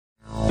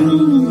Actually,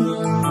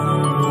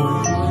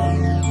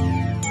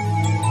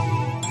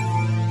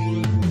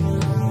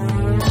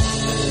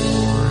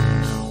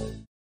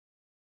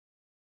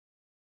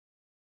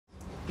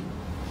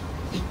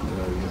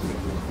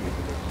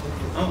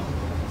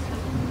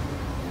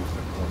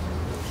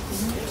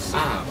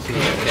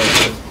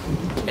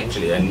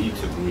 I need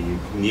to be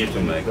near to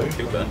my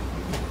computer.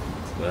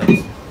 But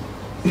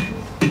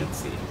let's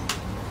see.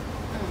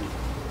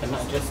 Am I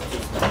just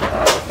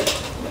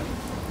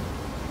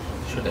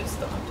should I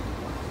start?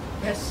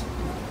 Yes.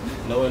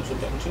 No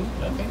introduction?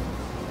 Okay.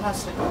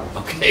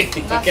 Okay.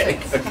 Okay.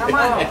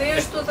 Роман,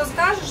 ты что-то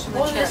скажешь?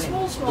 Only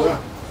small. Да.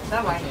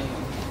 Давай.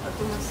 А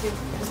то мы все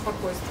в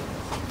беспокойстве.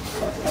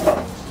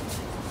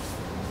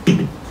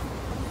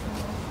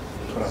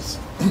 Раз.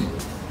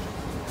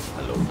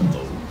 Hello.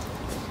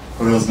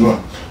 Раз, два.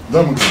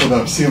 Дамы и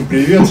господа, всем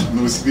привет!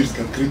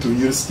 Новосибирский открытый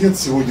университет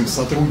сегодня в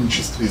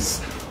сотрудничестве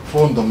с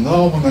фондом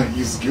Наумана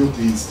и с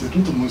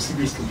Гёте-институтом,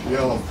 новосибирским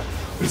филиалом,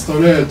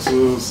 представляет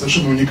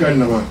совершенно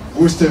уникального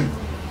гостя,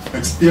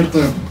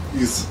 эксперта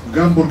из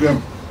Гамбурга,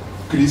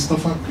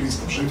 Кристоф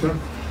Шефер,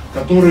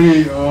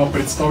 который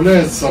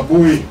представляет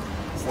собой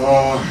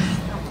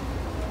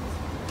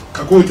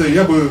какой-то,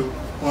 я бы,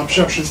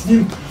 пообщавшись с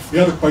ним,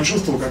 я так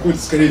почувствовал какой-то,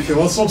 скорее,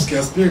 философский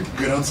аспект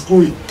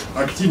городской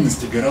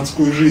активности,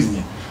 городской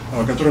жизни,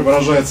 который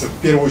выражается в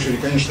первую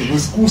очередь, конечно, в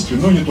искусстве,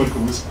 но не только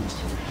в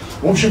искусстве.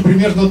 В общем,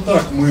 примерно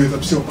так мы это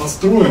все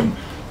построим.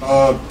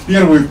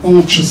 Первые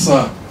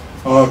полчаса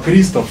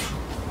Кристоф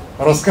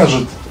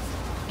расскажет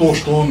то,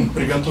 что он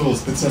приготовил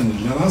специально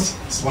для нас,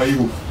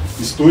 свою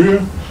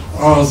историю.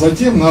 А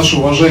затем наши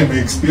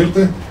уважаемые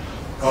эксперты,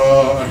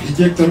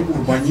 архитектор,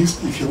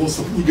 урбанист и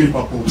философ Игорь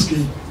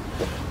Поповский,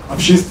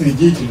 общественный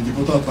деятель,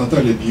 депутат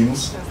Наталья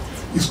Бинус,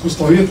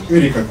 искусствовед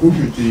Эрика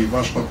Купит и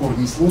ваш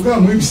покорный слуга,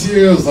 мы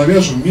все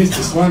завяжем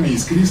вместе с вами и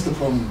с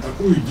Кристофом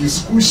такую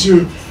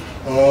дискуссию,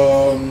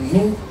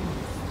 ну,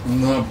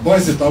 на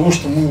базе того,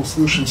 что мы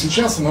услышим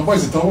сейчас, и на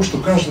базе того, что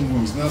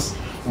каждому из нас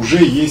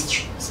уже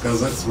есть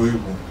сказать своего.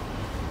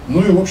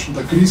 Ну и, в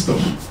общем-то, Кристоф,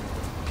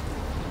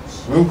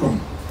 welcome.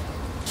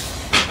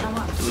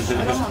 Роман, быть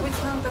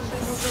нам тогда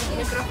нужен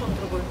микрофон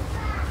другой.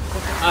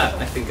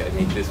 I think I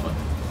need this one.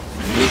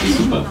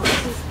 Super.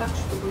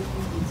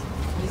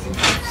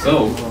 So,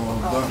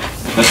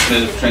 does the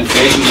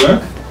translation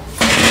work?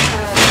 The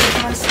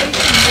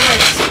translation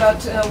works,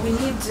 but we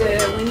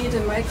need a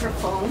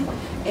microphone,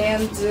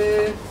 and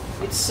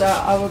it's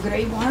our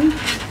grey one.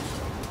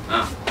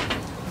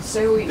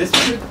 So it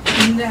should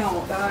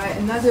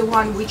another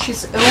one which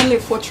is only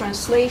for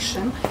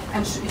translation,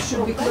 and it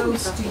should be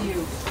close to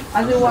you.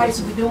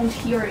 Otherwise, we don't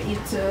hear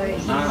it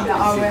in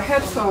our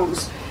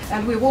headphones.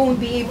 And we won't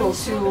be able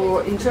to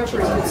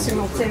interpret it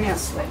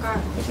simultaneously.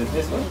 Is it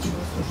this one?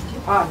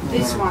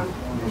 This one.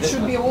 It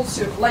should be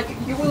also like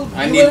you will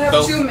have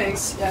both. two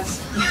mix, yes.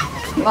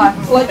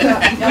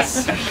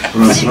 Yes.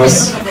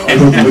 Раз.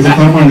 Этот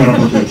нормально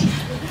работает.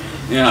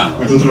 Yeah.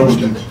 Этот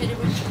работает.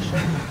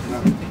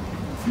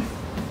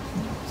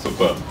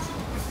 Super.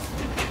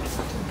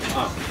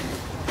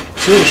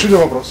 Все, решили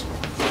вопрос.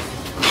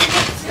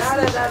 Да.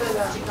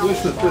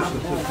 Точно.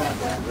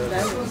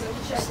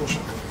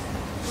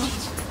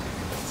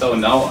 So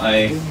now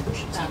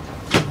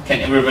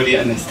can everybody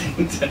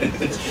understand?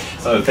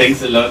 So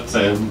thanks a lot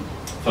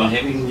for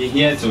having me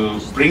here, to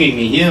bringing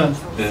me here.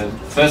 The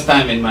first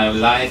time in my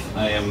life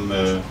I am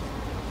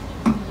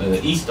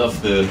east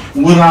of the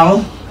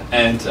Ural,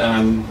 and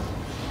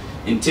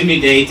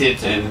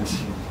intimidated and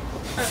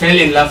fell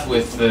in love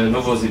with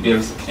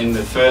Novosibirsk in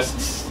the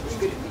first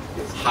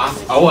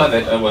half hour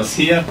that I was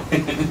here,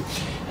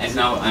 and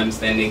now I'm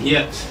standing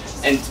here.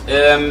 And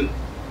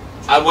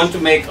I want to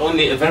make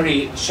only a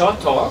very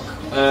short talk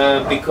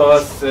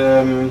because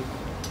Anna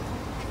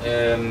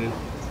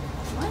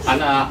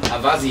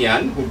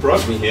Avazian, who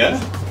brought me here,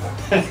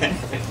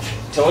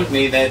 told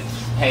me that,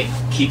 hey,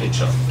 keep it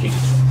short.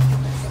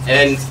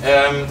 And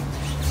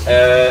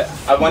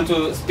I want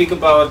to speak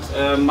about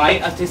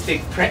my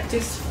artistic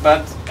practice,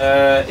 but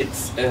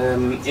it's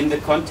in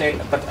the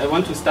context. But I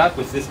want to start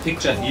with this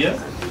picture here.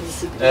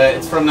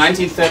 It's from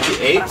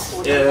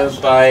 1938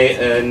 by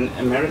an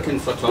American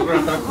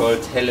photographer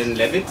called Helen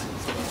Levitt,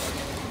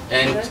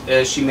 and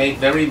she made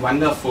very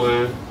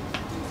wonderful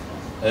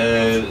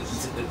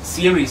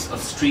series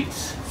of street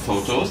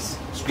photos,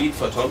 street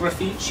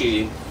photography.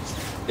 She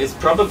is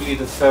probably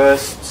the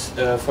first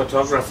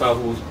photographer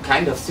who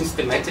kind of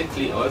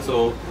systematically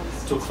also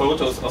took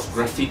photos of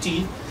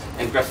graffiti.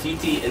 And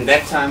graffiti in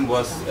that time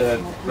was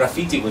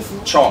graffiti with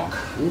chalk.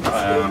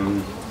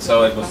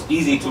 So it was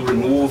easy to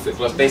remove. It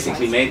was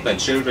basically made by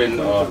children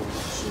or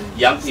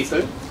young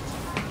people.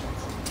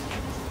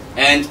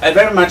 And I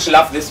very much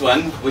love this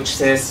one, which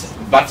says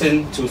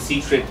 "Button to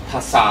secret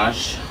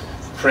passage,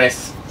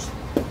 press."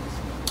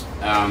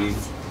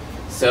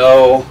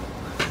 So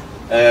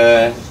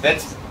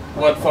that's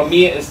what for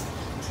me is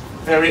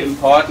very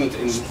important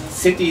in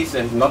cities,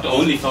 and not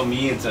only for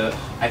me. It's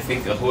I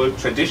think a whole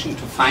tradition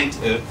to find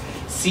a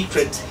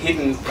secret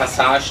hidden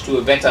passage to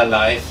a better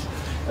life,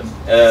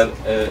 a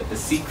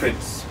secret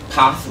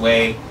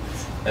pathway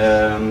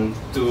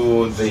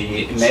to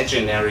the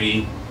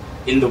imaginary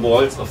in the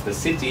walls of the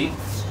city.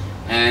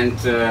 And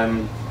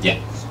yeah,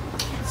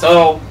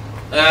 so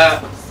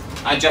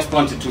I just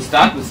wanted to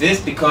start with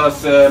this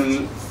because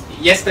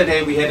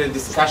yesterday we had a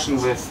discussion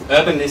with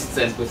urbanists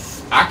and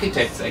with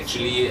architects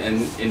actually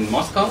in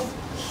Moscow,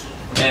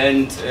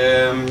 and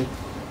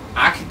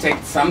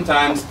architects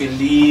sometimes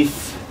believe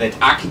that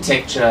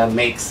architecture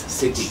makes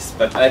cities,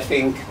 but I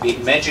think the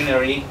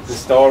imaginary, the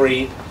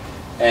story,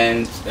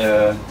 and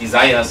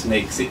desires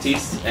make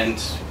cities, and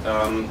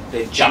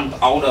they jump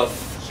out of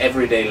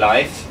everyday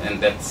life, and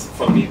that's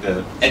for me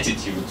the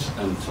attitude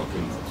I'm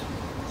talking about.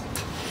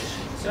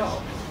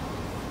 So,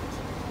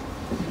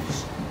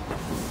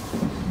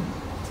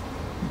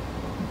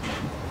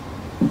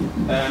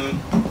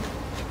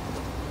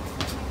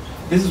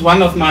 this is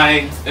one of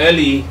my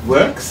early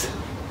works.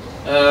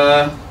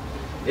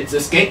 It's a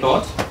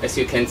skateboard, as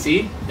you can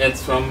see.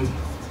 That's from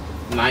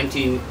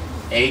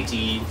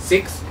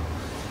 1986,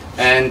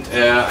 and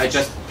I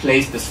just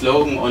placed the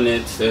slogan on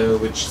it,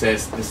 which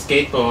says, "The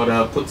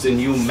skateboarder puts a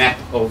new map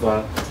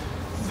over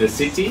the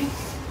city,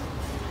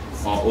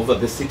 or over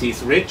the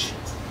city's ridge."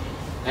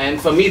 And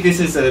for me, this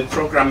is a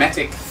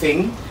programmatic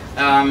thing,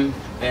 and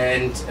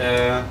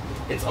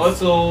it's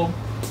also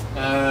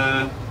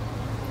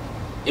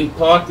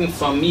important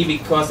for me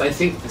because I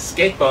think the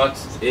skateboard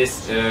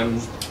is,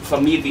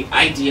 for me, the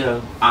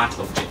ideal art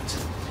object.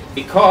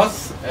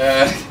 Because,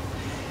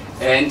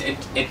 and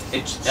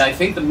I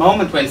think the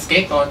moment when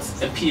skateboards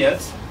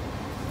appeared,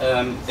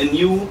 a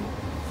new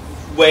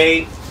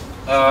way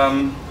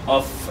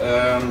of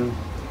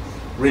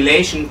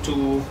relation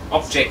to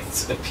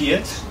objects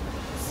appeared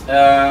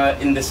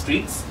in the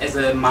streets as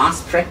a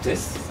mass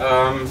practice.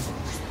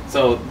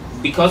 So,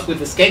 because with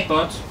the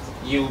skateboard,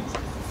 you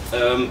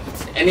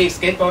any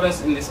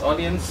skateboarders in this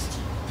audience?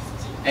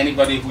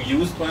 Anybody who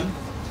used one?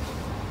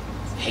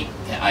 Hey,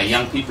 there are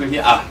young people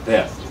here. Ah,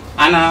 there.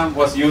 Anna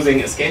was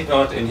using a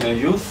skateboard in her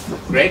youth.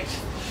 Great.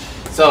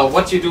 So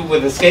what you do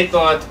with a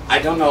skateboard, I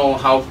don't know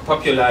how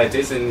popular it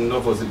is in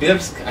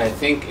Novosibirsk. I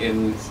think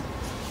it's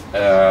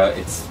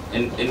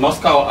in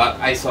Moscow.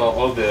 I saw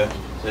all the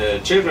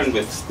children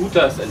with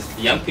scooters and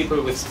young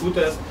people with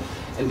scooters,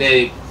 and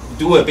they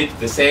do a bit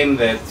the same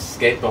that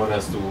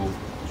skateboarders do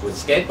with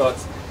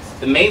skateboards.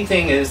 The main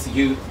thing is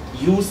you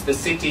use the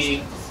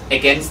city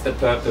against the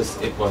purpose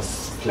it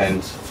was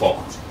planned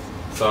for.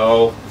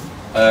 So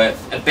a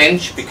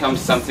bench becomes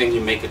something you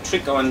make a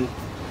trick on.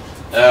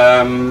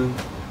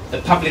 A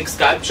public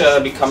sculpture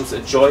becomes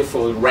a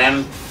joyful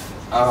ramp,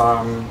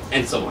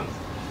 and so on.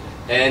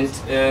 And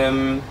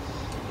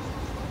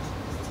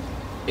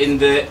in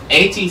the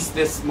 80s,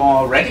 this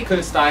more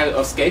radical style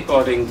of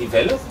skateboarding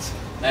developed,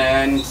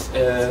 and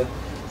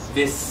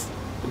this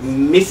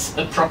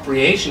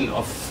misappropriation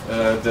of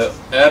the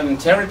urban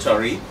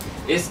territory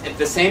is at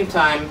the same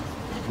time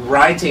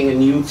writing a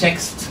new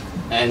text,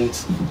 and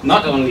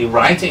not only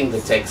writing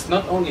the text,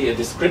 not only a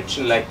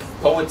description like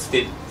poets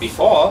did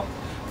before,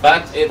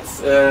 but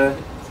it's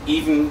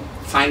even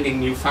finding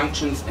new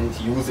functions and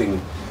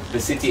using the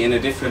city in a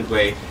different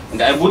way.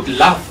 And I would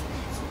love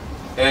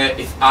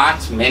if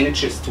art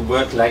manages to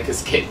work like a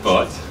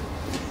skateboard,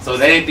 so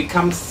that it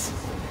becomes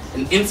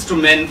an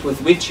instrument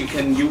with which you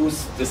can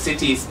use the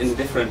cities in a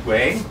different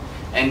way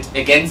and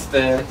against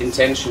the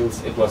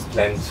intentions it was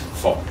planned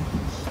for.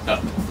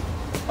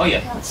 Oh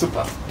yeah,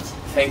 super.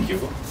 Thank you.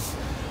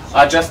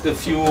 Just a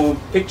few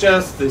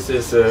pictures. This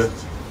is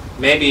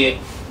maybe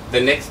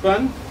the next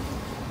one.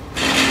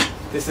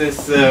 This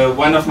is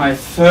one of my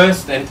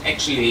first, and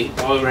actually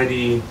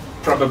already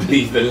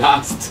probably the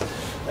last,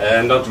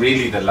 not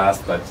really the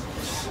last, but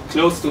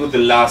close to the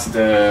last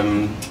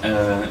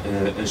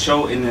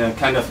show in a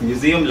kind of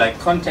museum-like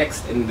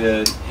context in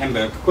the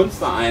Hamburg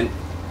Kunstverein.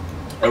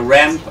 A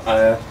ramp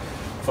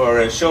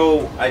for a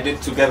show I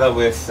did together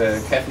with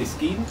Kathy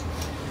Skeen,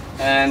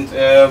 and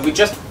we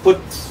just put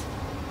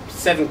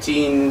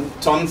 17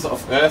 tons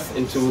of earth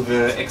into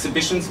the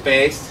exhibition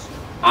space,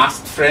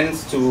 asked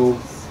friends to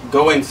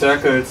go in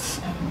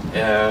circles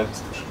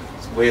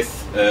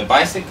with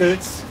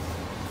bicycles,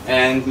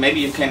 and maybe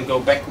you can go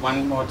back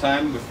one more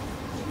time.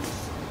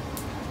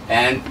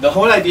 And the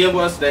whole idea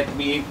was that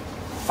we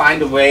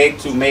find a way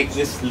to make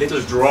this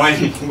little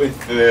drawing with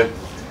the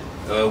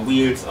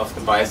wheels of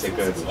the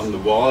bicycles on the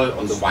wall,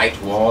 on the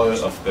white wall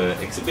of the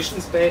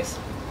exhibition space.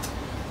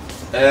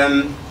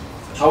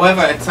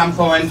 However, at some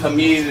point for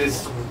me,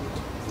 this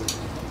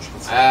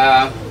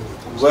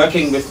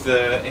working with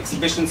the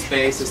exhibition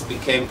spaces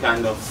became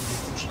kind of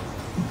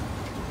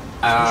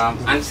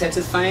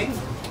unsatisfying.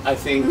 I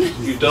think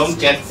you don't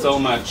get so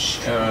much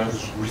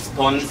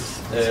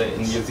response in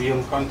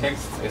museum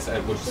context as I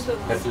would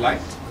have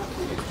liked.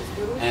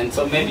 And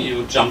so maybe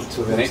you jump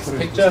to the next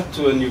picture,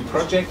 to a new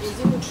project,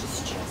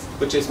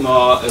 which is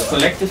more a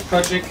collective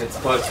project. It's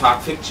called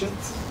Park Fiction.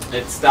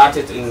 It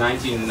started in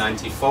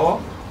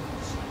 1994,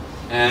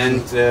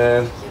 and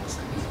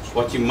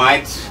what you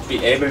might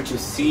be able to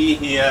see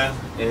here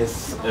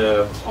is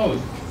oh,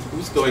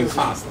 who's going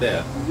fast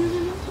there?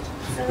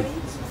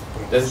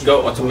 Does it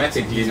go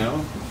automatically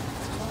now?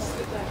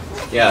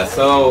 Yeah,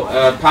 so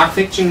Park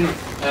Fiction,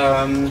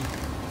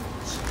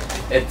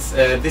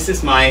 this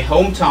is my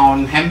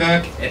hometown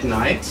Hamburg at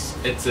night.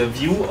 It's a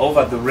view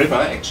over the river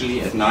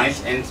actually at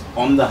night and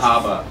on the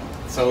harbor.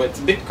 So it's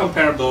a bit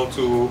comparable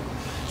to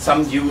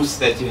some views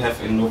that you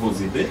have in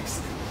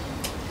Novosibirsk.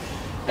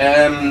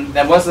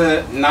 There was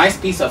a nice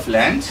piece of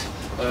land,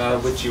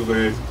 which you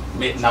will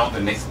make now. The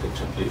next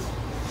picture, please.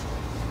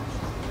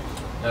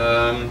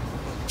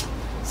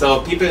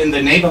 So people in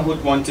the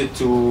neighborhood wanted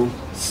to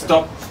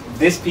stop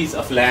this piece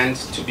of land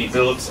to be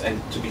built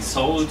and to be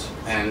sold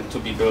and to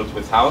be built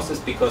with houses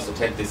because it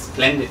had this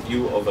splendid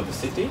view over the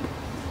city.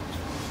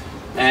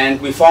 And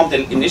we formed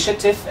an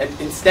initiative, and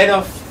instead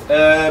of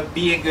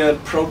being a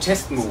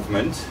protest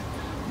movement,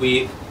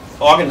 we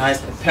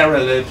organized a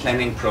parallel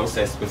planning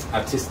process with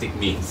artistic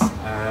means.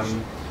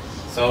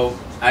 So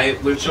I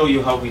will show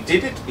you how we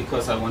did it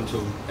because I want to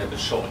have a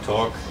short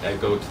talk. I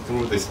go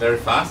through this very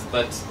fast,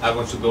 but I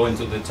want to go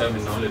into the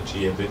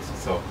terminology a bit.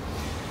 So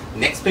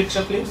next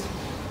picture, please.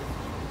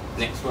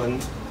 Next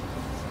one.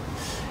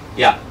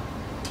 Yeah.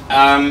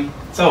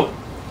 So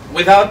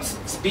without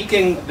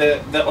speaking,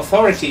 the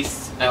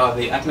authorities or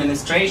the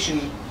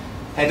administration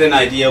had an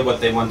idea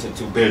what they wanted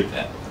to build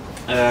there.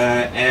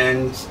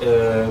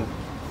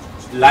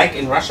 Like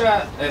in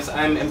Russia, as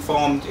I'm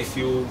informed, if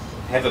you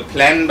have a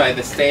plan by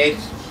the state,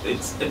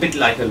 it's a bit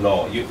like a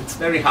law. It's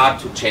very hard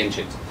to change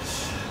it.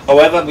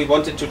 However, we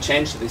wanted to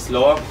change this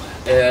law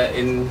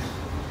in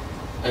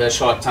a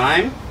short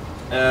time.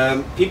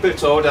 People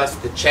told us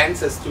the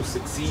chances to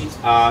succeed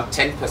are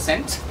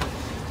 10%,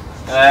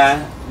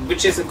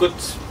 which is a good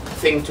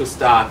thing to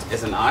start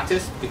as an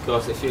artist,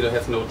 because if you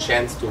have no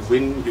chance to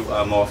win, you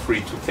are more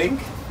free to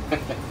think.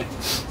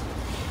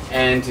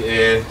 And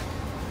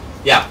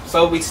yeah,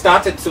 so we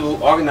started to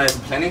organize a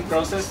planning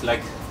process.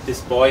 Like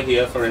this boy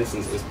here, for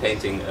instance, is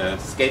painting a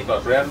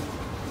skateboard ramp.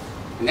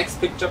 Next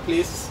picture,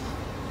 please.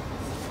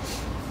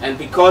 And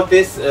we call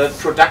this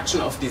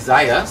production of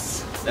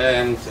desires.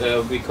 And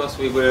because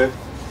we will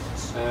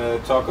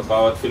talk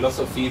about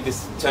philosophy,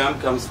 this term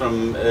comes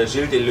from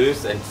Gilles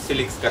Deleuze and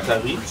Félix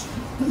Guattari.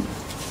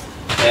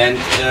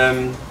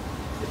 And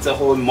it's a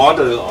whole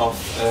model of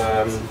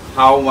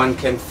how one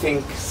can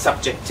think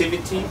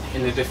subjectivity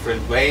in a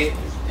different way,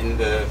 in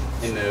a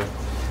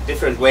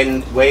different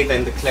way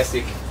than the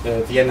classic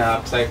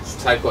Vienna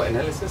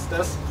psychoanalysis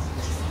does.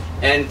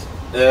 And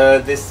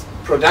this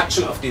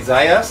production of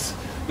desires,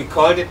 we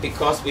called it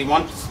because we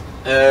want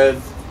a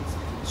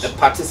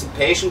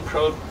participation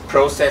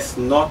process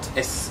not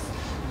as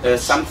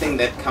something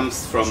that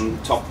comes from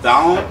top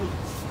down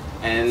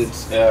and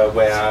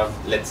where,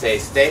 let's say,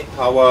 state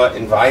power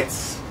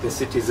invites the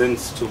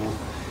citizens to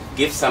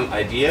give some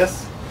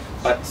ideas,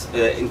 but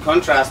in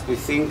contrast we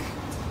think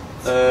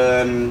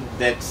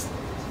that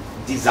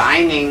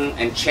designing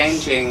and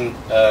changing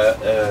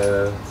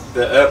the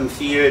urban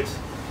field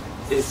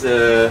is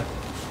a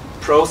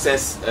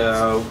process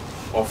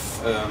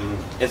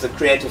as a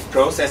creative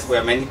process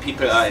where many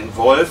people are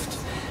involved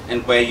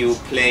and where you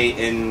play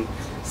in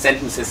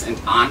sentences and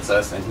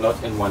answers and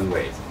not in one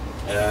way.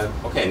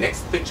 Okay,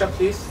 next picture,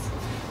 please.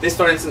 This,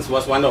 for instance,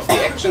 was one of the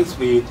actions.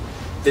 We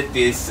did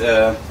this,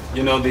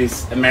 you know,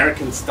 these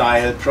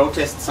American-style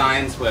protest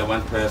signs where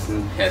one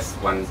person has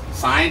one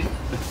sign.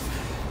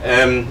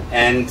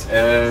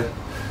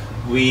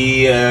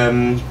 We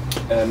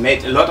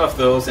made a lot of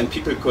those, and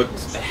people could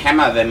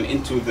hammer them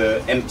into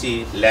the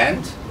empty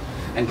land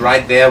and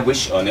write their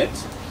wish on it.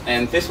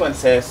 And this one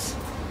says,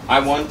 I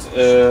want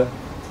a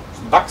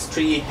box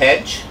tree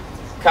hedge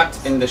cut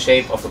in the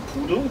shape of a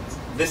poodle.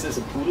 This is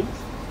a poodle.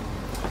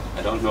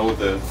 I don't know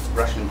the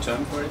Russian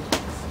term for it.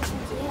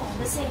 Yeah,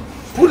 the same.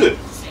 Poodle?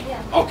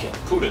 Yeah. Okay,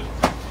 poodle.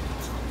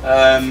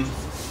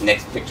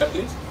 Next picture,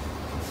 please.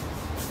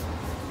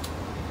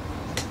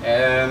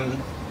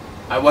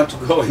 I want to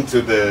go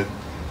into the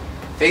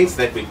things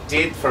that we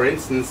did. For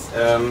instance,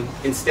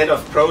 instead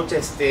of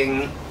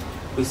protesting,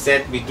 we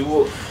said we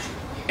do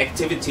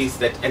activities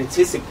that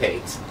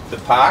anticipate the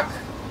park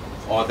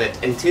or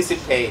that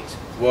anticipate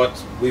what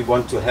we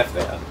want to have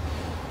there.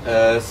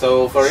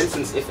 So, for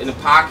instance, if in a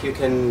park you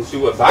can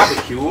do a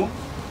barbecue,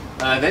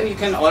 then you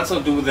can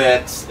also do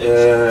that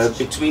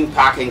between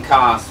parking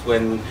cars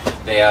when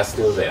they are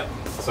still there.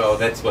 So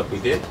that's what we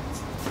did.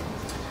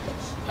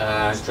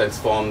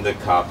 Transform the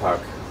car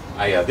park.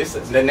 Ah, yeah, this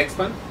is the next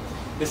one.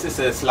 This is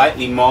a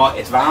slightly more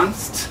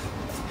advanced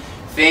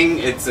thing.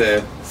 It's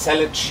a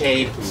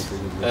salad-shaped,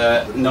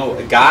 no,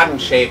 a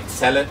garden-shaped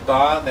salad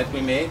bar that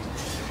we made.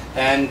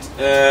 And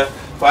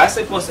for us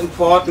it was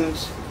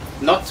important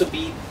not to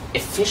be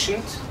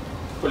efficient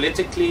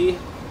politically.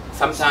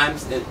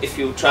 Sometimes if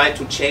you try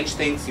to change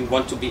things, you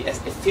want to be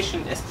as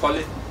efficient as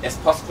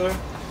possible.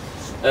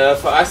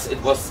 For us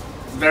it was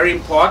very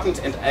important,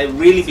 and I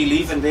really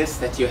believe in this,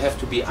 that you have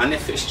to be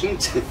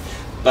inefficient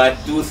but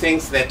do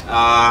things that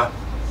are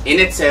in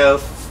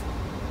itself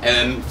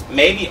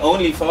maybe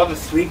only for the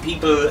 3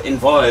 people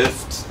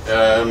involved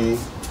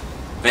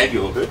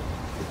valuable,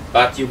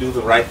 but you do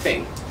the right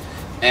thing.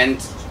 And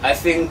I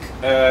think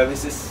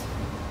this is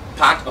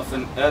part of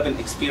an urban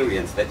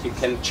experience, that you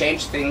can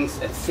change things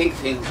and think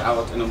things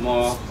out in a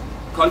more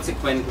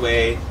consequent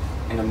way,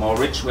 in a more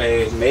rich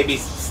way, maybe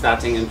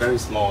starting in very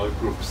small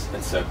groups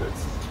and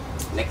circles.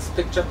 Next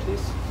picture,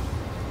 please.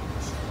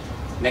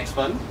 Next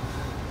one.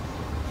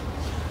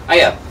 Ah,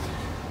 yeah.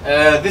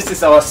 This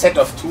is our set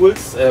of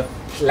tools,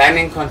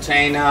 planning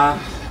container.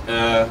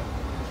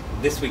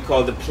 This we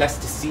call the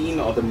plasticine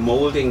or the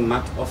molding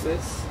mud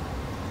office.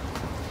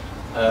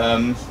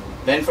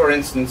 Then, for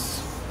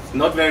instance,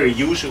 not very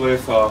usual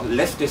for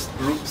leftist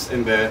groups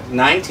in the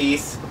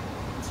 90s,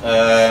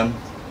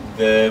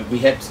 we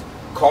had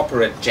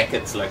corporate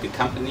jackets like a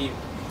company,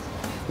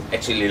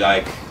 actually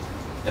like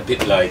a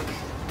bit like,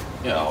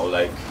 you know,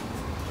 like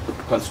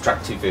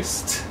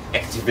constructivist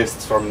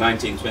activists from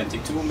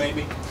 1922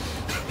 maybe.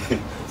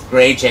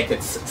 Grey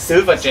jackets,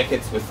 silver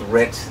jackets with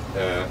red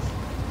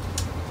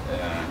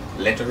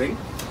lettering.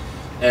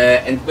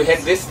 And we had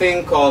this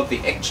thing called the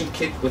action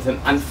kit with an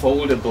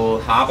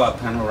unfoldable harbor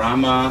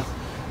panorama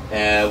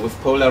with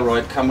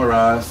Polaroid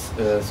cameras,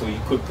 so you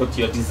could put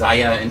your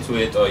desire into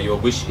it or your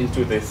wish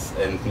into this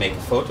and make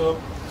a photo.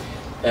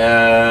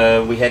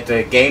 We had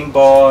a game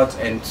board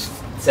and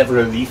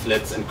several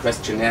leaflets and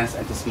questionnaires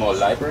and a small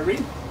library.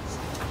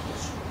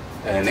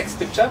 Next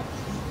picture.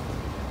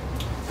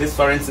 This,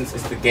 for instance,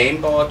 is the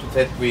game board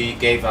that we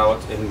gave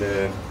out in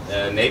the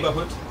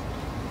neighborhood.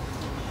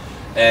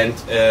 And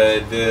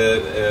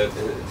the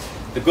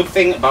good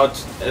thing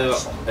about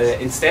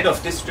instead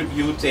of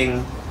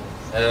distributing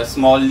a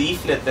small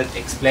leaflet that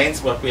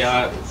explains what we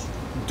are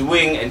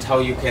doing and how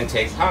you can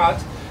take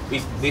part,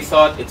 we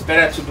thought it's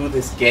better to do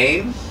this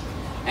game.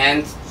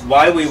 And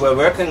while we were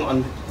working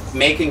on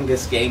making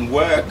this game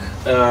work,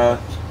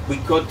 we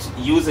could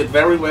use it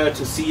very well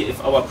to see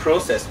if our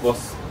process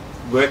was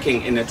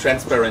working in a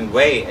transparent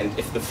way and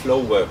if the flow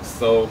works.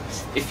 So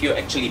if you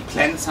actually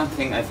plan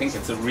something, I think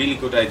it's a really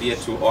good idea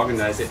to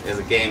organize it as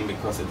a game,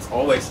 because it's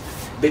always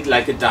a bit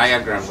like a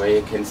diagram where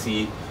you can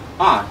see,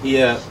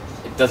 here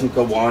it doesn't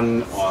go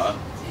on, or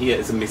here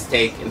is a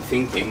mistake in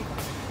thinking.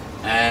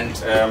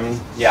 And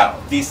yeah,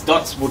 these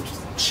dots would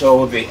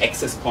show the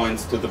access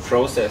points to the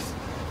process.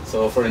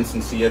 So for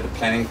instance, here the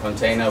planning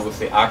container with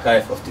the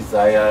archive of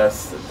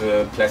desires,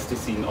 the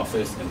plasticine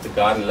office and the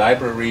garden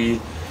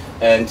library.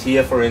 And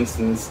here, for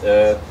instance,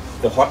 the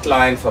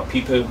hotline for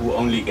people who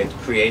only get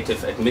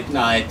creative at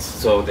midnight,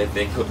 so that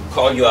they could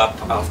call you up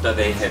after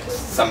they had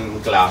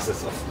some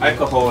glasses of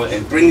alcohol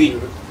and bring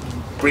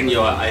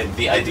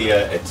the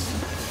idea at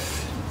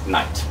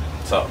night.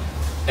 So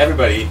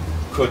everybody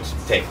could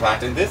take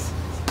part in this.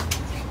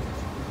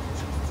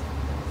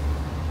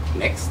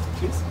 Next,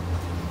 please.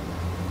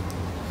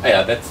 Ah,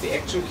 yeah, that's the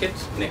action kit.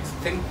 Next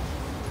thing.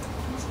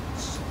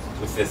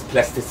 With this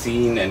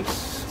plasticine and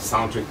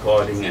sound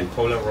recording and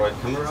Polaroid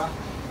camera.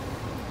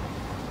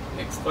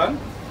 Next one.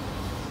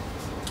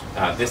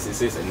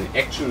 This is in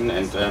action,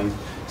 and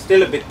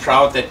still a bit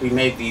proud that we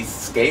made these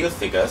scale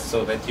figures,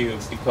 so that you,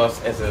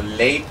 because as a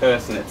lay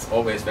person it's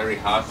always very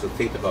hard to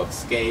think about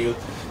scale,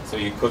 so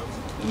you could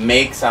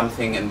make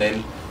something and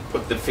then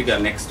put the figure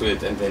next to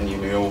it, and then you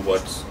know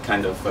what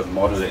kind of a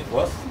model it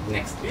was.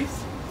 Next,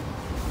 please.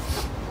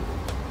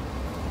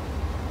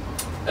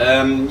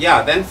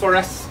 Yeah, then for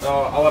us,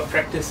 our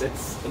practice,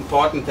 it's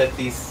important that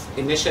these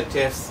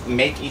initiatives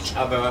make each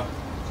other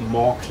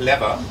more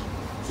clever.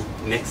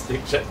 Next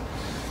picture.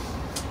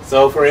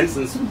 So, for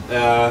instance,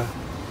 the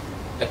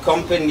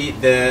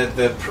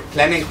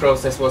planning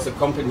process was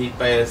accompanied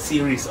by a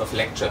series of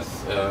lectures.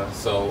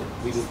 So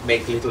we would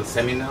make little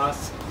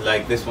seminars,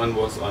 like this one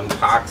was on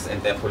parks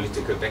and their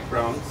political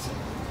backgrounds.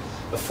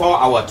 A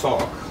 4-hour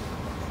talk,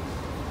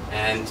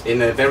 and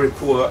in a very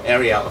poor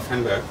area of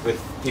Hamburg, with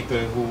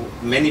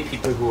many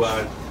people who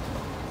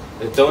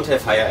don't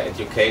have higher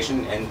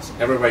education, and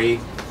everybody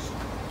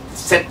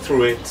sat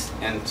through it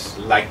and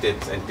liked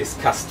it and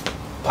discussed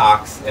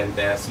parks and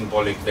their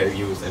symbolic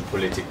values and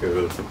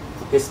political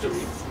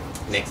history.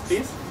 Next,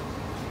 please.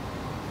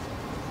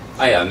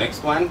 Ah, yeah,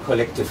 next one,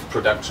 collective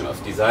production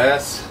of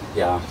desires.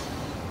 Yeah,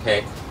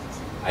 okay,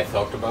 I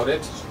thought about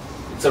it.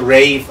 It's a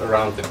rave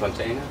around the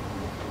container.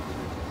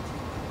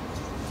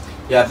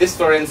 Yeah, this,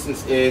 for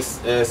instance, is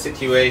a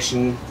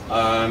situation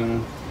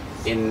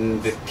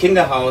in the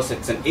Kinderhaus.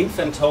 It's an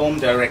infant home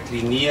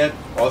directly near,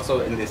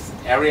 also in this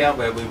area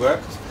where we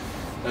worked.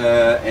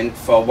 And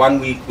for 1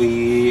 week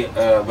we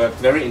worked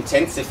very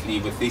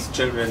intensively with these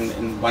children.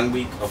 In 1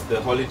 week of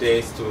the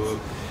holidays,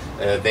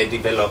 they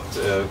developed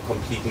a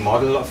complete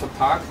model of a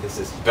park. This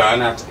is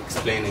Bernard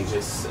explaining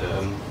his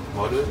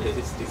model,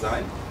 his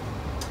design.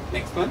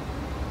 Next one.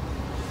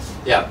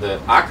 Yeah, the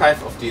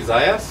archive of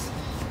desires.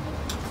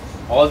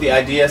 All the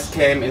ideas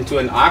came into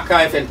an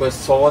archive and were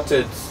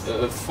sorted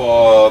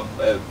for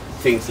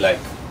things like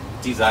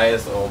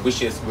desires or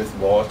wishes with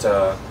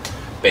water,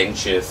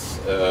 benches,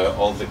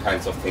 all the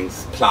kinds of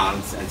things,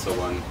 plants and so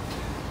on,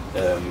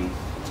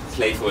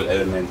 playful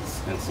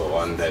elements and so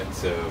on that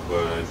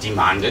were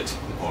demanded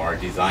or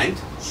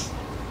designed.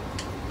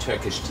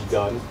 Turkish tea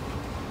garden.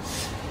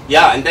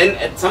 Yeah, and then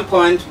at some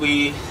point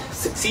we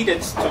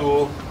succeeded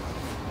to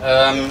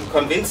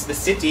convince the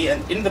city,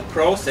 and in the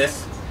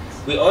process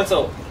we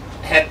also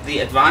had the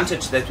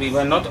advantage that we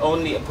were not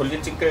only a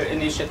political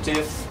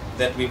initiative,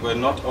 that we were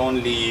not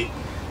only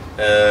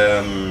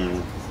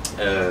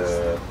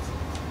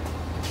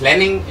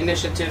planning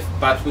initiative,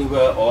 but we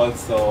were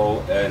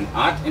also an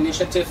art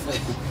initiative.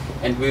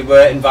 And we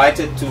were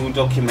invited to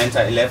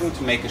Documenta 11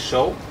 to make a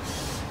show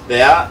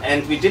there,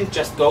 and we didn't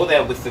just go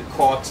there with the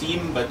core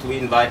team, but we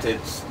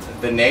invited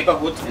the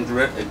neighborhood and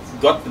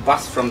got the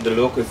bus from the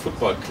local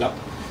football club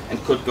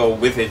and could go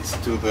with it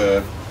to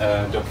the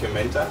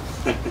Documenta,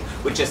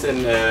 which is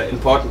an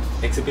important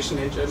exhibition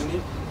in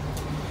Germany.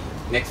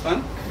 Next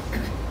one.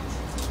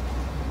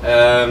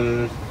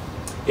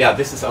 Yeah,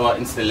 this is our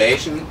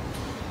installation.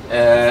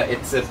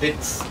 It's a bit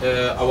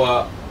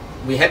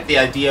we had the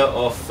idea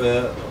of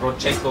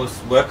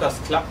Rodchenko's Workers'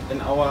 Club in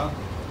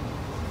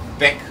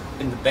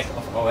the back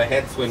of our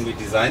heads when we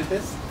designed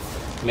this.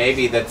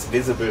 Maybe that's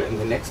visible in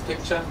the next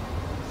picture.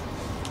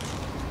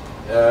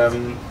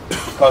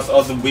 Because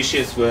all the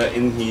wishes were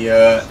in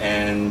here,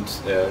 and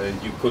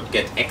you could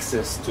get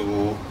access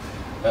to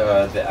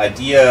the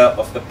idea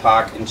of the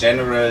park in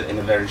general in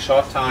a very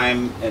short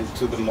time, and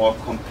to the more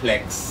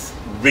complex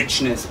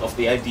richness of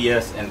the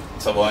ideas and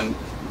so on.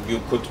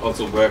 You could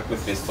also work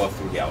with this for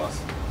 3 hours.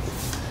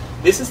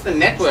 This is the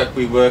network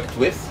we worked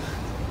with.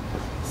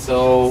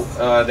 So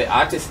the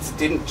artists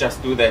didn't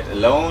just do that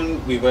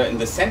alone. We were in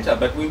the center,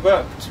 but we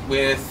worked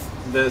with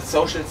the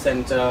social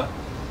center,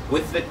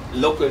 with the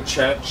local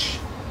church,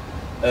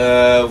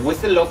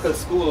 with the local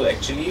school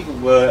actually, who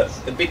were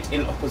a bit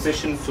in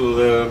opposition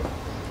to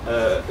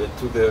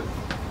the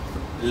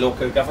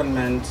local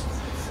government,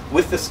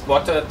 with the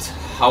squatted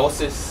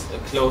houses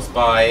close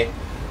by,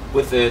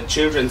 with the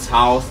children's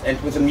house,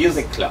 and with the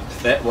music club.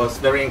 That was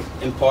very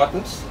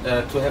important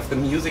to have the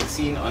music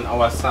scene on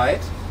our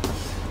side,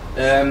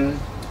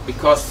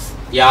 because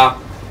yeah,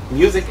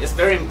 music is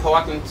very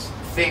important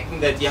thing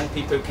that young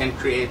people can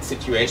create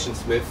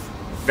situations with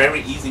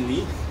very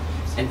easily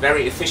and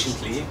very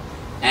efficiently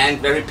and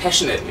very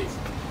passionately.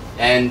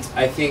 And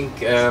I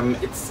think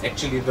it's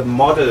actually the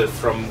model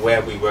from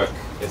where we work,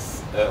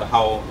 is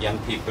how young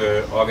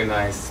people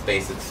organize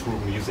spaces through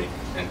music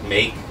and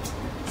make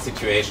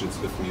situations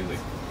with music.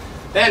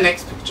 Then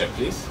next picture,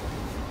 please.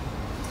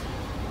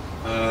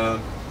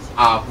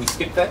 We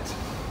skipped that.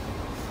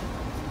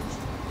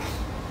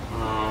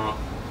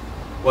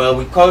 Well,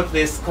 we called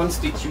this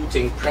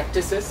constituting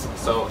practices.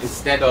 So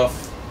instead of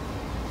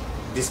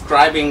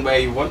describing where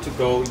you want to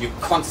go, you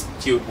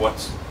constitute what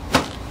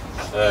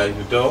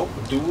you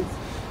do.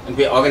 And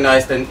we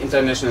organized an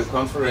international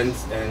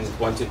conference and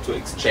wanted to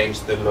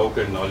exchange the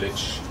local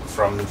knowledge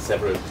from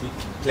several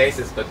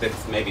places, but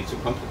that's maybe too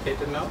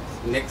complicated now.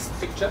 Next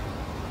picture.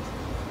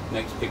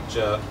 Next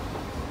picture.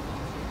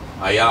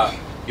 Yeah,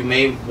 you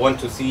may want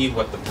to see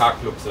what the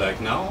park looks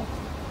like now.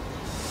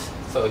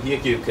 So here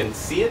you can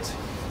see it.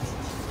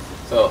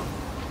 So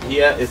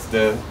here is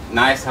the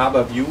nice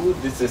harbor view.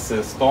 This is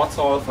a sports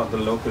hall for the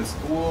local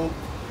school.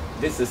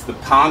 This is the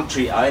palm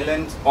tree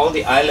island. All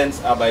the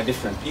islands are by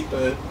different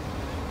people.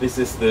 This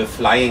is the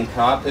flying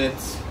carpet.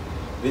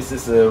 This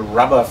is a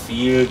rubber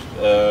field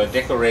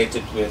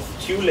decorated with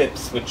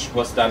tulips, which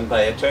was done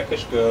by a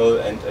Turkish girl,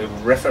 and a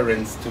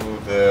reference to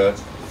the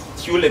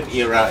tulip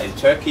era in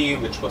Turkey,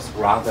 which was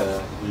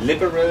rather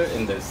liberal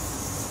in the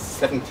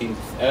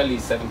early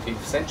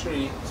 17th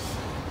century.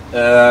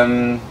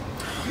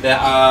 There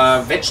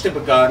are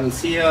vegetable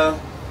gardens here.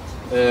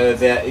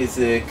 There is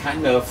a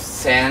kind of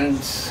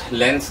sand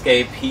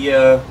landscape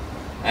here,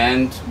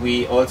 and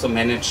we also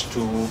managed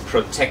to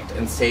protect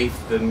and save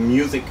the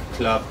music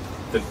club,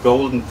 the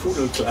Golden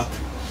Poodle Club,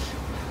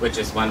 which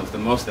is one of the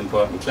most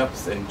important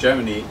clubs in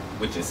Germany,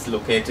 which is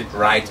located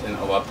right in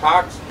our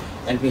park.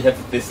 And we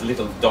have this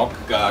little dog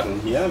garden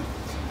here.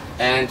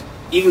 And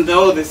even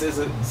though this is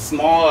a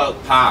small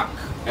park,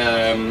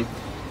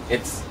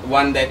 it's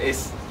one that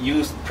is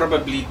used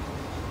probably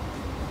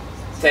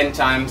 10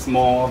 times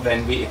more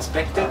than we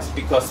expected,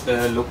 because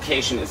the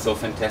location is so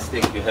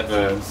fantastic. You have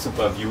a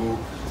super view.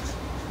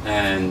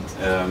 And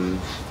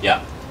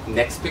yeah,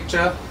 next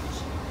picture.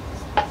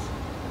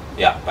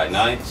 Yeah, by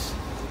night.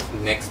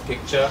 Next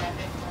picture.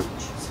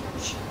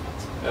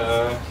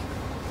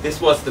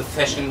 This was the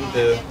fashion,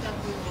 the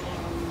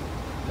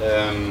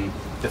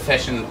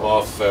fashion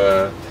of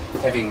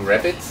having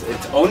rabbits.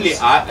 It only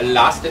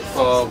lasted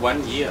for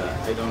 1 year.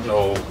 I don't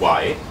know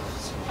why.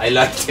 I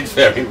liked it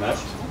very much.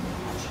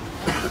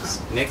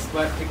 Next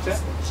one picture.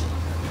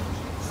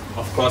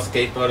 Of course,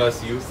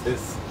 skateboarders use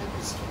this.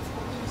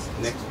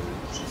 Next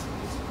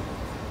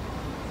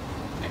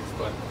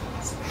one.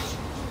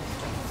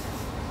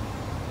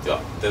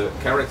 Yeah, the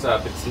carrots are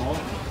a bit small.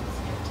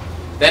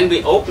 Then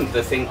we opened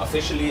the thing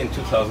officially in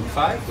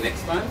 2005.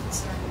 Next one.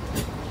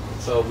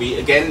 So we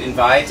again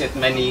invited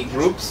many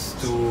groups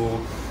to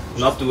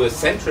not do a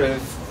central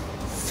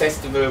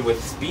festival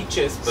with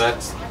speeches,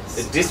 but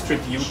a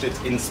distributed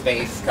in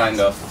space kind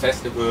of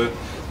festival.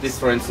 This,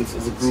 for instance,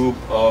 is a group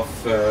of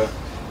a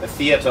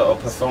theater or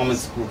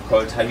performance group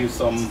called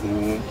Jazzium,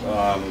 who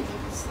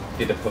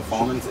did a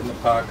performance in the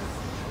park.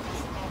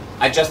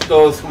 I just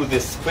go through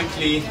this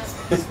quickly.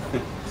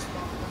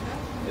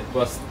 It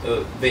was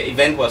the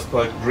event was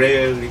called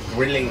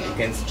Grilling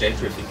Against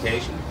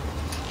Gentrification.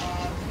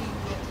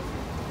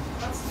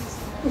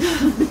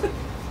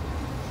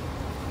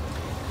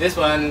 This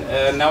one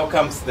now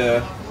comes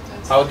the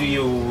how do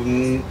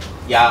you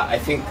I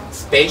think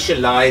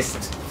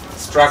spatialized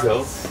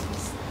struggles.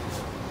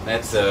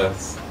 That's a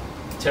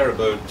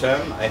terrible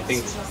term. I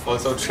think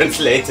also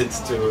translated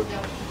to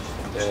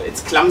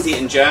it's clumsy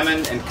in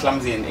German and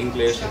clumsy in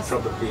English and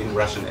probably in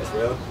Russian as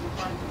well.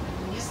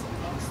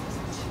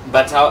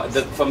 But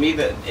for me,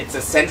 it's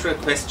a central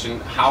question.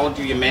 How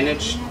do you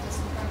manage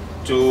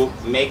to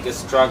make a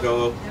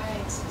struggle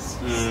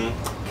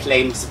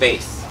claim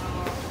space?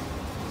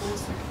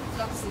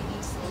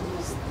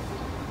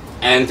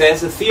 And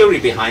there's a theory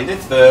behind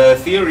it. The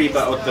theory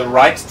about the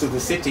right to the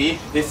city.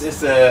 This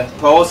is a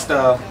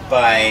poster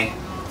by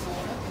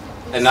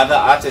another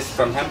artist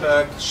from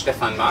Hamburg,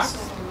 Stefan Marx.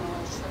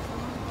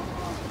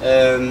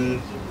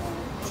 And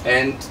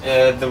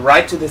the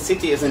right to the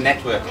city is a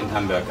network in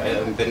Hamburg.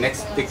 The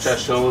next picture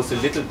shows a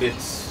little bit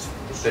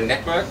the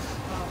network.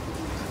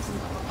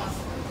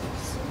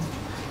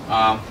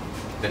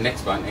 The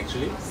next one,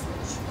 actually.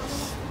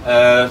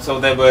 So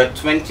there were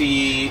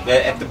 20,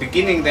 at the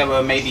beginning there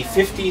were maybe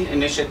 15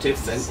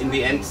 initiatives, and in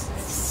the end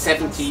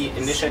 70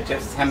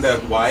 initiatives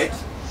Hamburg-wide,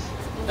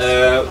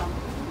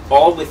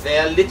 all with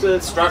their little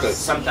struggles.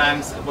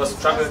 Sometimes it was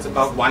struggles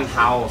about one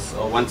house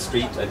or one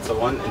street and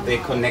so on, and they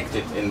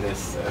connected in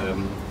this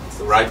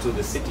right to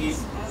the city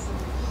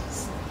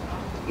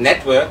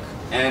network.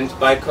 And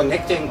by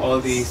connecting all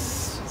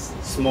these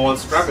small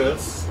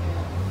struggles,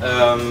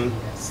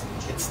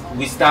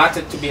 we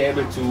started to be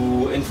able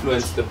to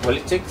influence the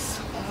politics.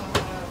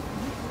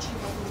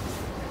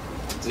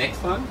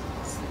 Next one.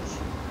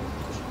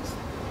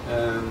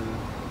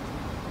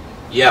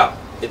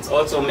 It's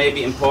also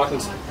maybe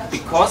important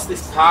because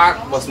this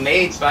park was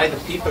made by the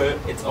people.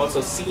 It's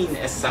also seen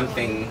as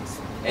something,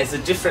 as a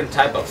different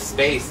type of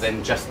space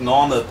than just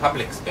normal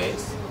public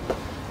space.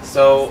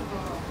 So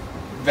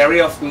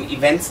very often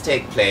events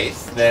take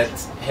place that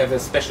have a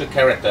special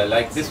character.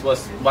 Like this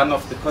was one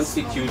of the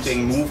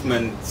constituting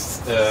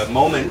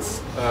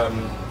moments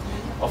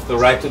of the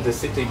Right to the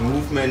City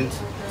movement,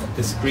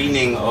 the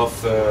screening of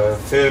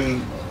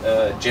film,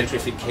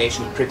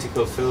 gentrification,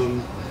 critical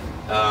film,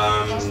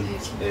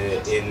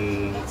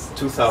 in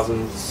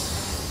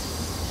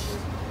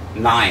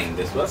 2009.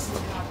 This was.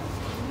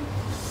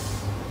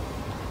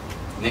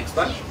 Next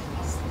one.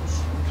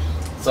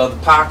 So the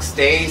park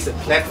stays a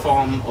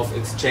platform of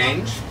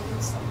exchange.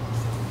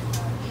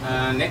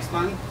 Next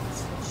one.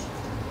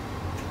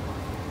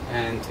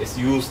 And is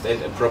used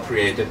and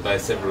appropriated by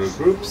several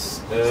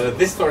groups.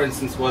 This, for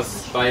instance,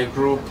 was by a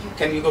group.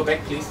 Can you go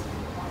back, please?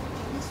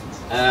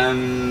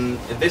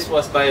 This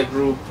was by a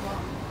group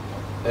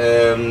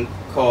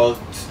called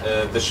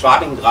the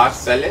Schwabingrad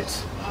Ballet,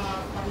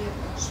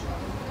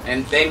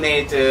 and they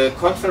made a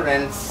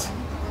conference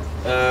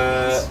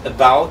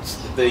about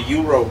the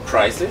Euro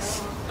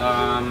crisis,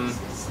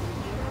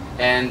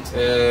 and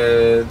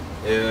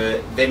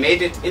they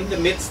made it in the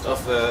midst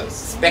of a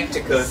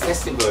spectacle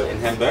festival in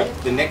Hamburg.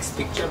 The next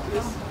picture,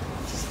 please.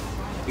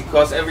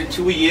 Because every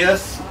 2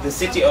 years the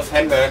city of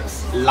Hamburg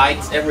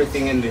lights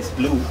everything in this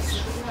blue.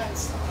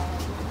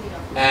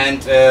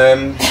 And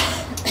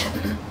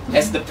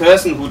as the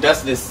person who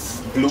does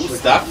this blue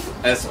stuff,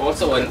 as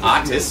also an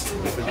artist,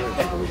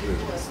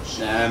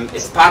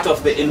 it's part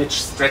of the image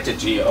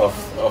strategy of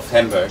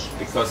Hamburg,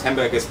 because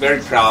Hamburg is very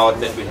proud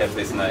that we have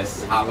this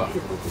nice harbor.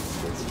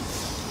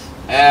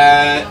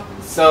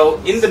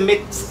 So in the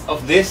midst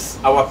of this,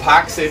 our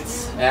park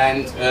sits,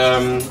 and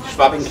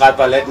Schwabingrad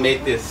Ballet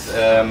made this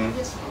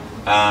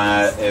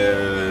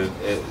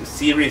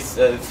series,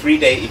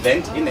 3-day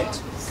event in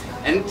it.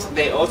 And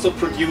they also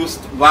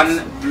produced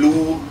one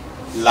blue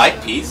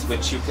light piece,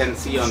 which you can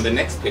see on the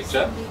next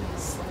picture.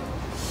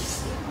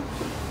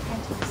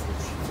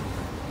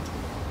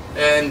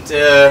 And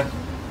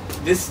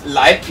this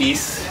light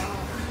piece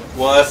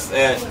was,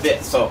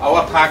 so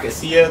our park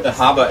is here, the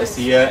harbor is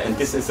here, and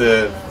this is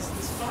a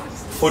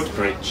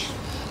footbridge.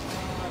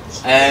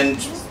 And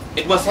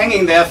it was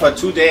hanging there for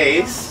 2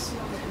 days,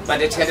 but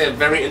it had a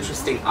very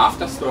interesting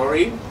after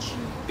story,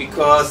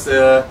 because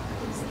the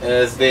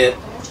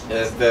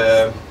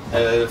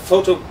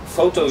photo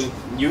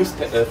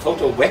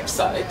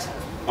website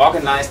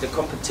organized a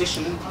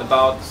competition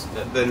about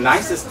the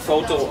nicest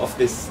photo of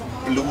this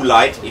blue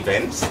light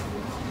event,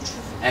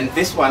 and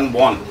this one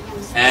won.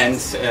 And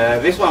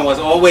this one was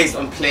always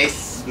on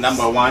place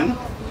 #1,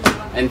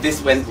 and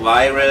this went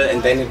viral,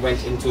 and then it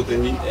went into the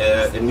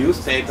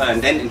newspaper,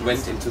 and then it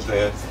went into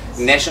the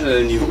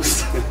national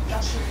news.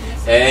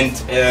 And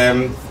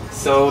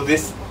so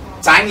this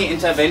tiny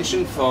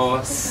intervention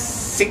for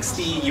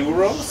 60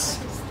 euros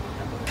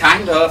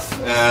kind of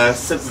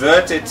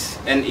subverted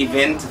an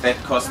event that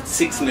cost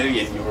 6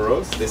 million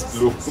euros, this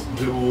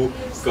blue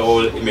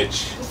goal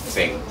image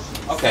thing.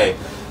 Okay,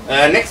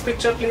 next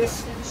picture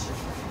please.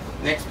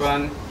 Next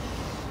one.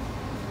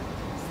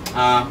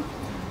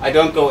 I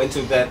don't go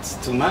into that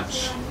too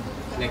much.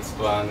 Next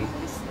one.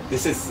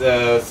 This is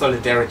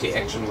solidarity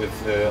action with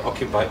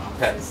Occupy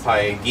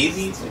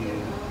Gezi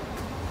in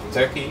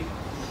Turkey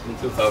in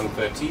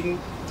 2013.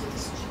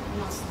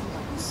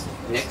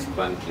 Next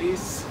one,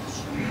 please.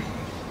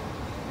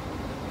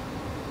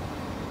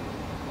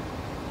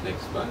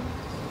 Next one.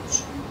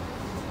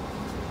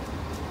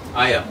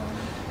 Ah, yeah.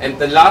 And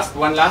the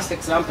one last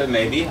example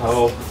maybe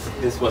how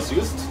this was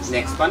used.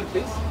 Next one,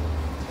 please.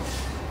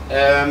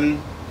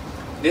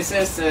 This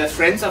is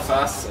friends of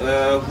us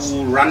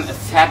who run a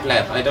fab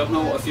lab. I don't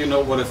know if you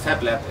know what a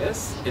fab lab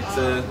is.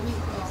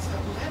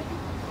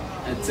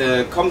 It's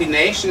a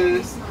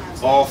combination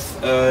of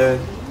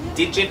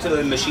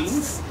digital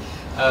machines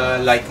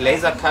like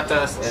laser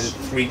cutters and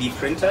 3D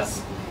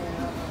printers.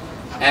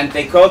 And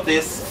they called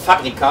this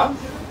Fabrika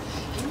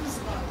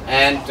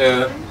and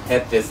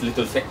had this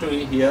little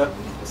factory here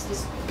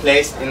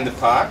placed in the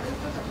park.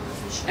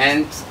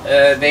 And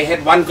they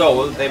had one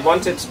goal. They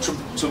wanted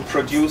to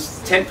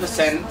produce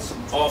 10%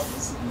 of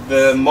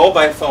the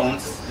mobile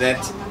phones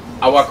that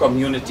our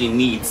community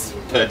needs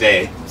per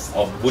day,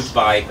 or would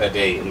buy per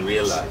day in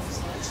real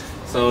life.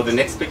 So the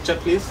next picture,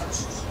 please.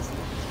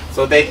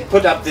 So they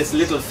put up this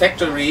little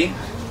factory.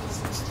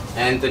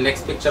 And the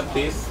next picture,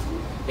 please.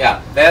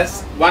 Yeah,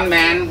 there's one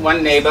man,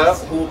 one neighbor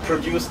who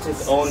produced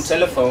his own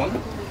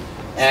telephone.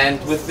 And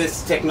with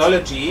this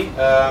technology,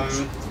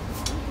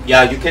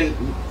 yeah, you can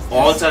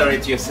alter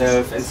it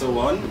yourself and so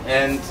on.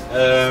 And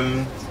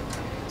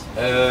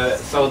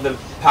so the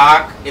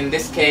park in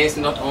this case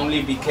not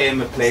only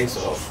became a place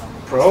of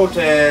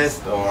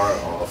protest or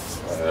of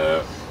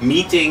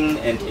meeting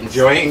and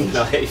enjoying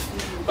life,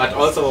 but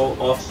also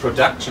of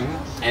production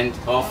and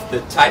of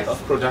the type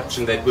of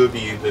production that will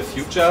be the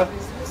future.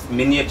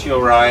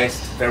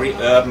 Miniaturized, very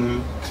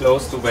urban,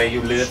 close to where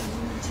you live,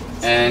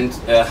 and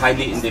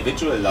highly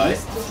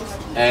individualized.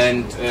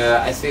 And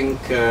I think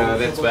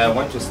that's where I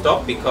want to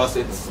stop, because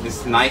it's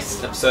this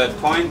nice absurd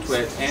point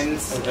where it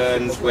ends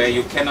and where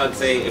you cannot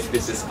say if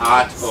this is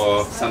art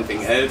or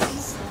something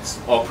else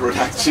or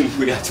production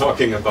we are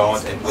talking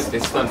about. And with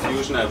this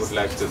confusion I would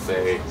like to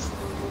say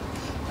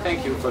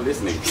thank you for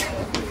listening.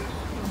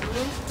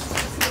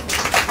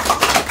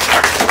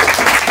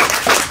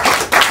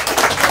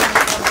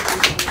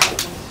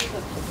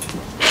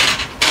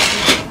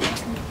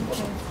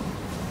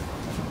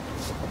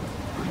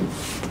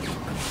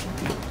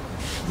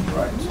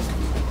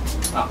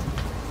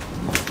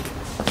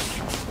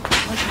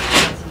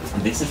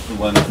 This is the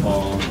one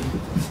for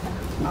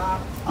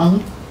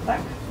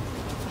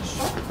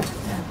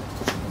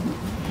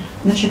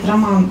Значит,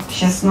 Роман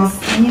сейчас нас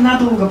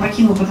ненадолго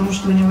покинул, потому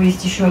что у него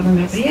есть еще одно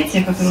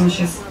мероприятие, которое он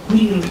сейчас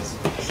курирует.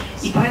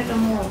 И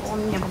поэтому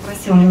он меня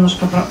попросил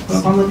немножко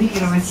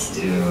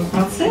помоделировать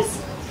процесс.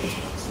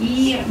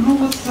 И, ну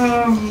вот,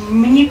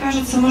 мне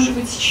кажется, может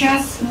быть,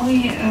 сейчас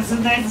мы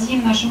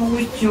зададим нашему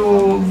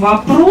гостю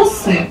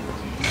вопросы,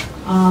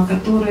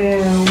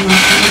 которые у нас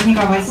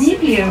наверняка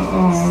возникли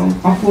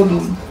по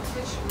ходу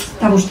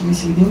того, что мы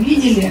сегодня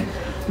увидели.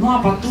 Ну а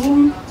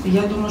потом,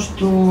 я думаю,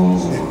 что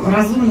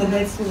разумно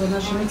дать слово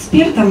нашим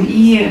экспертам,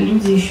 и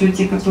люди еще,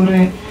 те,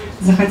 которые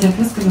захотят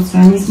высказаться,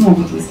 они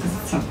смогут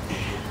высказаться.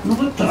 Ну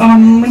вот,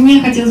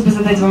 мне хотелось бы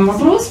задать вам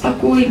вопрос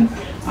такой.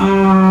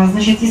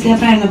 Значит, если я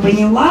правильно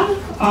поняла,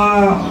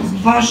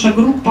 ваша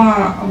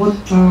группа вот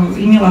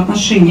имела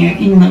отношение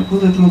именно к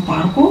вот этому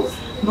парку,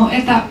 но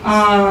это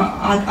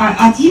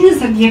один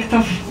из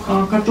объектов,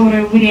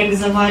 которые вы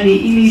реализовали,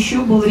 или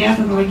еще был ряд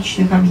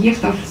аналогичных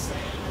объектов,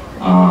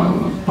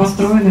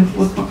 построенных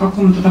вот по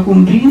какому-то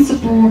такому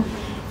принципу?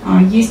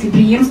 Есть ли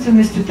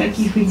преемственность у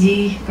таких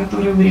идей,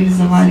 которые вы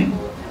реализовали?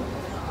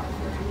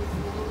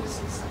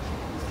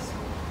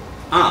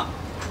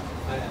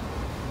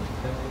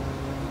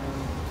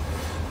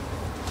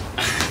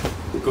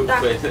 Good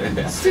question.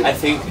 I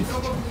think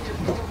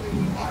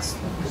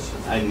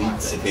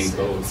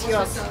both. It's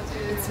yours.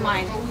 It's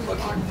mine.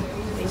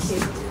 Thank you.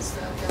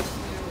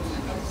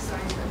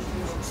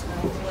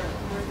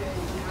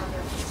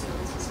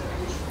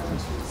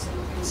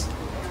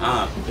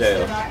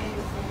 Yeah.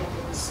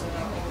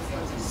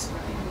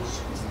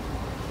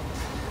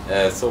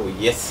 So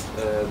yes,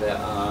 there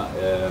are.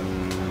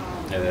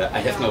 I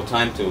have no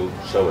time to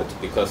show it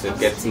because it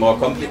gets more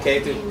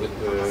complicated with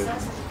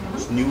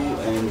new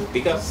and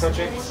bigger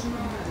projects.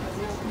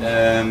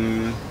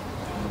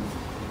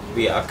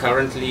 We are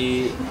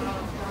currently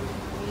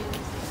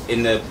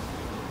in a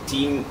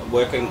team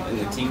working in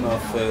a team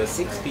of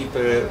 6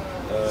 people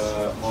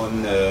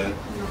on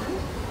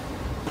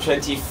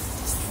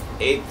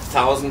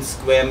 28,000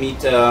 square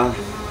meter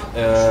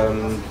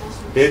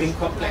building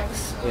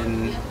complex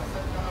in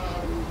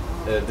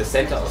the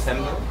center of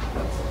Hamburg,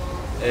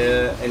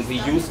 and we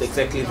used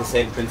exactly the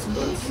same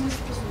principles,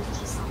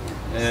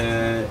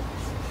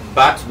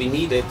 but we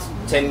needed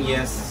 10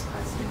 years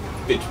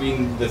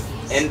between the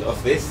end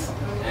of this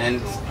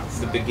and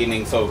the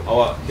beginning. So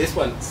this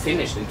one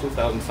finished in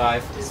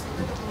 2005,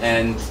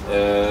 and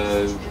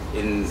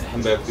in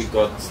Hamburg we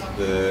got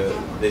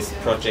this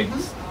project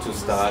to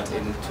start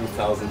in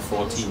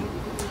 2014.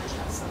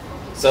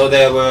 So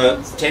there were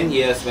 10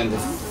 years when the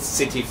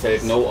city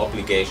felt no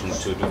obligation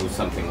to do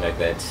something like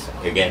that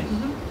again.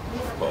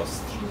 Of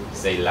course,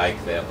 they like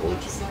their old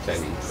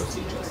planning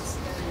procedures.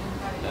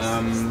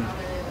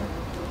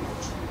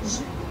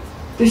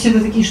 То есть это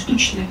такие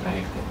штучные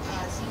проекты?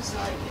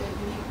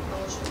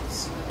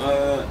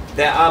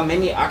 There are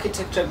many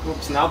architecture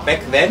groups now.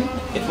 Back then,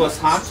 it was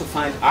hard to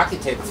find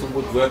architects who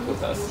would work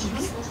with us.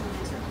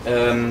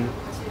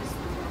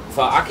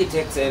 For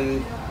architects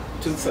in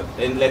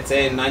let's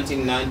say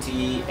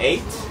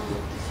 1998,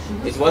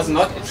 it was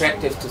not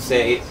attractive to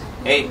say,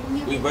 hey,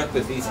 we work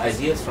with these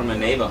ideas from a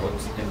neighborhood,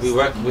 and we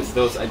work with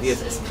those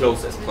ideas as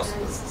close as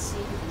possible.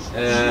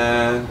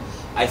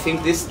 I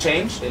think this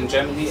changed in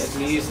Germany at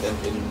least,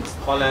 and in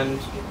Holland,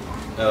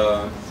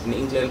 in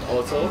England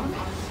also.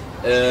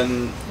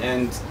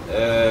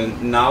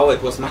 Now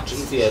it was much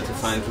easier to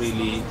find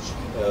really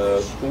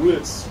cool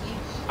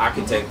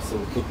architects who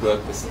could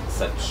work with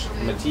such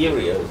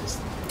materials.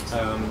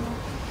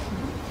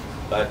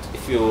 But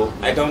if you,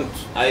 I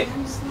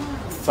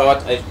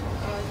thought I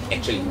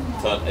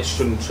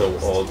shouldn't show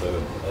all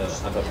the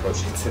other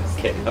projects that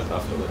came up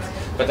afterwards.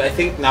 But I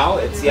think now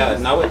it's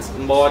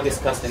more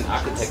discussed in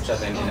architecture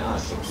than in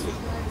art actually.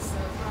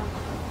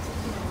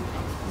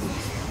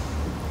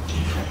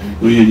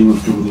 Ну, я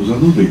немножко буду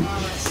занудой,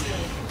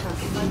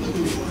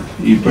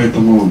 и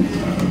поэтому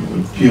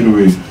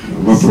первый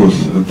вопрос.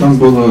 Там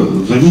было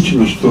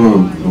замечено, что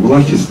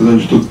власти сказали,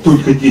 что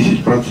только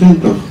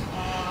 10%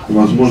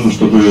 возможно,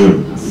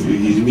 чтобы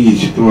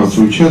изменить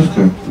ситуацию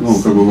участка,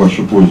 ну, как бы в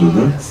вашу пользу,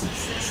 да?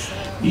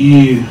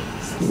 И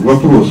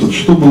вопрос, вот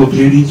что было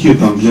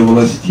приоритетом для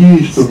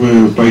властей,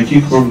 чтобы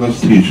пойти к вам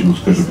навстречу, ну,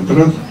 скажем, это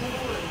раз.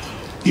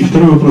 И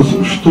второй вопрос,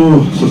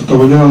 что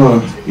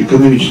составляло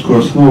экономическую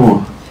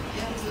основу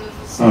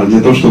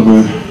для того,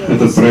 чтобы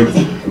этот проект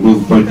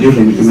был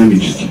поддержан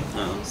экономически?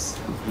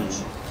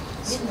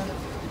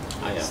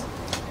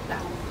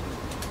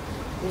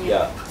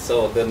 Yeah,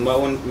 so the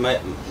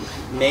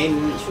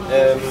main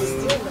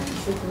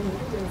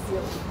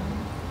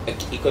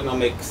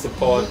economic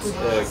support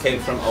came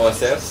from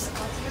ourselves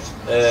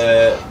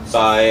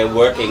by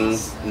working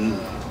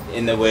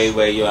in a way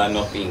where you are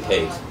not being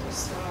paid.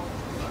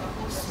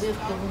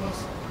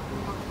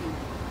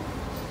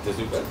 Does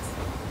it work?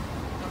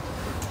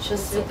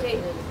 Just okay.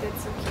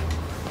 That's okay.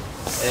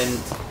 And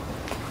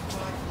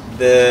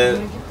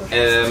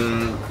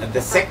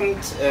the second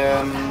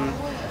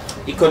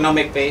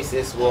economic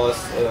basis was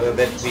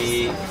that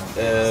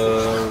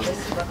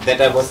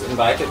I was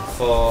invited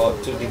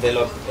to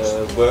develop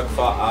work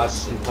for art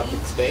in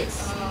public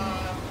space,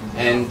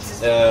 and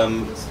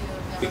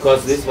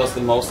because this was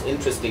the most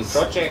interesting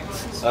project,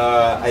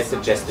 I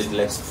suggested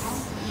let's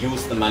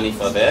use the money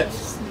for that.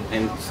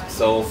 And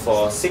so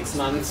for 6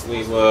 months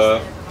we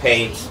were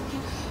paid.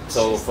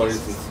 So for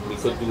instance, we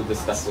could do the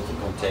stuff with the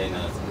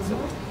containers and so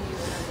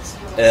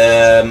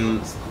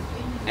on.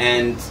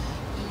 And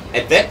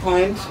at that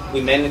point, we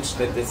managed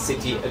that the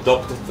city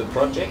adopted the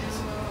project,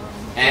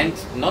 and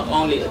not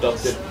only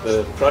adopted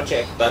the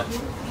project, but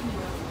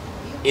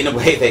in a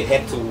way they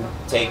had to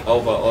take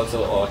over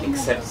also or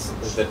accept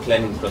the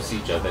planning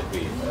procedure that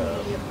we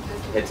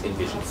had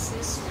envisioned.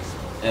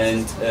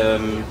 And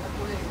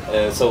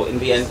so in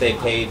the end they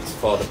paid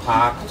for the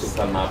park to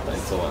come up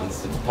and so on.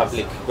 It's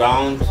public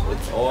ground,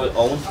 it's all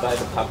owned by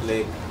the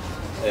public,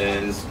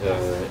 and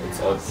it's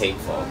all paid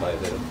for by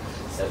the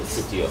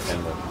city of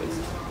Hamburg.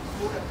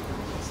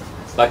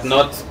 But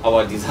not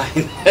our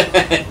design,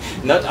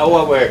 not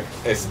our work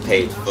is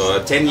paid for.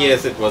 10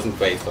 years it wasn't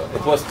paid for.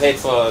 It was paid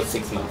for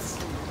 6 months.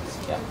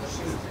 Yeah.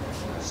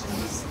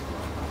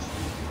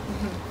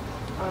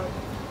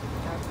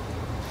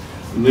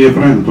 Ну, я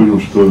правильно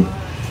понял, что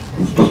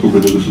поскольку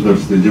это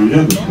государственная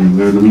земля,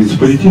 наверное,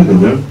 муниципалитета,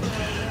 да,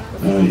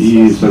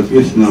 и,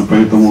 соответственно,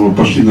 поэтому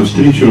пошли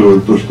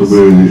навстречу то,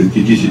 чтобы эти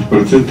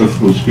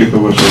 10% успеха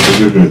вашего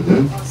поддержать,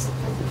 да?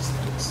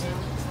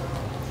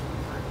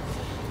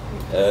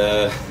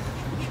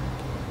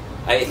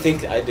 I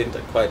think I didn't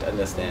quite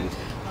understand.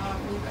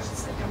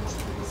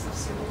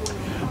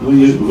 Ну,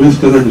 вы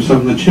сказали в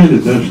самом начале,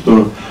 да,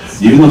 что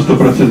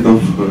 90%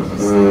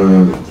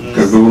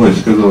 как бы власть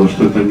сказала,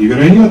 что это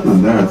невероятно,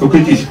 да, а только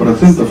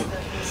 10%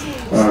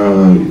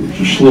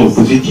 шло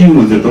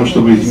позитивно для того,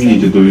 чтобы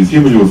изменить эту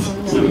землю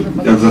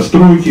от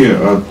застройки,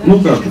 от,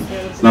 ну, как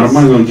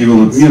нормального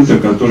девелопмента,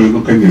 который,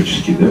 ну,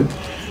 коммерческий, да.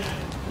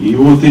 И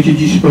вот эти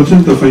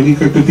 10% они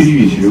как-то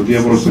перевесили. Вот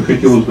я просто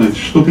хотел узнать,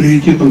 что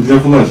приоритетом для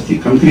власти,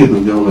 конкретно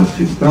для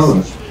власти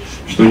стало,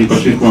 что они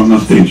пошли к вам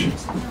навстречу.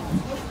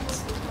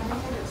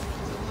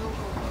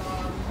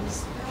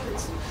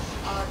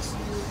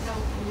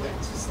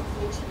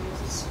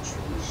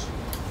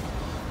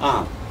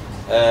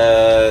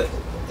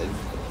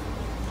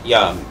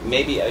 Yeah,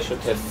 maybe I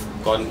should have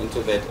gone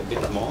into that a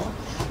bit more.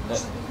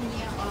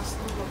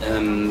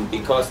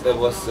 Because there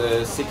was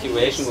a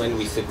situation when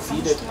we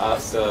succeeded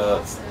after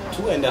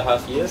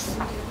 2.5 years,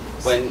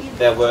 when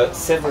there were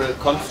several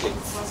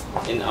conflicts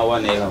in our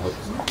neighborhood,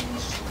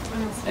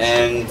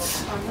 and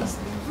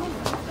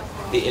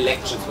the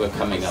elections were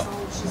coming up,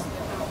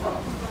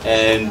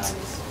 And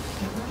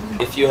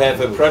if you have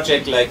a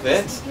project like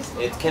that,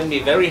 it can be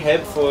very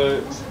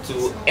helpful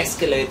to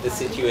escalate the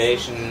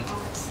situation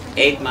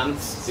 8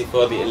 months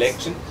before the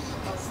election.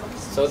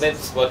 So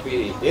that's what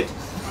we did.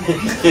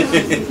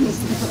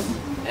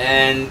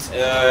 And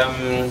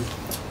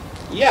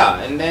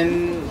yeah, and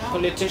then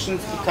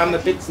politicians become a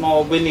bit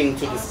more willing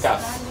to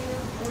discuss.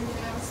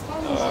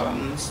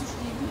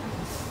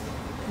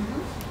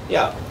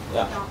 Yeah.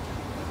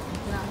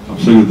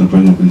 Абсолютно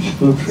понятная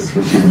ситуация.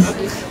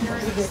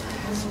 Спасибо.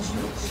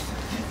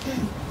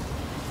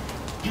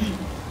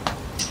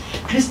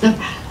 Кристоф,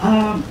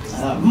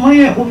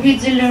 мы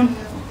увидели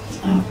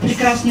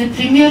прекрасный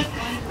пример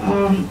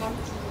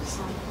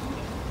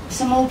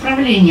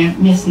самоуправления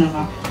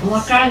местного,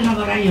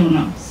 локального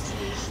района.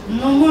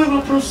 Но мой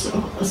вопрос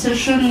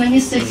совершенно не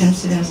с этим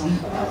связан.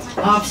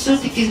 А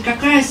все-таки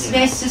какая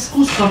связь с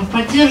искусством?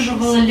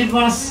 Поддерживало ли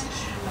вас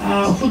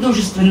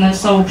художественное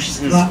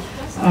сообщество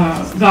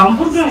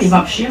Гамбурга и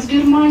вообще в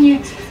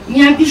Германии?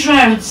 Не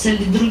обижаются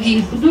ли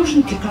другие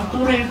художники,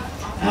 которые,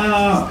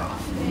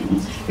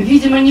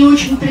 видимо, не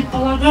очень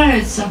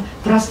предполагается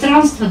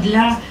пространство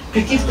для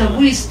каких-то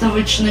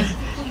выставочных,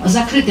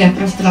 закрытое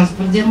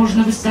пространство, где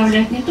можно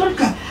выставлять не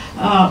только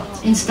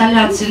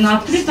инсталляции на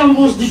открытом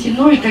воздухе,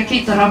 но и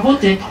какие-то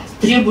работы,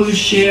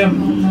 требующие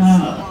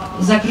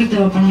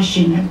закрытого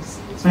помещения.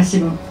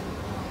 Спасибо.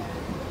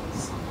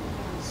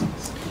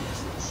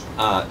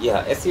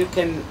 Yeah, as you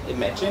can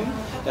imagine,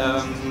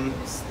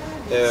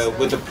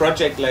 with a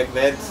project like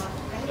that,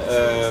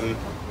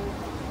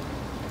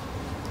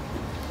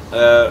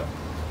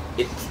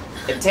 it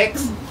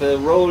attacks the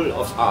role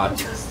of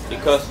art,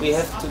 because we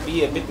have to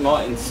be a bit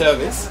more in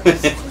service,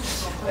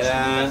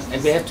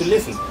 and we have to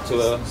listen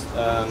to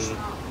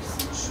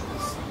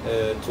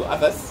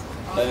others,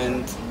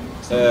 and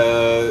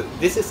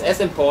this is as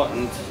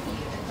important.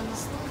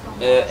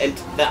 And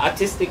the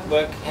artistic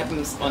work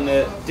happens on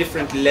a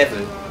different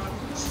level,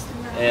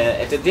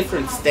 at a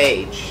different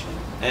stage,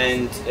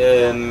 and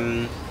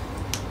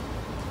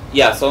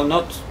yeah, so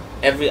not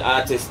every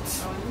artist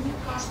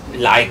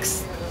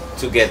likes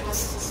to get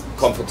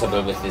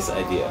comfortable with this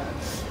idea.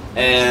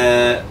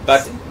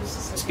 But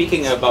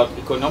speaking about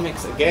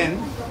economics again,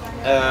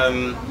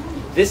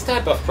 this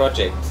type of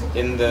project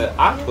in the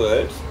art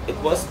world, it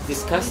was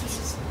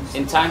discussed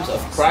in times of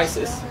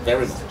crisis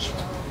very much.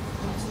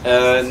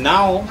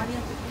 Now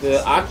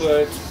the art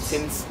world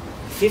since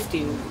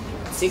 15,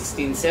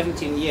 16,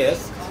 17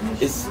 years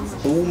is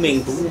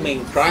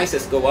booming,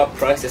 prices go up.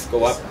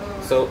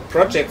 So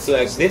projects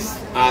like this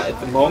are at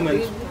the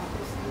moment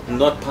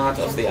not part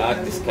of the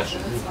art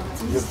discussion.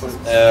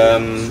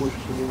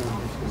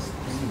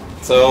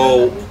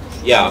 So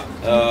yeah,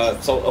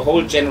 so a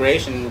whole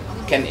generation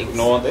can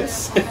ignore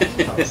this.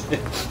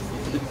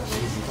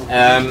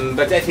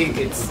 But I think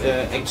it's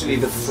actually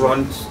the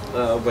front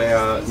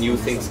where new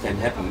things can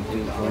happen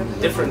in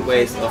different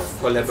ways of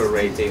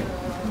collaborating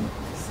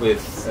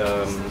with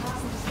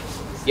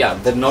yeah,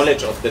 the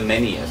knowledge of the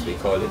many, as we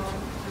call it.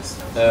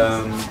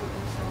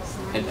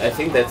 And I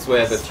think that's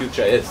where the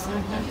future is.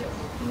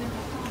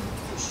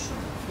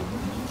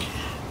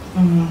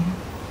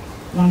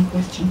 One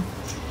question.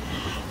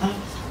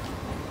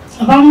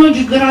 Во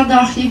многих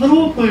городах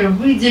Европы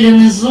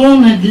выделены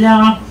зоны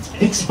для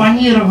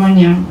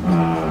экспонирования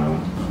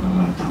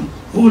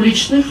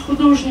уличных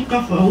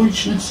художников,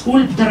 уличных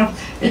скульпторов.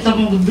 Это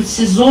могут быть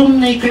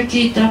сезонные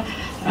какие-то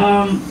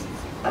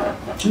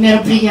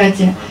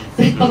мероприятия.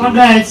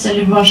 Предполагается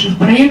ли в ваших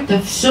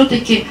проектах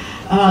все-таки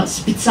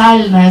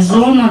специальная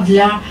зона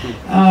для,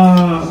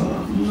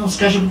 ну,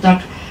 скажем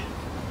так,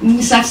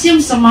 не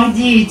совсем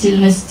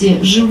самодеятельности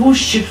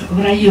живущих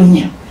в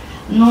районе,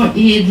 но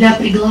и для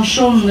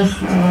приглашенных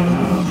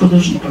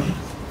художников?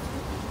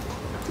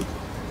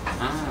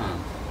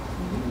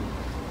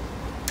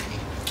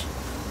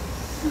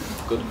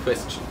 Good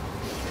question.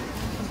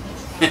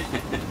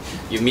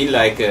 You mean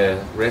like a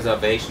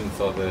reservation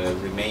for the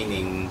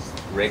remaining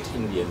red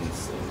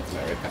Indians in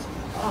America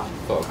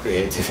for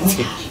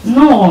creativity?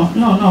 No.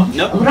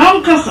 В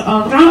рамках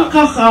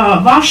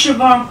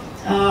вашего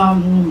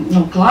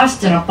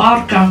кластера,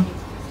 парка.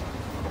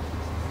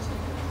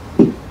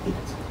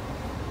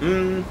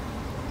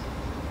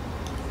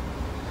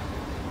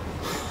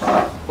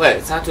 Well,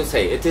 it's hard to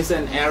say. It is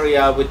an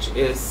area which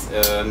is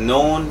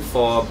known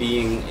for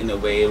being, in a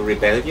way,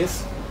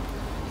 rebellious.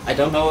 I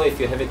don't know if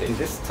you have it in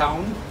this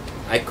town.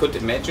 I could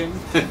imagine.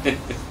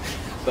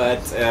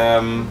 But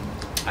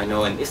I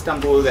know in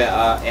Istanbul there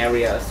are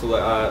areas who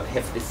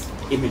have this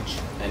image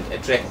and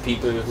attract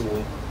people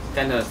who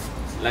kind of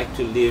like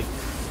to live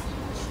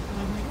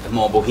a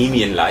more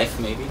bohemian life,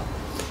 maybe.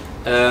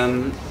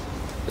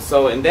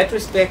 So in that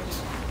respect,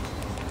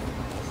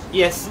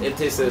 yes, it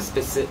is a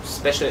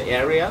special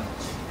area.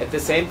 At the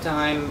same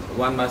time,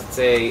 one must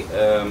say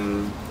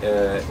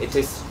it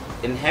is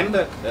in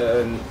Hamburg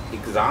an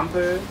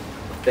example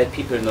that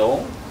people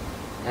know,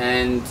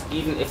 and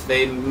even if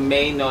they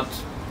may not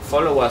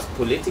follow us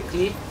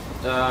politically,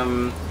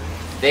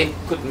 they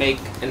could make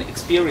an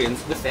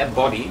experience with their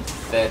body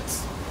that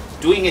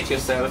doing it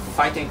yourself,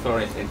 fighting for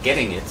it and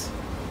getting it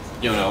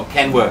you know,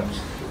 can work.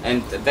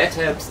 And that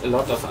helps a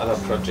lot of other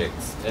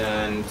projects,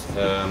 and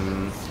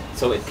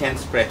so it can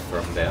spread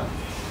from there.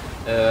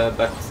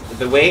 But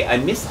the way I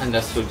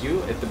misunderstood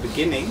you at the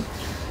beginning,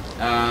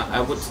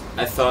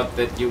 I thought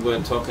that you were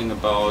talking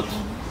about,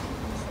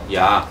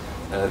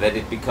 that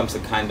it becomes a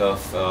kind of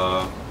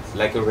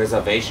like a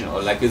reservation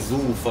or like a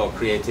zoo for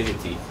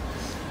creativity,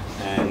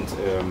 and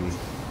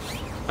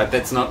but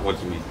that's not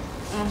what you mean.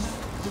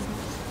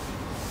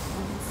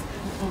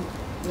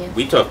 Yeah.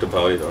 We talked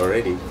about it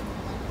already.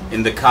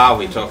 In the car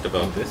we talked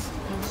about this.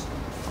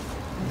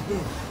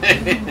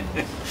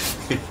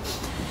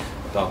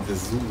 About the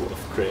zoo of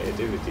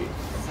creativity.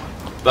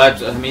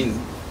 But I mean,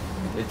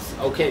 it's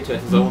okay to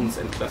have zones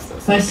and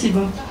clusters.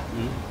 Спасибо.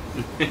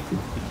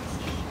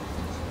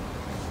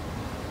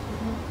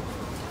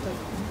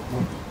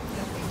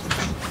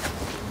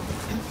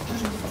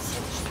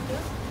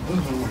 Да,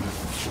 нормально.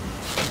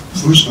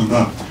 Слышно,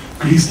 да.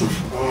 Кристоф,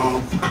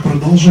 к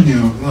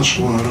продолжению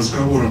нашего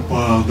разговора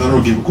по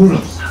дороге в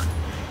город,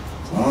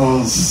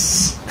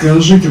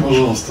 скажите,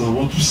 пожалуйста,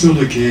 вот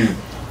все-таки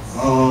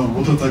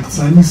вот это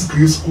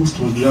акционистское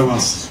искусство для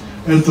вас,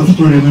 это в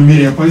той или иной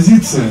мере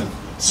оппозиция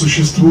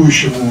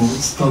существующему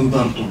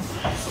стандарту,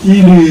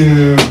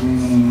 или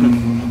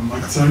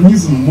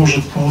акционизм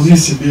может вполне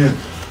себе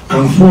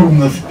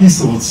конформно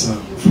вписываться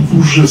в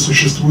уже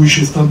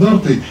существующие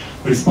стандарты,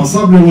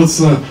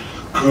 приспосабливаться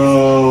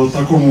к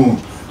такому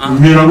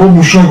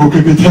мировому шагу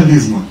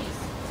капитализма?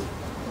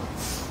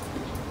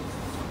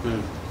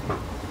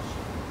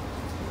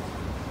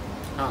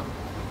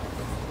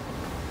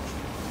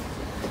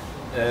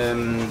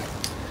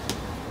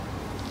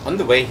 On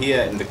the way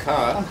here in the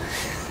car,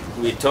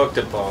 we talked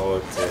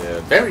about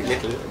very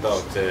little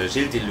about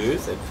Gilles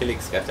Deleuze and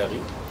Félix Guattari,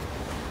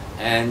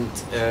 and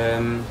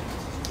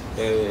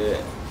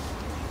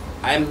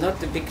I'm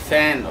not a big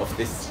fan of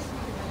this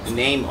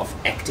name of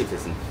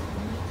activism,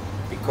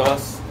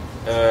 because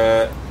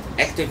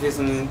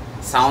activism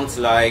sounds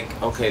like,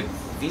 okay,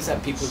 these are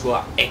people who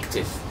are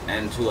active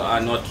and who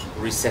are not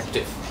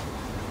receptive,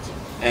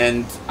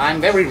 and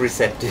I'm very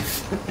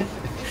receptive.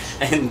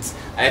 And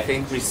I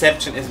think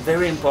reception is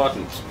very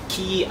important,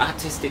 key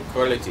artistic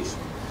quality.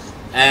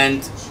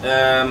 And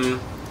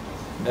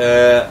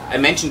I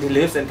mentioned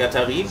Deleuze and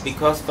Guattari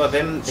because for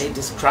them they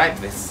describe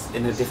this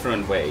in a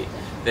different way.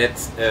 That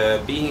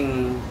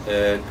being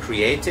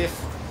creative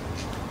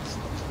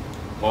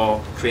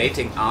or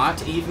creating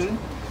art even,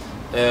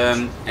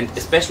 and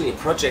especially a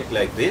project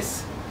like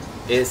this,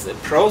 is a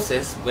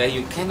process where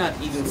you cannot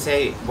even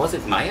say, was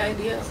it my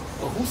idea?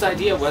 Or whose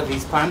idea were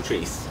these palm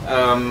trees?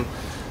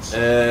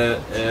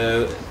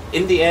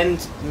 In the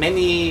end,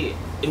 many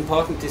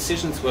important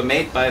decisions were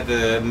made by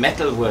the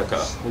metal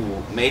worker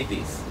who made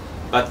these.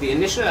 But the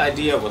initial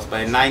idea was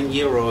by a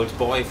 9-year-old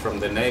boy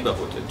from the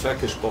neighborhood, a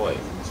Turkish boy.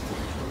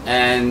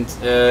 And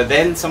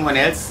then someone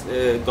else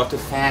got a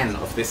fan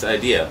of this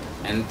idea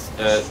and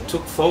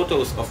took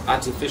photos of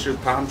artificial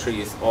palm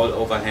trees all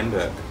over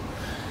Hamburg.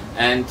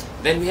 And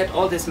then we had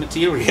all this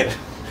material.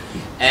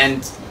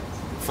 And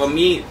for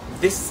me,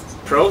 this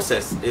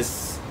process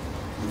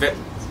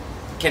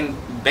can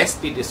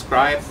best be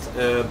described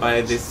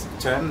by this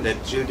term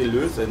that Gilles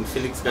Deleuze and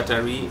Félix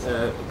Guattari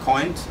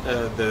coined,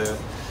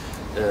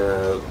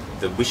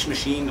 the wish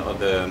machine or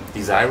the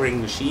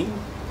desiring machine.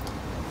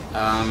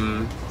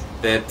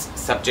 That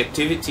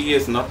subjectivity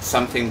is not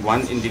something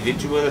one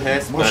individual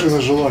has,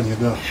 Машина желания,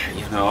 да.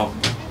 You know,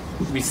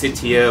 we sit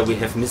here, we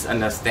have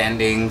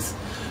misunderstandings.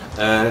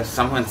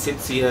 Someone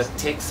sits here,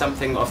 takes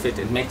something of it,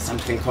 and makes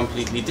something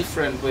completely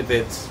different with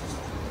it.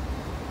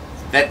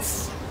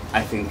 That's,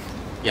 I think,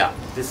 yeah,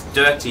 this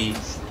dirty,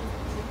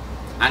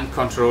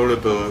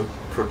 uncontrollable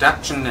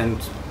production. And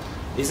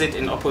is it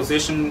in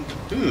opposition?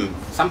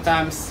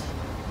 Sometimes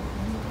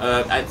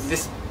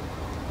this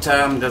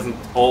term doesn't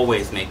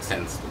always make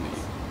sense to me.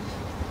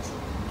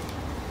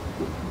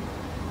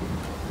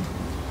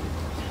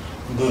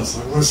 Да,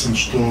 согласен,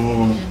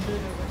 что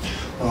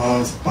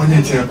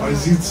понятие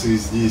оппозиции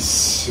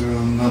здесь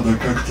надо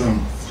как-то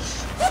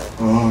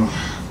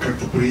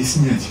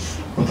прояснять,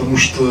 потому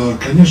что,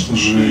 конечно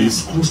же,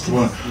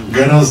 искусство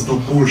гораздо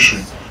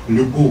больше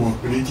любого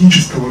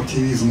политического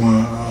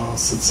активизма,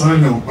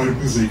 социального,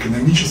 борьбы за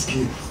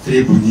экономические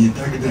требования и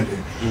так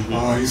далее.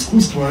 А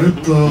искусство —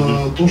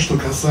 это то, что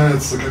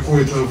касается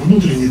какой-то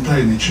внутренней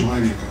тайны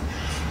человека.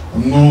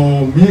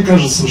 Но мне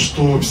кажется,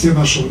 что все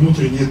наши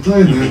внутренние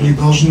тайны, они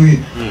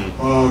должны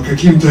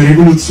каким-то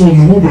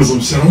революционным образом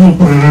все равно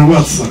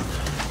прорываться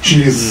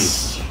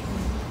через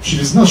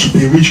наши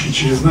привычки,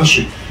 через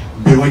наши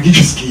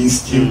биологические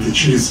инстинкты,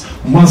 через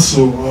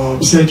массу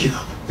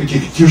всяких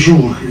таких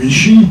тяжелых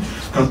вещей,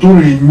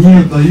 которые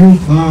не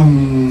дают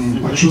нам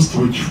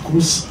почувствовать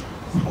вкус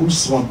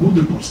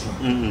свободы просто,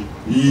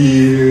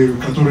 и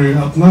которые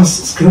от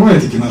нас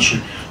скрывают эти наши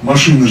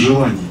машины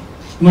желаний.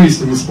 Ну,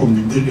 если мы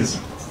вспомним Делеза.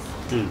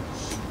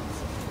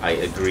 I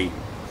agree.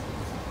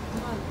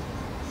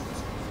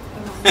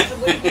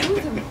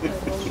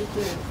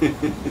 Еще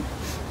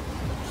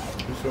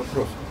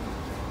вопрос.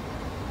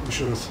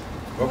 Еще раз.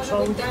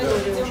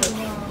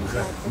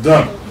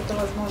 Да,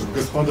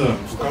 господа,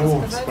 у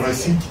кого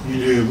спросить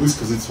или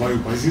высказать свою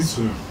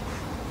позицию?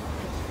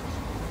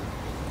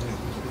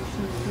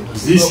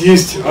 Здесь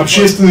есть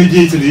общественные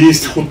деятели,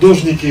 есть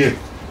художники,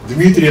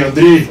 Дмитрий,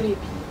 Андрей.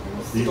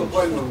 Что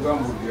пальма в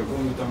Гамбурге, я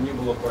помню, там не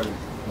было пальмы.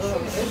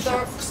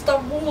 Это к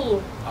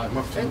Стамбулу.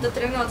 Это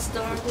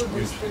 13-го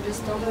года история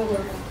Стамбула.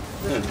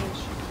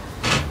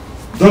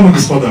 Дамы и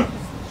господа,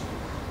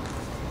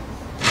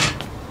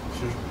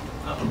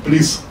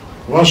 плиз,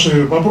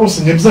 ваши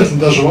вопросы, не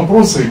обязательно даже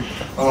вопросы,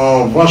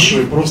 а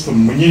ваши просто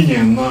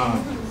мнения на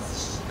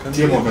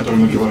тему, о которой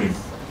мы говорим.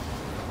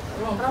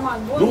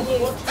 Роман, вот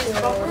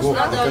вопрос, вот,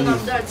 надо наконец. нам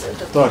дать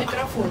этот Так,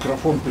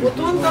 микрофон. Вот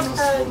он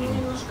как-то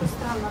немножко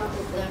странно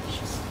работает.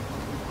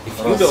 If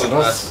you don't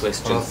ask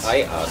questions,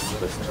 I ask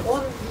questions.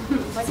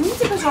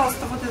 Возьмите,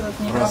 пожалуйста, вот этот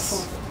микрофон.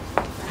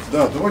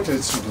 Да, давайте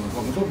отсюда,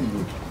 вам удобно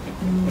будет?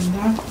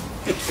 Да.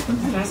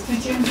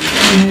 Здравствуйте.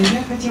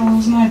 Я хотела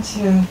узнать,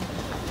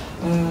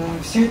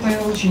 все это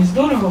очень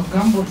здорово в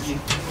Гамбурге.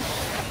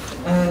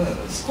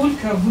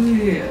 Сколько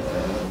вы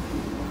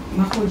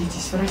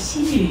находитесь в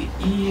России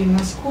и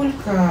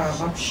насколько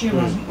вообще,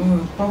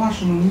 по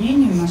вашему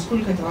мнению,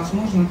 насколько это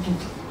возможно тут?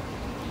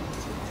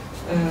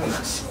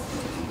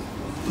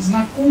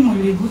 Знакомы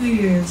ли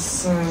вы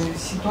с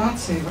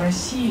ситуацией в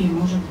России,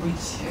 может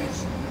быть?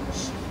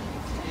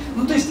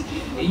 Ну, то есть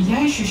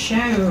я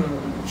ощущаю,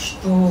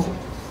 что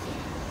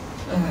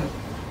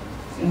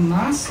у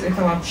нас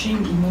это вообще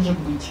не может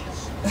быть.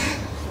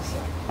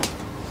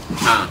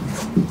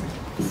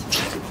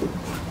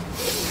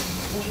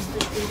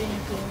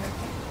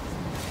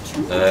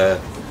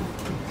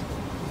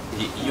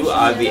 You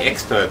are the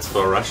experts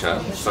for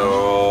Russia,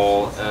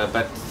 so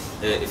but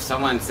if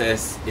someone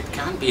says it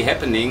can't be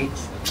happening,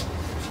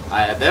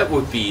 that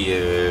would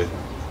be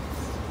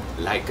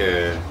like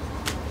a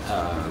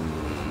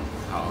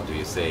how do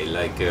you say,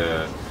 like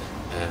a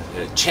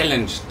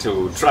challenge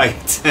to try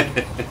it.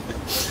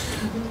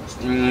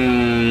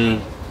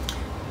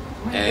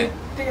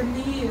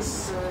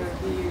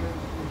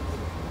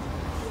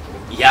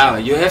 Yeah,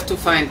 you have to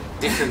find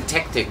different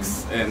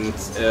tactics, and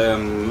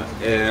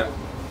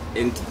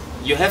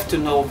you have to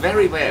know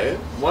very well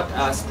what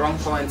are strong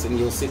points in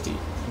your city.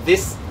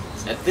 This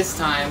at this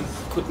time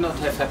could not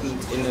have happened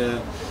in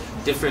a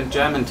different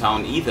German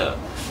town either.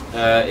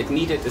 It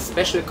needed a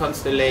special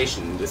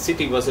constellation. The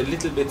city was a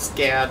little bit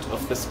scared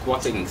of the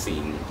squatting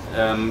scene.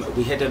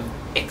 We had an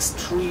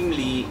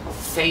extremely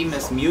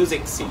famous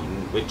music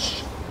scene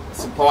which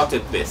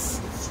supported this,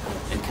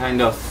 and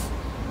kind of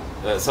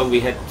so we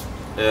had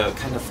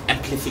kind of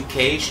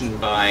amplification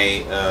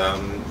by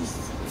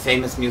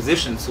famous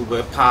musicians who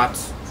were part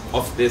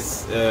of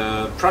this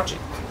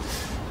project.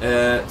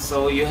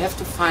 So you have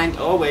to find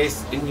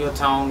always in your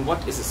town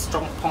what is a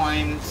strong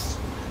point,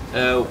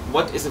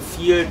 what is a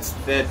field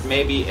that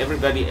maybe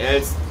everybody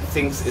else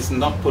thinks is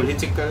not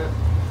political,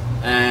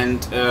 and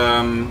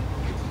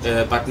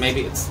but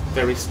maybe it's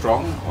very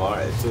strong, or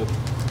it's a,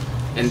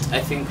 and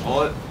I think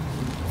all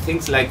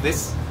things like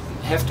this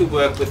have to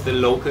work with the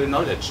local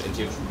knowledge.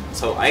 And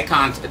so I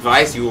can't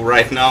advise you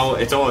right now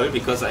at all,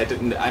 because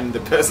I'm the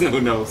person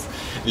who knows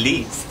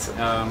least.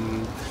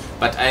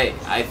 But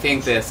I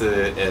think there's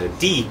a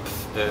deep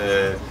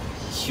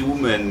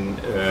human,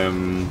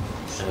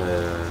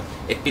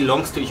 it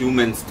belongs to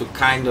humans to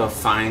kind of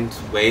find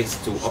ways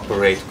to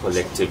operate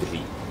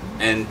collectively.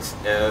 And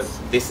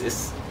this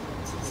is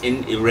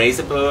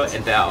inerasable,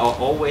 and there are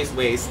always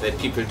ways that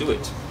people do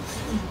it.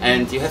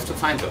 And you have to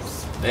find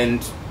those.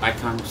 And I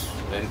can't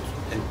and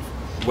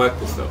work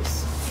with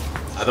those.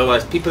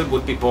 Otherwise people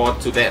would be bored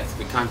to death.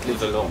 We can't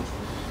live alone.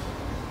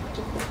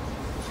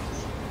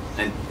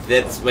 And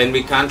that's when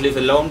we can't live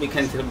alone, we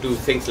can do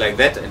things like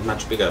that and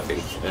much bigger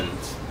things. And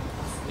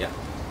yeah,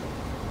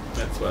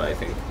 that's what I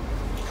think.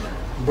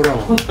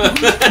 Браво.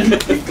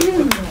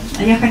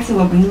 Я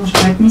хотела бы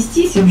немножко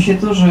отнестись вообще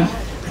тоже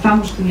к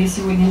тому, что я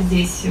сегодня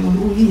здесь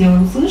увидела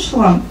и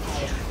услышала.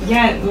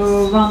 Я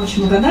вам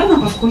очень благодарна,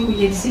 поскольку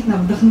я действительно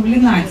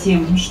вдохновлена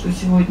тем, что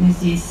сегодня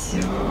здесь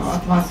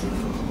от вас,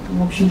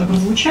 в общем-то,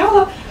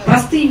 прозвучало.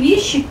 Простые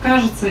вещи,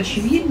 кажется,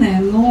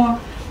 очевидные, но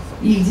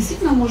их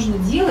действительно можно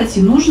делать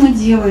и нужно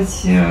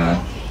делать.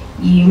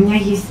 И у меня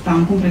есть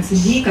там комплекс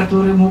идей,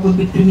 которые могут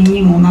быть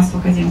применимы у нас в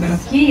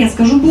Академгородке. Я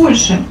скажу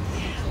больше.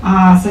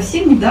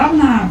 Совсем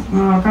недавно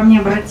ко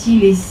мне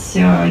обратились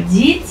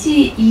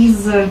дети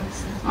из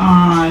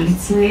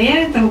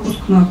лицея, это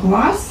выпускной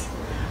класс,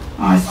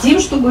 с тем,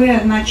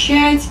 чтобы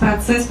начать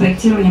процесс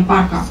проектирования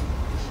парка.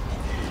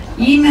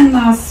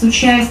 Именно с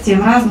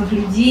участием разных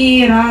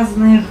людей,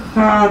 разных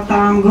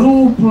там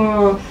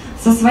групп,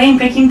 со своим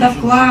каким-то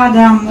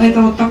вкладом.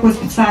 Это вот такой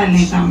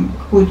специальный там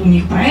какой-то у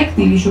них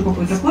проектный или еще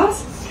какой-то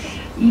класс.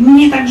 И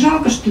мне так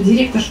жалко, что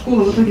директор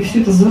школы в итоге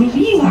все это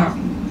зарубила,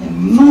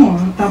 ну,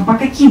 там по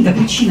каким-то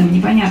причинам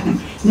непонятным.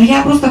 Но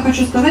я просто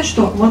хочу сказать,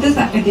 что вот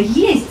это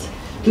есть.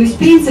 То есть, в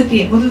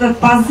принципе, вот этот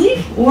позыв,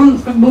 он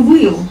как бы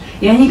был.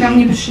 И они ко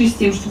мне пришли с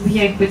тем, чтобы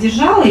я их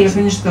поддержала. И я,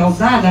 конечно, сказала,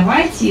 да,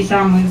 давайте. И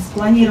там мы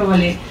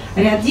спланировали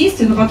ряд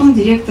действий, но потом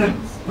директор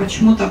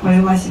почему-то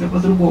повела себя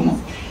по-другому.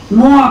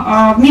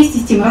 Но вместе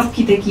с тем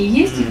ростки такие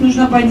есть, их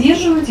нужно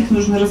поддерживать, их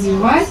нужно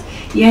развивать,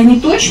 и они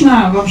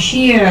точно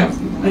вообще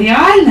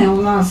реальны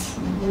у нас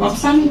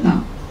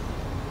абсолютно.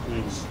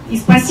 И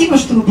спасибо,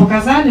 что вы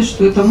показали,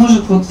 что это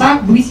может вот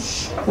так быть,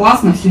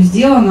 классно все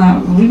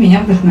сделано, вы меня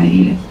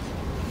вдохновили.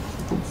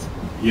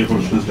 Я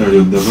просто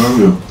Наталью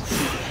добавлю,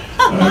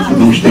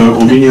 потому что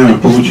у меня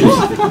получилось...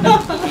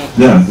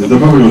 Да,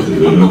 добавлю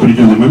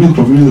определенный момент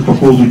именно по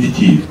поводу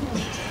детей.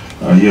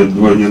 Я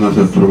 2 дня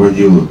назад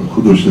проводил в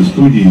художественной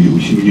студии у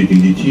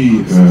 7-летних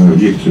детей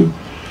лекцию.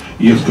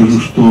 Я скажу,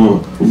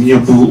 что у меня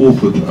был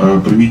опыт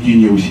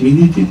проведения у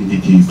 7-летних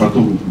детей,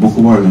 потом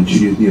буквально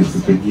через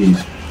несколько дней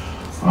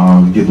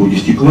где-то у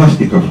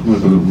 10-классников, ну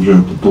это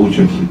уже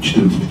получается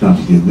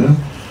 14-15 лет, да,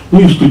 ну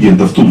и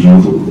студентов тут же,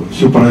 вот,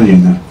 все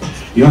параллельно.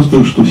 Я вам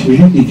скажу, что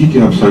 7-летние дети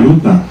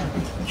абсолютно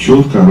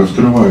четко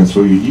раскрывают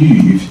свою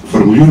идею и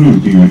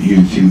формулируют ее,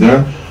 и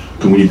всегда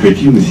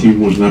коммуникативно с ними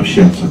можно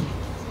общаться.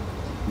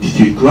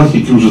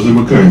 10-классники уже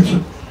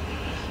замыкаются.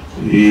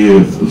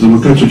 И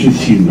замыкаются очень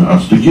сильно. А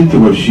студенты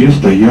вообще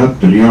стоят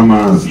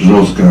прямо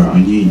жестко.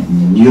 Они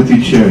не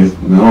отвечают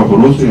на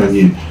вопросы,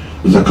 они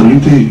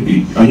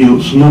закрыты,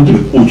 они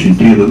смотрят очень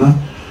преданно.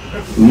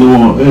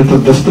 Но это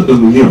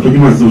достаточно, я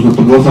понимаю, нужно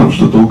по глазам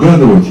что-то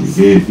угадывать,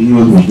 и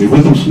невозможно. И в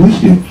этом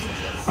смысле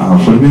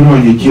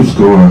формирование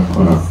детского,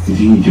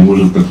 извините,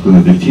 можно так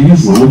сказать,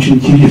 активизма очень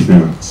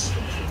интересное.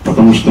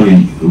 Потому что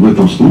в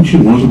этом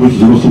случае, может быть,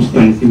 взрослым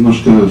станет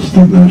немножко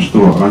стыдно,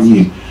 что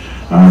они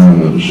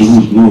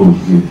живут, ну,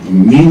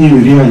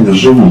 менее реально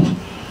живут.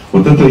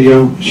 Вот это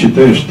я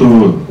считаю,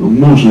 что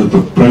можно это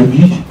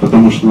пробить,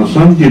 потому что на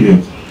самом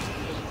деле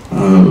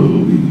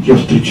я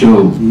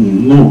встречал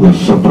много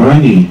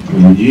собраний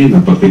людей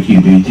под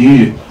какие-то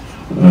идеи,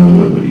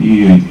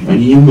 и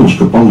они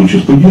немножко получше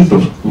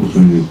студентов,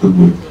 как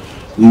бы,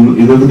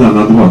 иногда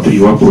на 2-3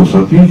 вопроса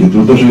ответят.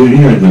 Вот даже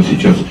реально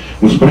сейчас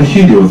мы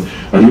спросили, вот,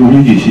 у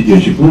людей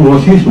сидящих, ну, у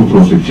вас есть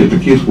вопросы? Все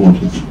такие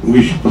смотрят. Мы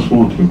еще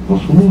посмотрим,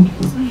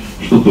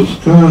 что тут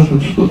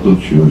скажут, что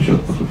тут чего, сейчас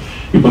посмотрим.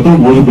 И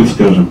потом, может быть,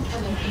 скажем.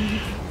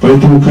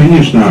 Поэтому,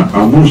 конечно,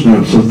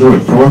 можно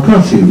создавать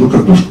провокации, ну,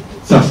 как бы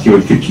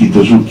втаскивать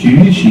какие-то жуткие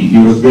вещи и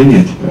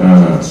разгонять.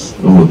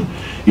 Вот.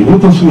 И в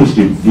этом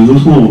смысле,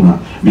 безусловно,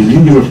 без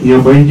лидеров не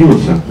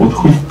обойдется. Вот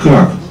хоть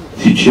как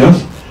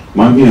сейчас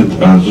момент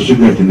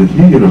зажигательных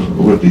лидеров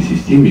в этой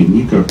системе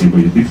никак не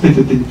будет. И, кстати,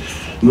 это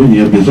не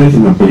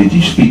обязательно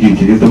политические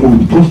деятели, это могут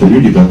быть просто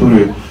люди,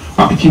 которые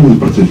активны в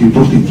процессе, им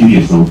просто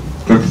интересно, вот,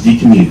 как с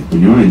детьми,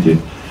 понимаете?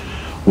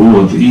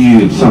 Вот.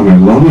 И самое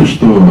главное,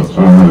 что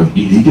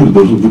и лидер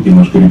должен быть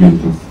немножко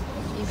ребенком.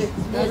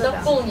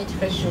 Дополнить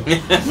хочу.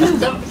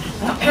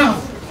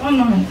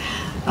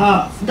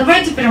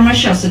 Давайте прямо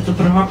сейчас эту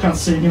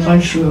провокацию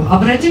небольшую.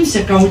 Обратимся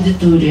к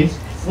аудитории.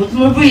 Вот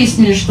мы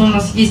выяснили, что у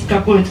нас есть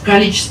какое-то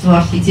количество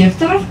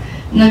архитекторов,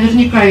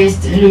 наверняка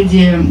есть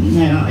люди,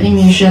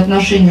 имеющие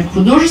отношение к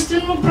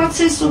художественному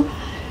процессу.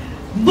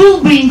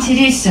 Был бы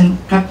интересен,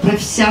 как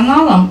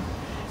профессионалам,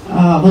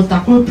 вот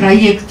такой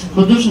проект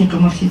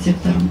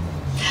художникам-архитекторам.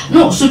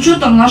 Ну, с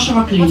учетом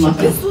нашего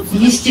климата.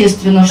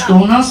 Естественно, что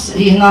у нас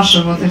и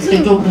нашего, так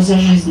сказать, образа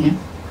жизни.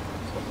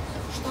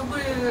 Чтобы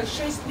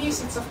 6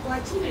 месяцев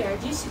платили, а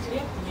 10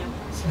 лет нет.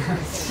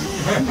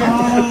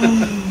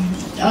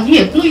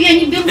 Нет, ну я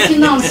не беру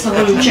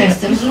финансовую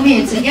часть,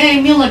 разумеется. Я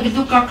имела в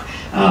виду как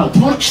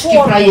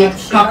творческий проект,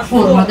 как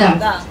форма,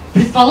 да.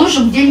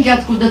 Предположим, деньги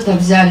откуда-то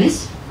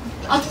взялись,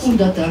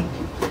 откуда-то.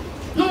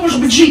 Ну, может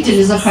быть,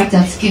 жители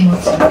захотят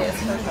скинуться.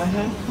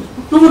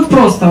 Ну вот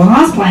просто у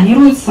нас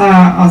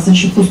планируется,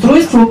 значит,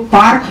 устройство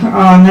парк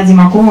на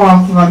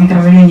Димакова в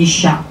микрорайоне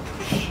Ща.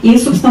 И,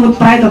 собственно, вот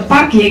про этот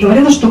парк я и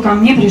говорила, что ко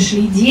мне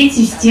пришли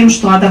дети с тем,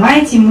 что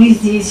давайте мы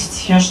здесь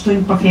сейчас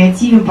что-нибудь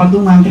покреативим,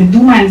 подумаем,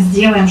 придумаем,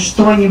 сделаем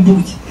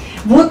что-нибудь.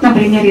 Вот,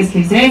 например,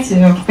 если взять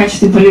в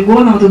качестве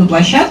полигона вот эту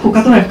площадку,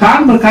 которая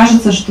как бы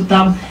кажется, что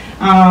там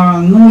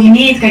ну,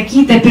 имеет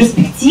какие-то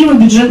перспективы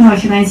бюджетного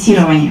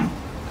финансирования.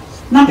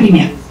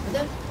 Например.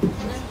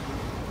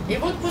 И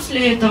вот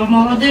после этого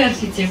молодые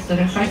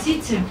архитекторы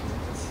хотите?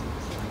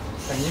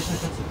 Конечно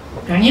хотим.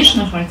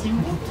 Конечно хотим.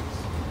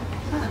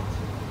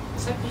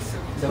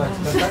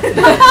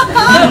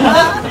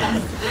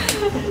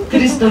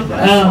 Кристоф,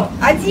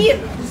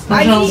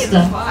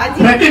 пожалуйста,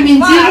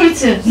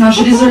 прокомментируйте наш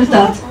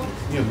результат.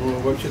 Нет,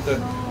 ну вообще-то...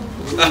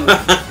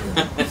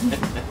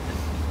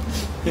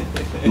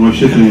 Ну,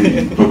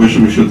 вообще-то, по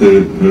большому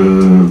счету,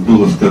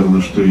 было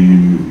сказано, что и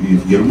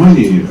в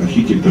Германии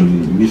архитекторы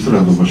не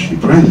сразу вошли,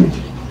 правильно?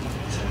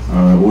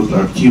 Вот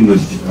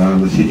активность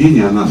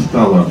населения, она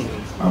стала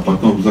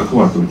потом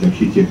захватывать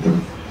архитекторов.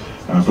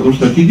 Потому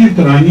что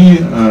архитекторы, они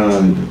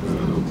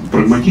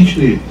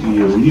прагматичны,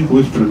 и у них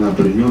выстроена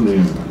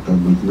определенная как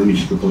бы,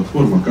 экономическая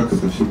платформа, как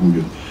это все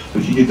будет.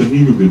 Архитектор не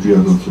любит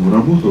ввязываться в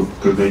работу,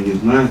 когда не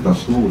знает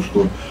основу,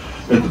 что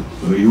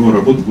его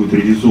работа будет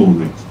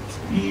реализована.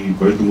 И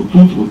поэтому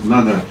тут вот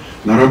надо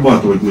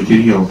нарабатывать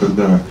материал,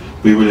 когда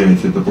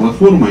появляется эта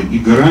платформа, и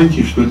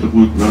гарантии, что это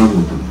будет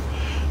наработано.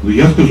 Но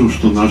я скажу,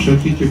 что наши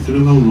архитекторы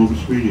намного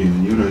смелее,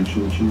 они раньше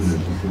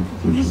начинают.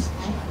 Точно.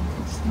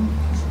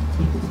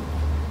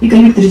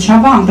 Игорь Викторович, а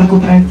вам такой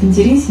проект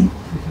интересен?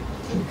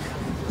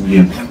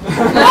 Нет.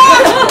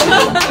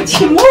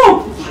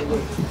 Почему?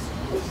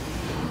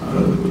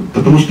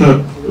 Потому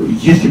что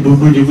если бы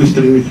были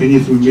выстроены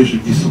механизмы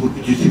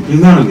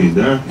междисциплинарные,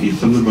 да, и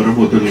со мной бы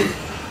работали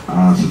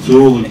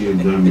социологи,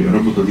 да,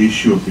 работали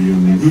еще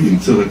определенные люди, и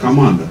целая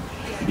команда,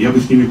 я бы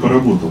с ними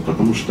поработал,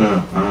 потому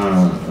что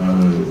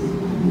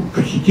к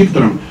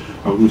архитекторам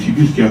в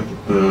Новосибирске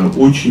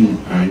очень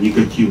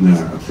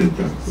негативная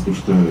оценка, потому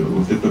что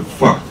вот это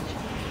факт.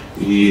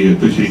 И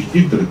то есть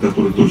архитекторы,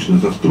 которые точно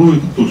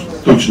застроят,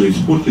 точно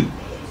испортят,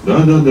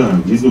 да,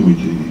 не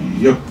думайте,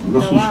 я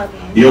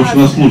уж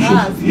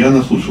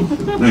наслушался,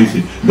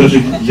 знаете,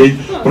 даже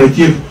про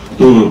тех,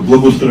 кто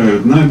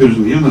благоустраивает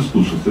набережную, я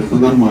наслушался, это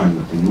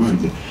нормально,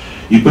 понимаете.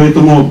 И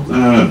поэтому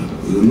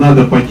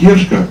надо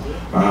поддержка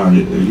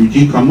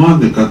людей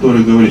команды,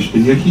 которые говорят, что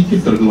не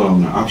архитектор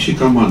главное, а вообще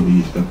команда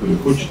есть, которая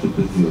хочет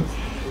это сделать.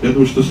 Я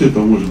думаю, что с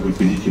этого может быть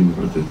позитивный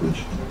процесс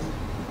начат.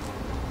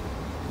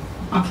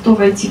 А кто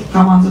войти в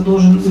команду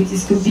должен быть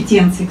из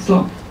компетенций,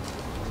 кто?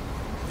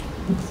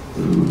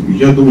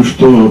 Я думаю,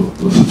 что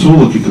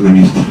социолог,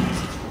 экономист,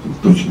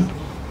 точно.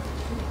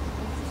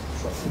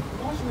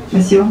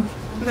 Спасибо.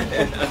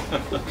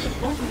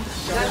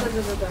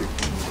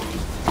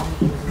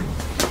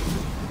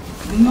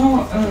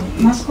 Но,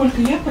 насколько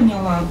я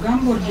поняла, в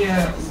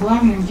Гамбурге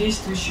главным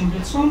действующим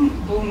лицом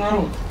был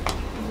народ.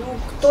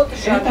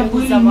 Это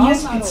были не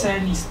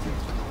специалисты,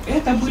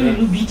 это были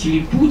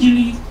любители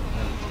пуделей,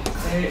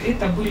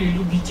 это были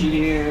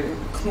любители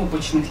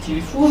кнопочных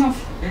телефонов,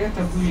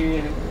 это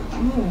были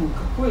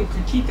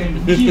какие-то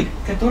люди,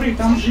 которые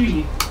там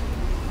жили.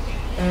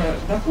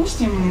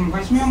 Допустим,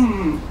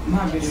 возьмем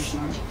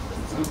набережную,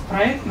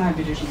 проект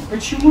набережной.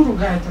 Почему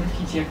ругают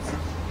архитекторов?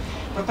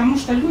 Потому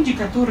что люди,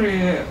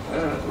 которые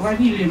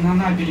ловили на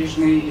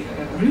набережной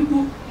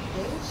рыбу,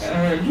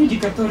 люди,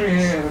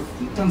 которые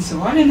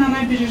танцевали на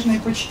набережной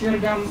по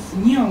четвергам,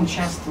 не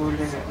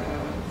участвовали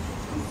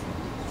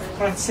в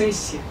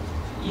процессе.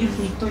 Их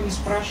никто не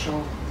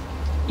спрашивал.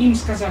 Им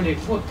сказали,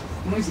 вот,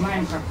 мы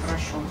знаем, как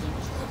хорошо.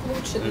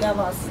 Лучше для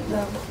вас,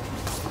 да.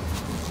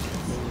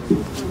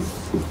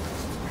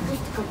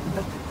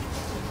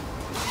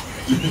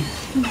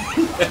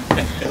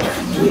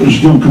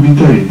 Ждем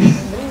комментариев.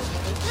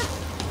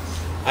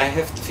 I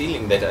have the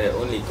feeling that I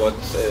only got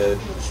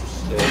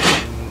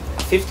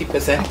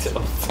 50%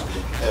 of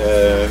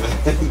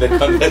the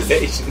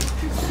conversation.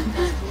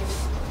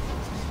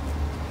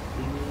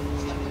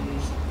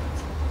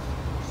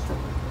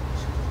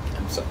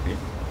 I'm sorry.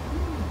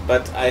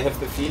 But I have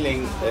the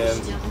feeling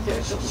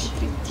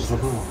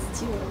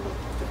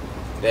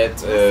that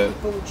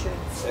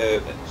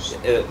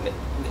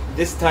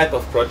this type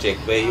of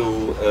project where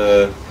you,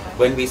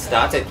 when we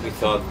started, we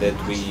thought that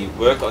we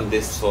work on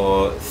this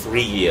for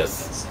 3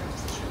 years.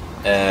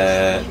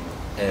 I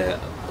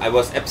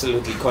was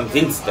absolutely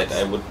convinced that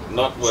I would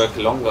not work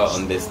longer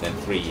on this than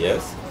 3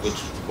 years,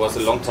 which was a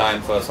long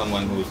time for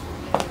someone who's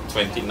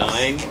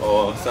 29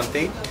 or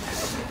something.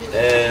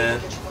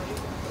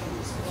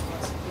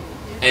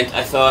 And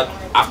I thought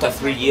after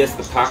 3 years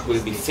the park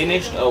will be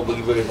finished or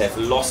we will have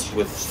lost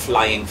with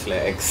flying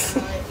flags.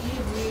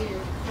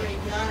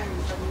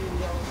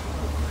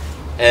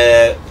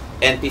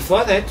 And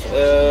before that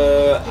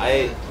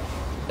I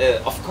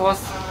of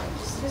course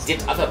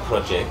did other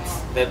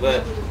projects that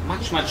were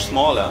much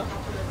smaller.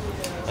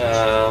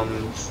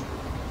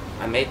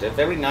 I made a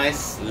very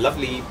nice,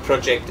 lovely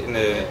project in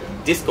a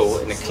disco,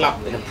 in a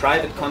club, in a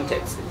private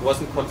context. It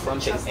wasn't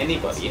confronting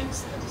anybody,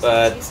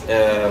 but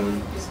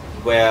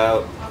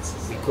where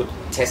we could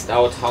test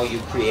out how you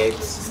create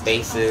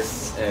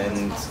spaces,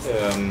 and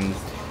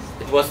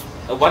it was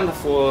a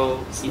wonderful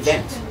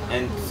event.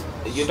 And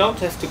you don't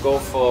have to go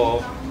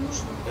for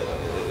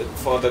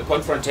the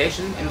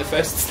confrontation in the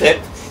first step.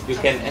 You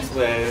can as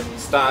well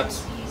start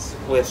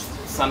with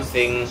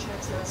something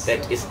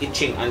that is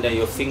itching under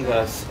your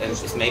fingers and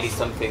is maybe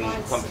something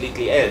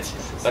completely else.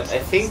 But I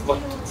think what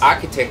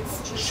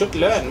architects should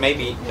learn,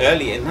 maybe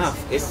early enough,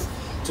 is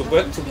to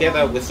work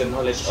together with the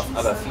knowledge of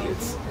other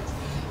fields.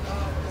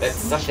 That's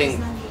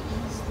something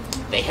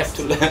they have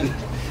to learn.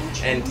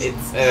 And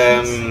it's,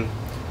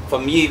 for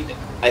me,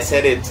 I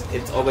said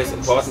it's always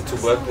important to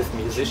work with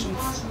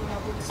musicians.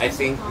 I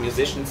think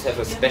musicians have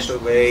a special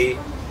way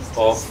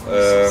of,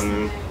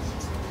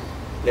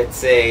 let's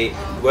say,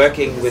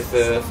 working with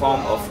a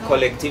form of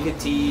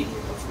collectivity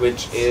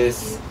which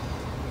is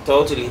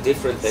totally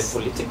different than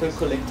political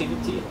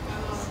collectivity.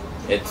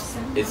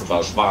 It's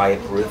about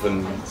vibe,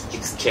 rhythm,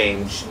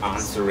 exchange,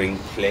 answering,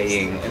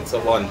 playing, and so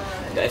on.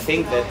 And I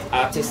think that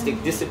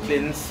artistic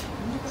disciplines,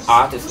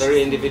 art is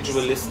very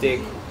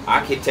individualistic,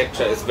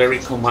 architecture is very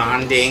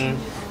commanding.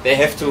 They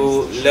have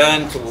to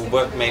learn to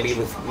work maybe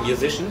with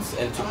musicians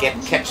and to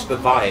catch the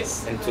vibe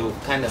and to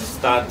kind of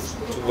start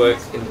to work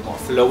in a more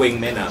flowing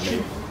manner.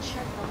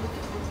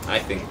 I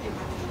think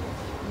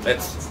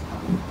that's.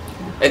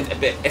 And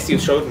as you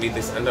showed me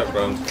this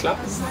underground club,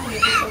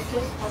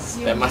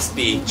 there must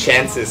be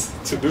chances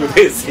to do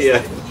this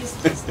here.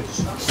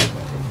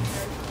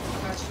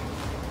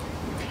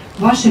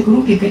 В вашей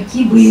группе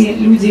какие были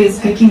люди с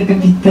какими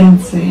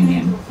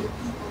компетенциями?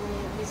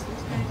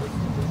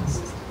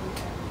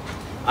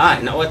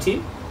 In our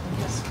team,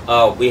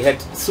 we had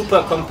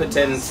super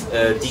competent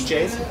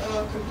DJs.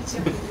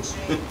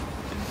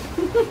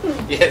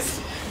 Yes,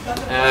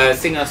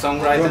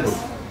 singer-songwriters.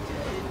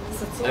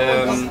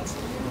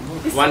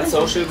 One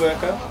social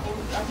worker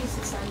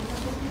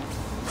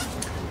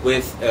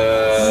with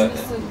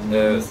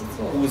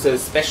who's a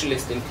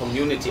specialist in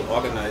community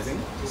organizing.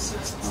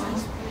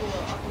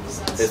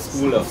 The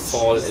school of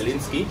Saul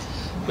Alinsky,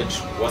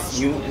 which was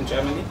new in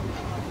Germany.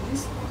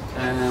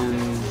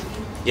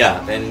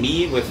 Yeah, then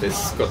me with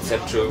this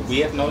conceptual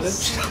weird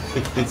knowledge.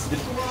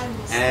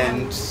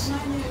 And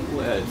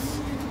who else?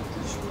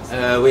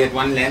 We had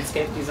one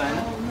landscape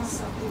designer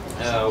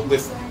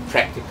with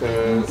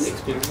practical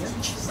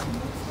experience.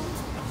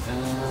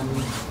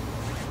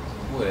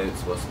 Who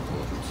else was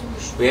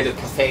important? We had a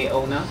cafe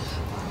owner.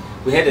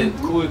 We had a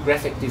cool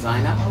graphic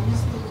designer.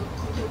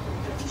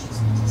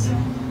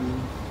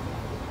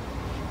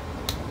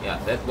 Yeah,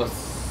 that was.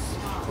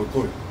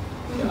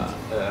 Yeah,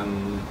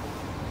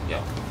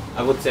 yeah.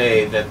 I would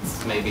say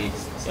that's maybe.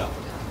 Yeah.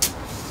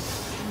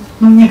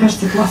 Ну, мне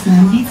кажется, классная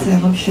амбиция,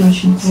 вообще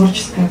очень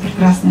творческая,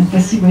 прекрасная.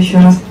 Спасибо еще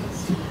раз.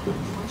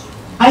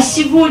 А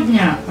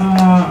сегодня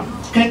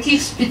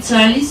каких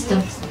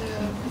специалистов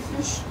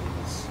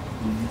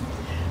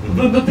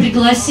вы бы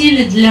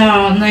пригласили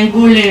для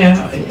наиболее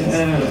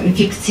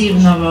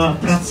эффективного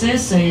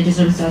процесса и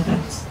результата?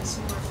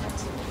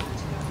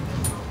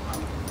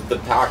 The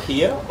park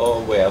here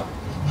or where?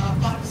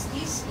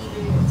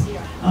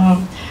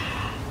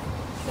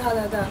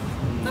 Да.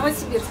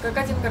 Новосибирск,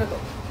 Академгородок.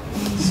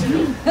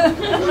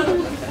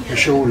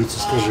 Еще улицу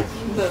скажи.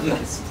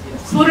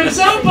 For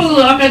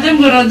example,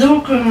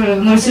 Академгородок,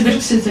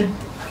 Новосибирск City.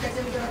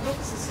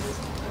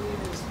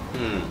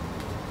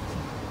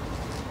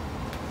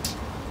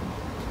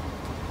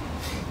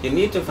 You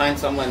need to find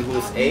someone who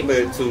is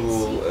able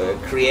to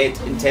create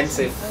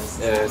intensive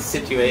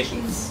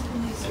situations.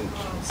 And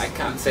I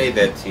can't say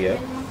that here.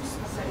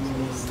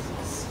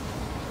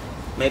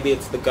 Maybe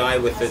it's the guy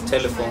with the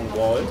telephone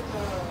wall,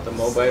 the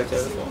mobile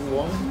telephone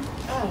wall.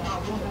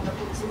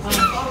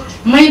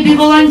 Maybe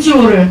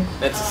волонтеры.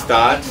 That's a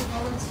start.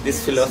 This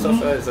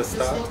philosopher is a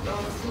start.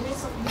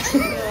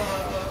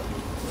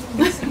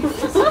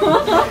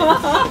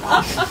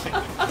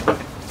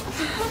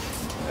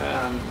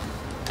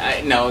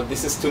 No,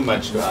 this is too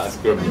much to ask.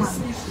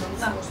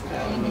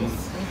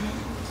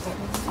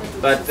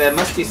 But there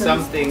must be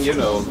something, you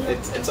know.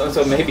 It's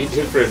also maybe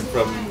different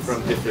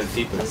from different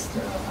people.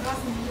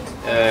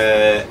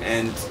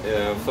 And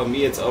for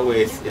me, it's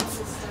always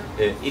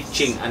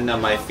itching under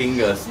my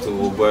fingers to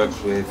work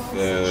with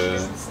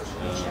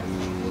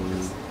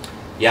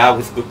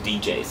with good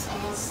DJs.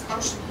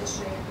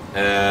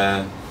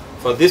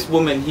 For this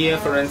woman here,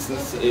 for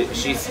instance,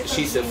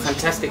 she's a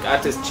fantastic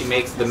artist. She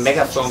makes the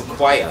megaphone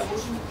choir.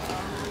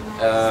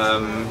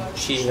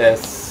 She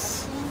has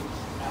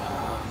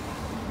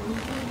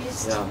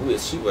who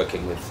is she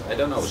working with? I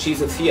don't know.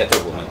 She's a theater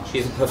woman.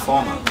 She's a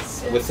performer.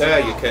 With her,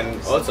 you can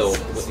also,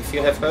 if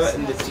you have her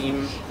in the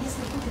team,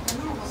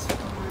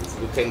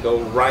 you can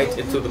go right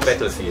into the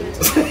battlefield.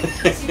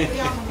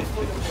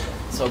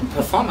 So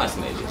performers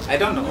maybe. I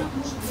don't know.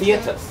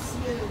 Theaters.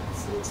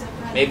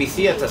 Maybe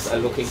theaters are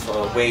looking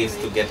for ways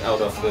to get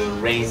out of the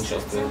range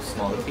of the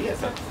small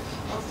theater.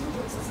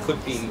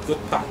 Could be good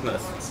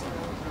partners.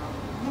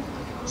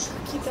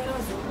 Какие-то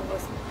разные у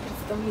вас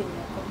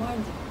представления о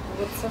команде.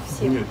 Вот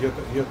совсем. Нет,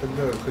 я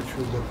тогда хочу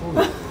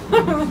дополнить.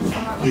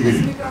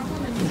 Игорь.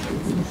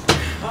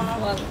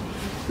 Ладно.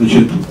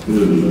 Значит,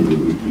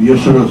 я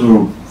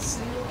сразу,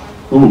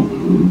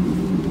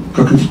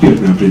 как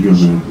экспертное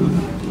определенное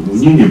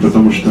мнение,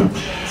 потому что,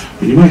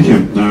 понимаете,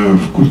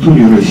 в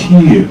культуре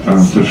России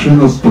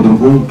совершенно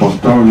по-другому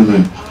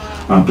поставлены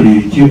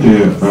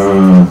приоритеты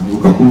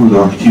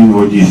какого-то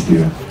активного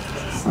действия.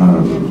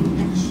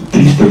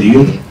 300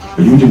 лет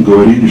людям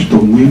говорили, что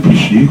мы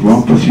пришли к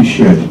вам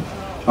просвещать.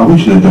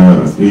 Обычно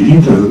это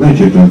элита,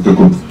 знаете, это как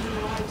вот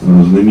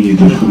в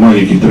знаменитых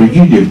маленьких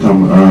трагедиях,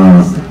 там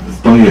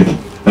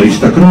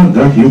поэт-аристократ,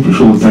 да, к нему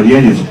пришел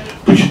итальянец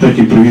почитать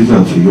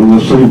импровизации. И он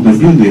абсолютно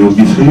бедный, и он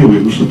без хлеба,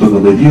 ему что-то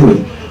надо делать.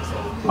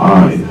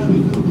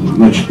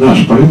 Значит,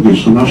 наш поэт говорит,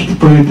 что наши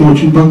поэты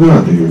очень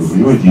богатые,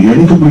 понимаете, и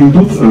они как бы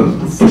идут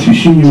к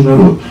просвещению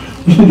народа.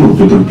 Ну что делал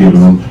Петр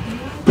Первый? Он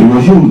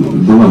привозил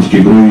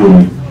голландские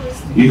гравюры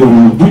и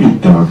говорил,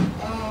 будет так.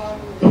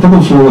 А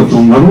потом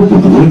сволокнул народу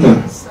в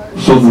это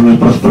созданное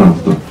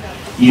пространство.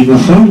 И на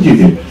самом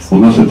деле у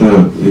нас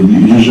это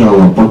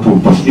лежало потом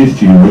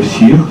впоследствии во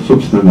всех,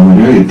 собственно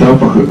говоря,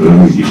 этапах,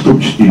 и в том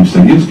числе и в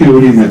советское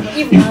время,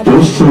 и в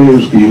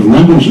постсоветское, и в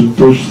набережной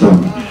то же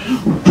самое.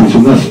 То есть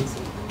у нас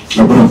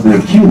обратная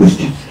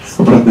активность,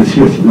 обратная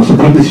связь, у нас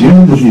обратная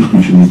связь даже не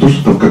включена, не то,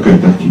 что там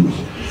какая-то активность.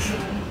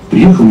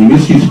 Приехал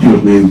немецкий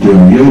эксперт на НТО,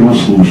 я его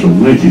слушал.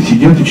 Знаете,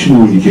 сидят и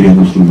чиновники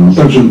рядом с ним.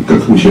 Так же,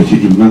 как мы сейчас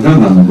сидим нога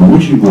на ногу,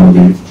 очень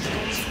гордые.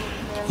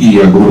 И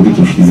я гордый,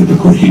 потому что я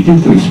такой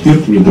архитектор,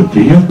 эксперт, мне так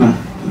приятно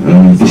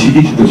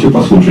посидеть это все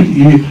послушать.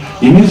 И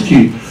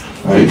немецкий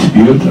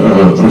эксперт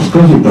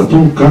рассказывает о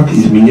том, как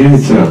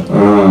изменяется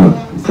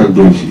как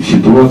бы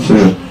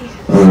ситуация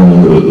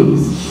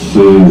с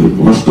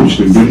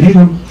Восточным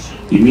Берлином,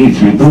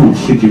 имеется в виду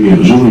с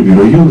этими жилыми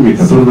районами,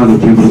 которые надо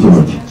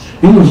преобразовать.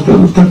 И он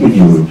рассказывает, как мы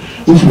делаем.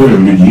 Мы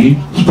собираем людей,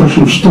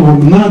 спрашиваем, что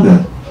вам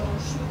надо,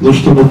 но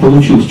чтобы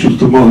получилось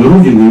чувство малой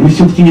родины, вы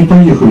все-таки не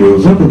поехали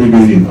в Западный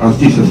Берлин, а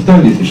здесь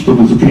остались, и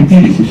чтобы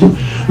закрепились, и все.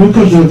 Ну и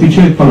каждый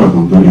отвечает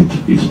по-разному, говорит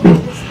эксперт.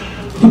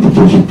 Кто-то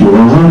просит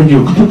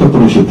пивоварню, кто-то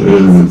просит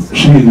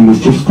швейную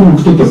мастерскую,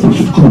 кто-то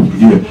просит клуб,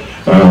 где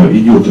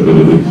идет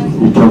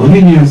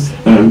управление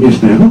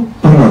местное, ну,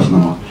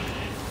 по-разному.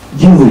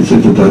 Делается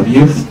этот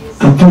объект,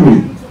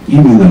 который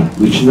именно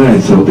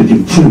начинается вот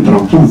этим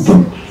центром,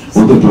 пунктом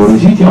вот этого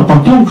развития, а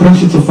потом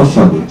красятся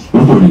фасады.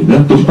 Вы поняли,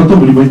 да? То есть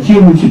потом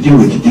ремонтируется,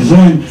 делается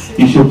дизайн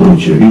и все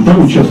прочее. И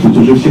там участвуют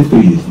уже все, кто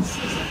есть.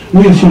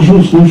 Ну, я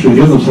сижу, слушаю,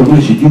 рядом со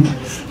мной сидит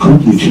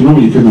крупный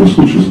чиновник, я говорю,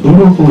 слушай,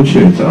 здорово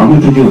получается, а мы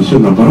это делаем все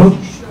наоборот.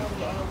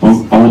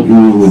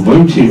 Мы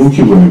улыбаемся, ему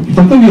киваем. И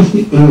потом я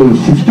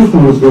с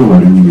экспертом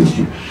разговариваю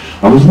немецким.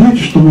 А вы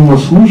знаете, что мы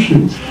вас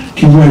слушаем,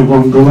 киваем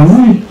вам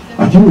головой,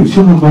 а делаем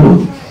все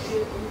наоборот.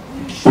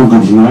 Он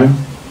говорит, знаю.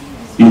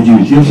 Я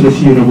 9 лет с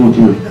Россией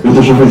работаю.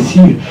 Это же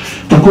Россия.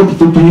 Так вот,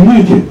 вы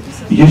понимаете,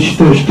 я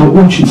считаю, что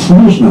очень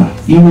сложно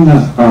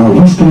именно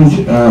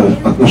выстроить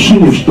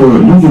отношения, что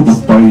люди бы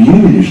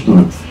поверили,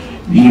 что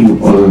им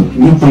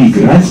не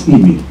поиграть с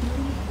ними,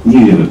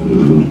 не,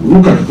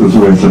 ну как это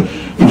называется,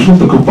 пришел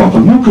такой папа,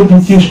 ну-ка,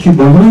 детишки,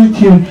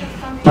 давайте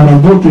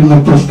поработаем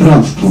над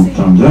пространством,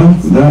 там,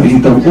 да,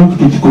 и там,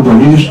 ты куда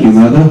лезешь, не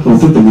надо,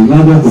 вот это не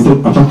надо, вот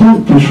это. А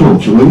потом пришел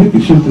человек и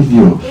все это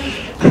сделал.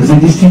 Когда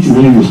действительно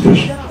люди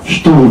скажешь,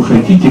 что вы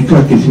хотите,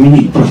 как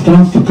изменить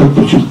пространство, как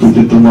почувствовать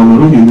эту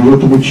малую родину, и в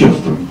этом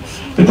участвовать.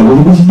 Это было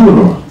бы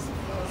здорово.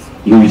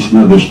 Но ведь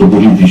надо, чтобы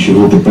люди еще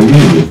в это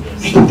поверили,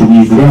 что это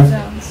не игра,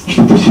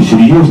 что это все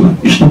серьезно,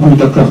 и что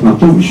будет отказ на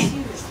помощь.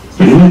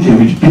 Понимаете,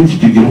 ведь в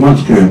принципе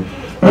германское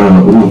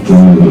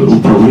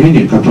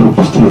управление, которое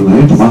построено на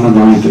этом, оно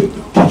говорит,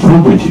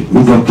 попробуйте,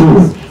 мы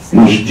готовы,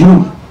 мы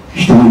ждем,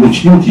 что вы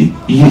начнете,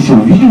 и если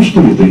увидим,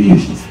 что это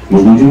есть, мы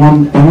будем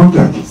вам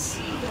помогать.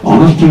 А у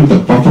нас прямо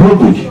так,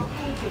 попробуйте,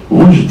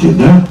 можете,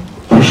 да?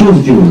 Хорошо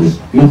сделали.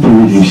 Мы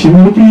провели все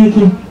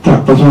мероприятия,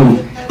 так, позвали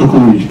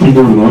какого-нибудь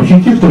придворного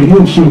архитектора, и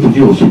он все это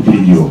дело все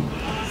переделал.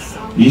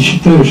 И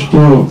считаю,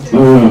 что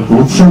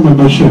вот самая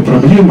большая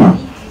проблема,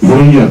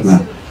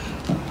 вероятно,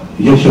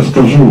 я сейчас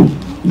скажу,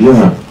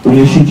 для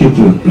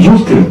университета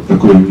жесткое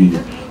такое мнение,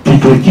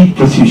 прекратить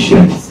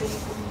просвещать.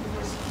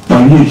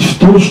 Поверить в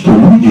то, что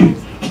люди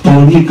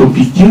вполне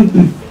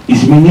компетентны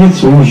изменять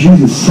свою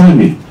жизнь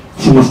сами,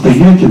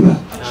 самостоятельно,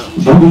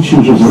 будучи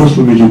уже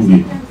взрослыми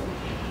людьми.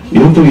 И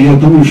это, я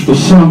думаю, что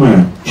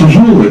самое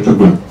тяжелое, как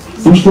бы,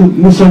 потому что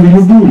мы сами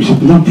любуемся,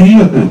 нам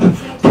приятно этот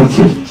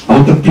процесс. А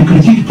вот так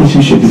прекратить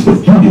просвещать и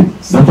сказать, люди,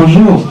 да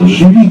пожалуйста,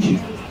 живите,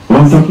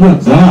 вам так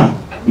надо, да.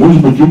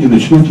 Может быть, люди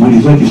начнут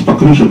вырезать из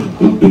покрышек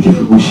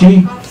этих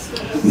гусей,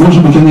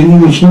 может быть, они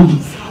начнут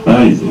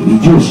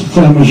делать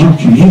самые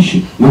жуткие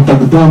вещи, но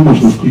тогда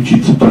можно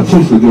включиться в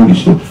процесс и говорить,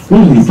 что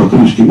можно ли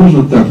покрышки,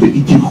 можно так-то,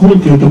 и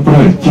тихонько это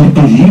править,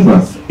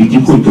 терпеливо и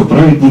тихонько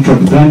править,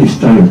 никогда не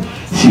ставим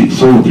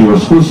свое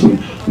превосходство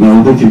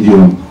на вот этим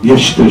делом. Я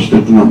считаю, что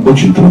это нам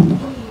очень трудно,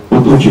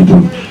 вот очень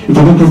трудно. И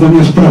потом, когда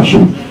меня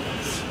спрашивают,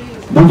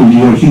 буду ли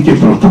я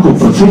архитектором в таком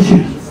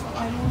процессе,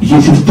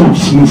 если в том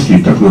смысле,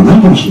 как на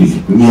набережной,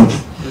 нет.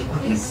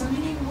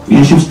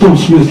 Если в том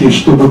смысле,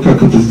 чтобы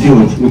как это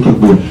сделать, ну как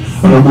бы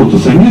работу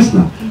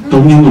совместно, то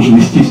мне нужен,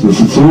 естественно,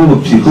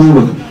 социолог,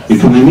 психолог,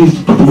 экономист,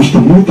 потому что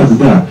мы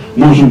тогда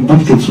можем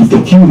быть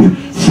консультативны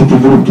с этой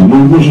группой, мы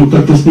можем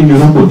как-то с ними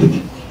работать.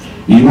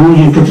 И мы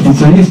можем как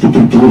специалисты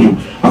предположим,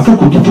 а как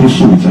вот тут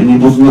рисуется, они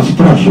будут нас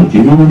спрашивать, и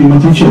мы будем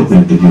отвечать на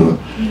это дело.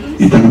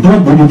 И тогда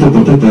будет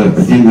вот это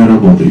отдельная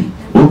работа.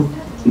 Вот,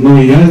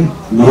 но я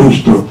говорю,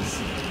 что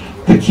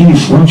такие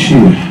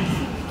случаи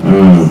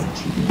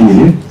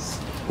были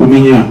у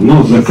меня,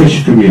 но с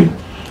заказчиками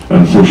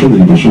совершенно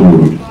небольшого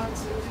уровня.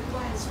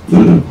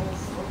 Да-да.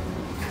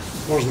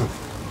 Можно?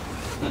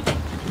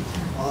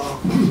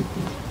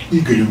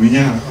 Игорь, у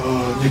меня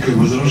некое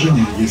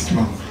возражение есть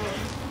вам.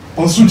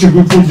 По сути,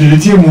 вы подняли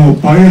тему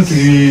поэт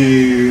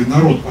и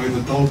народ, поэт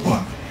и толпа.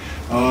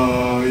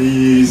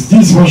 И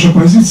здесь ваша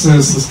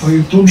позиция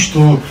состоит в том,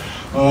 что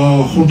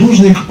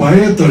художник,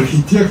 поэт,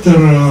 архитектор,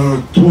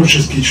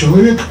 творческий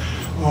человек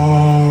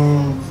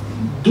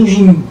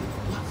должен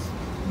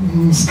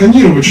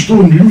сканировать,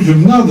 что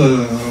людям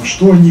надо,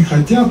 что они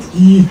хотят,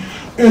 и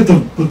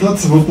это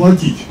пытаться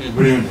воплотить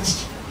в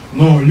реальность.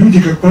 Но люди,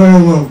 как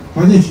правило,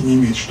 понятия не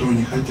имеют, что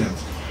они хотят.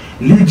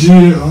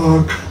 люди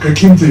к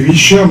каким-то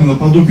вещам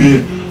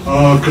наподобие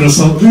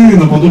красоты,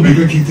 наподобие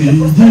каких-то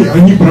идей,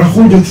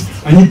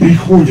 они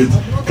приходят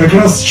как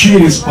раз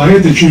через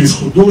поэта, через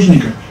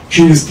художника,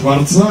 через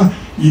творца,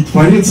 и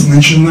творец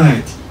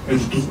начинает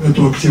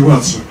эту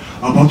активацию.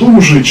 А потом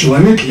уже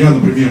человек, я,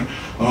 например,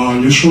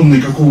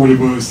 лишенный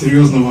какого-либо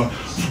серьезного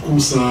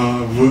вкуса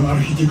в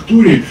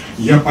архитектуре,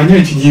 я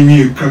понятия не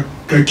имею,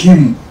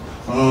 каким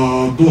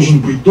должен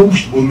быть дом,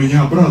 чтобы он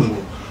меня обрадовал,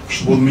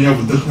 чтобы он меня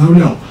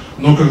вдохновлял.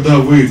 Но когда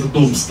вы этот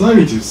дом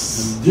ставите,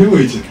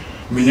 сделаете,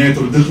 меня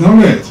это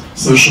вдохновляет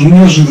совершенно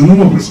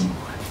неожиданным образом.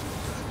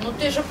 Ну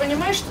ты же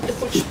понимаешь, что ты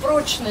хочешь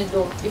прочный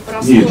дом и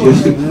просторный.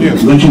 Нет,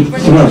 значит,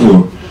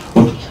 сразу,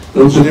 вот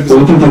эта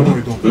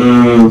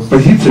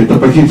позиция, это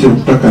позиция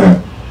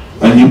такая,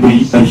 либо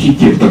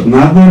архитектор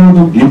над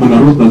народом, либо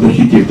народ над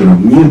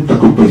архитектором. Нет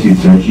такой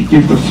позиции.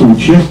 Архитектор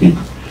соучастник,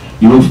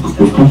 и он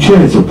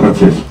включается в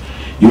процесс.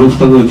 И он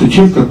становится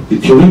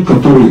человек,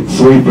 который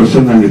своей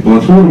профессиональной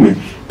платформе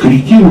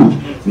корректирует,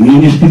 но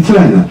не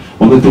специально.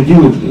 Он это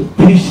делает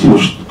прежде всего,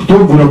 кто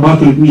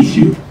вырабатывает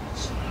миссию.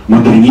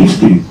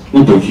 Модернисты,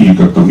 ну такие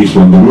как там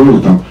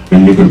Исландерова, там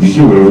или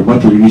Городской,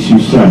 вырабатывали миссию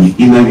сами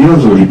и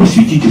навязывали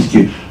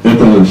просветительски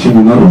это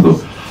всему народу.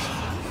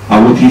 А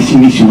вот если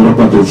миссию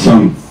вырабатывает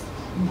сам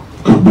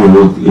как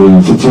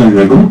бы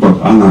социальная группа,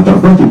 она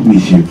отрабатывает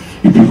миссию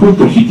и приходит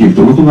к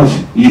архитектору. Вот у нас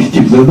есть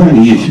тип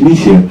задания, есть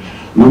миссия,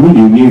 но мы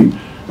не умеем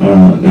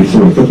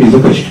рисовать. Как мне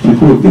заказчик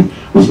приходит, говорит,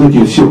 вы знаете,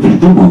 я все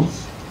придумал,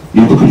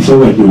 я только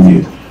рисовать не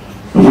умею.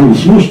 Вы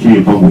сможете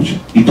мне помочь?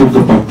 И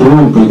только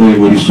потом, когда я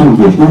его рисую,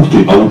 говорит, ух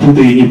ты, а вот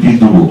это я не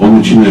придумал. Он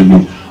начинает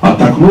говорить, а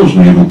так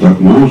можно? Я говорю, так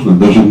можно,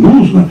 даже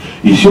нужно.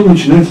 И все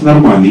начинается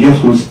нормально. Я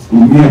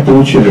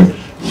получаю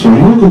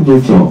свое, как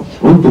бы,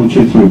 он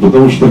получает свое,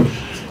 потому что,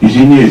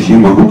 извиняюсь, я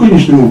могу,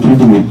 конечно, ему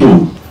придумать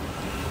дом,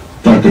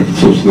 так как,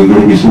 собственно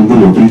говоря, если он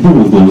был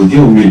придумал дом,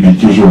 сделал мебель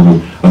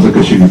тяжелую, а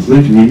заказчик говорит,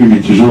 знаете, мне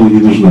мебель тяжелая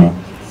не нужна.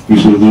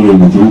 Если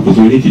говорит, вы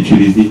позвоните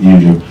через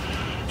неделю.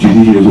 Через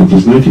неделю говорит, вы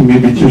знаете,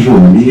 мебель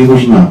тяжелая, мне не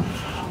нужна.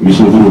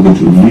 Если говорит,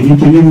 вы не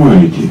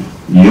понимаете,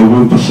 я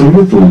вам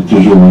посоветовал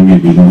тяжелую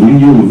мебель, вы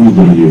ее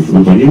выбрали,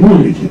 вы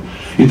понимаете?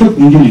 И так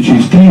недели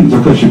через 3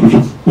 заказчик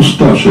уже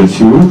уставший от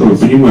всего этого,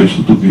 понимает,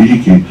 что тут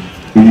великая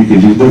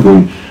звезда,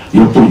 говорит,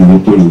 я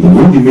понял, да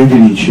вроде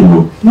мебель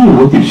ничего. Ну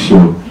вот и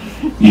все.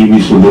 И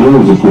мисс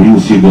Удалова закурил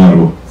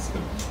сигару.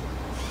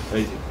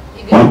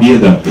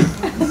 Победа.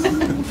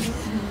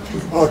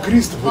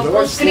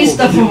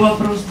 Кристофу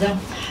вопрос, да.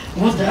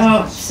 Вот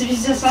в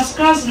связи со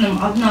сказанным,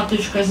 одна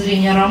точка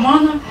зрения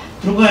Романа,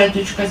 другая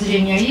точка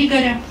зрения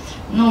Игоря.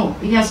 Ну,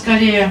 я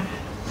скорее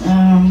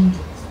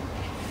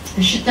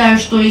считаю,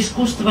 что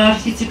искусство и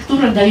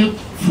архитектура дают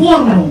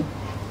форму,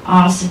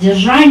 а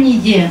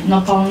содержание,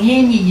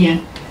 наполнение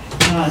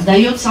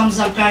дает сам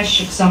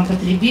заказчик, сам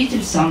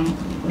потребитель, сам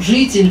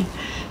житель.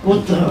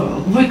 Вот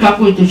вы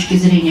какой точки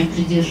зрения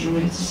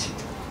придерживаетесь?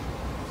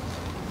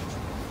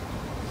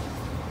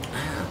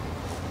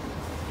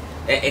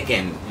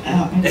 Again.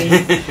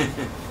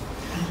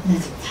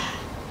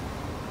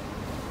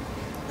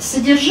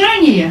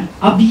 Содержание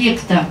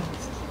объекта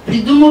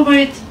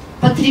придумывает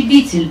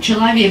потребитель,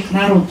 человек,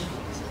 народ,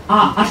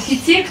 а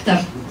архитектор,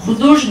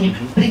 художник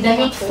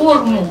придает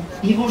форму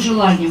его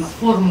желаниям,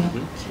 форму,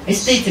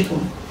 эстетику.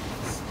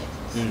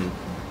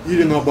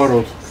 Или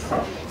наоборот.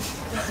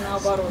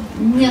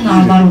 Не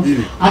наоборот.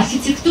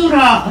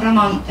 Архитектура,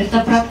 Роман, это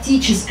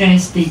практическая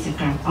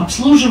эстетика,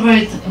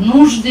 обслуживает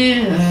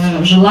нужды,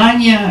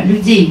 желания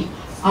людей.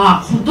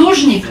 А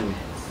художник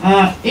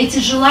эти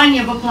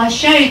желания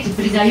воплощает и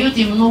придает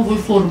им новую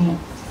форму.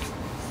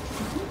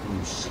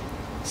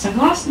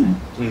 Согласны?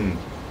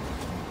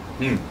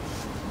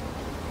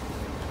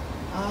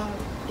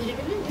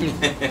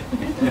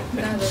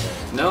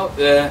 No,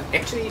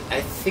 actually,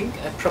 I think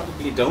I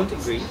probably don't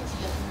agree.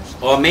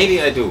 Or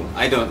maybe I do,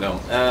 I don't know.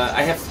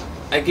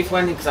 I give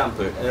one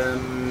example.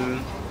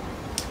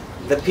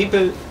 The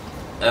people,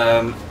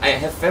 I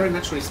have very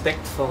much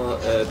respect for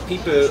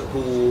people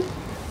who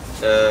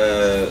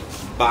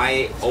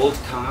buy old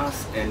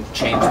cars and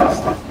change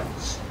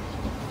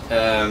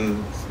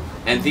them.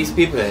 And these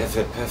people have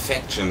a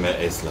perfection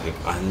that is like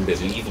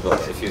unbelievable.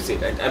 If you see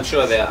it, I'm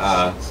sure there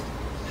are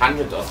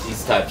hundreds of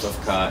these types of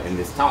car in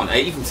this town.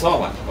 I even saw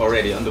one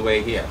already on the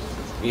way here.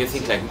 You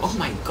think like, oh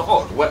my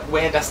God,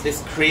 where does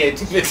this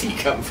creativity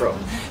come from?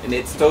 And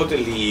it's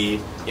totally,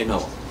 you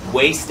know,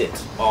 wasted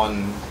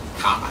on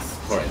cars,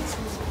 for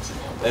instance.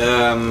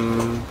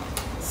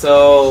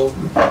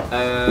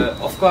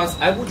 Of course,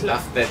 I would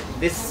love that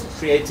this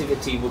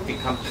creativity would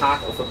become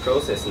part of a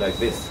process like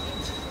this.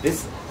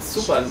 This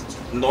super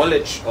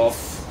knowledge of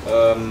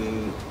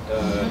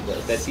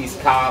that these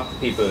car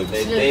people,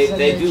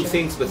 they do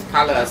things with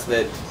colors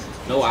that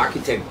no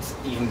architect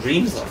even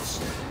dreams of.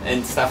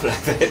 And stuff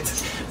like that.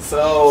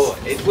 So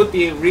it would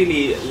be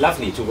really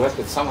lovely to work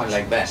with someone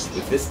like that,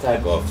 with this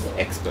type of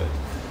expert.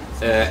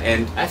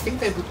 And I think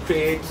they would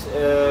create,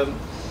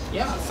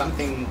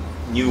 something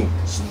new.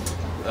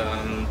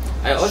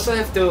 I also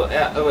have to,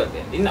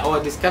 in our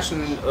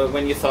discussion,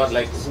 when you thought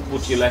like, who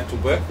would you like to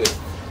work with?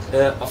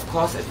 of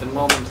course, at the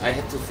moment, I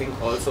had to think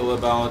also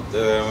about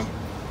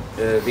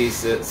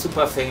these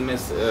super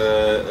famous,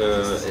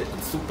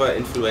 super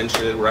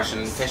influential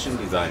Russian fashion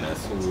designers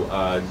who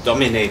are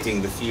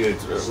dominating the field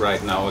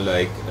right now,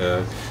 like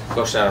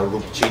Gosha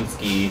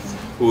Rubchinsky,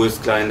 who is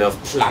kind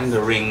of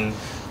plundering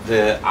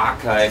the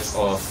archive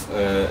of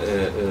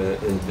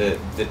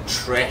the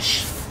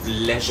trash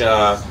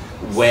leisure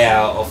wear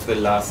of the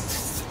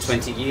last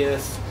 20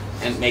 years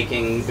and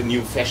making the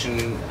new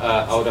fashion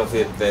out of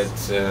it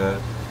that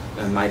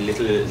my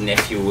little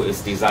nephew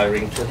is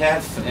desiring to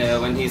have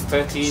when he's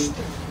 13.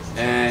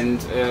 And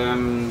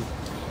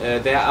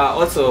there are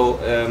also,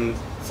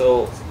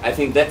 so I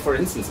think that, for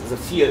instance, is a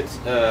field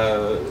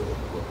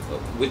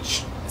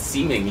which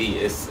seemingly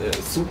is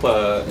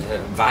super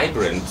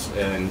vibrant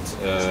and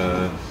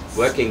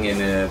working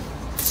in a,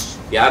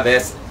 yeah,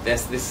 there's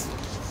this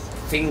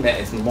thing that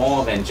is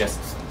more than just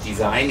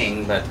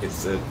designing, but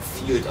it's a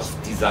field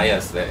of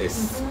desires that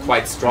is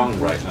quite strong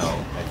right now,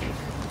 I think,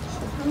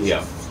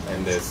 here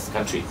in this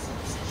country.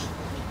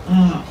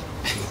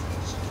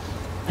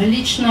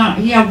 Лично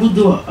я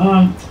буду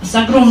с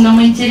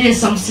огромным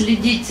интересом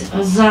следить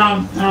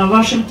за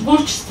вашим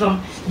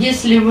творчеством,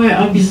 если вы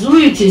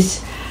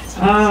обязуетесь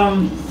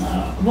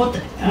вот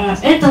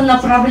это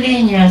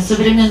направление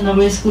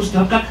современного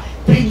искусства как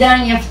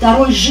придание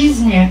второй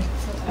жизни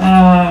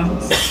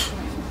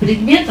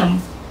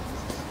предметам,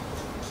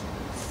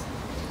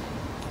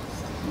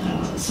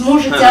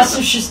 сможете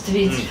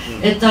осуществить.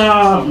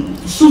 Это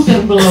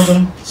супер было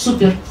бы,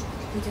 супер.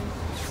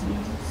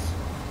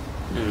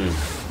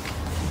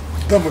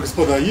 Дамы и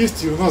господа,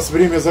 есть, и у нас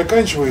время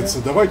заканчивается.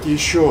 Давайте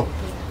еще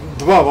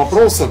 2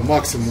 вопроса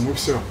максимум, и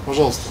все.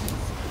 Пожалуйста,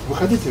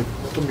 выходите,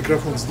 потом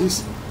микрофон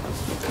здесь.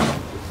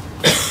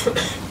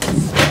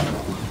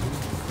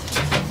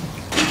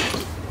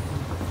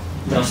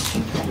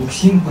 Здравствуйте,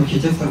 Максим,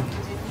 архитектор.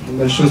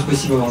 Большое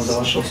спасибо вам за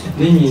ваше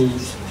выступление и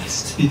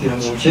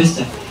спикерам за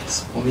участие.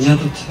 У меня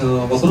тут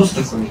вопрос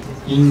такой,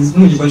 и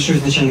небольшой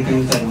изначальный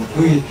комментарий.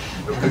 Вы,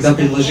 когда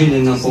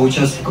предложили нам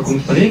поучаствовать в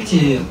каком-то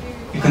проекте,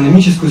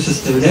 экономическую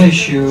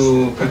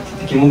составляющую как-то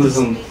таким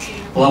образом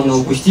плавно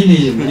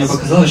упустили. Мне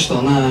показалось, что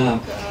она,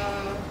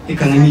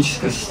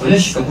 экономическая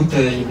составляющая, как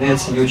будто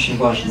является не очень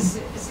важной.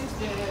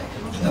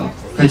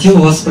 Хотел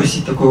у вас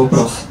спросить такой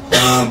вопрос.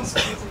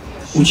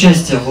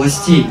 Участие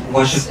властей в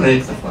ваших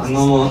проектах,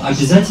 оно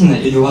обязательно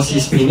или у вас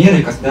есть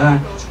примеры, когда,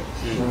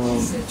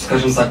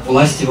 скажем так,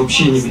 власти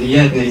вообще не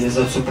влияют на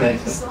реализацию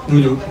проекта? Ну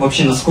или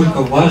вообще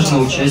насколько важно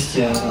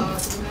участие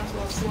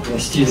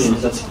властей в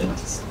реализации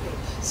проекта?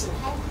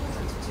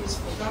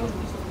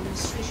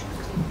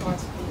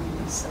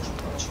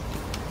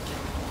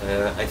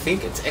 I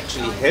think it's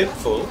actually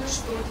helpful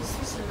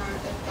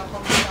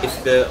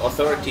if the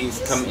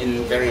authorities come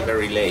in very,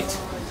 very late.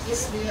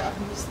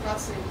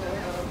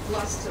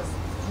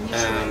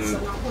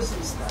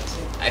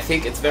 I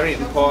think it's very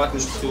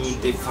important to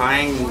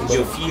define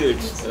your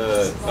field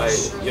by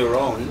your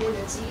own,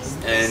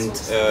 and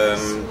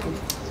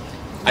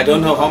I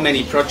don't know how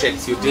many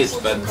projects you did,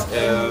 but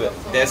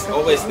there's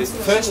always this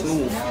first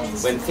move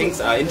when things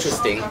are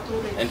interesting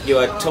and you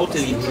are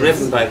totally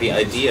driven by the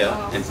idea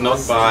and not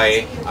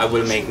by I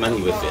will make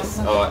money with this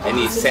or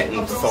any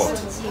second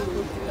thought,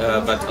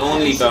 but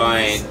only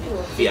by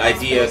the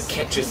idea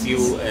catches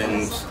you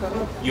and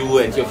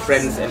your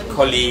friends and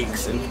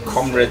colleagues and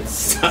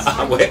comrades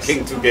are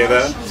working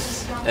together,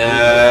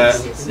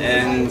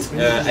 and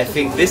I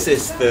think this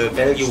is the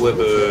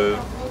valuable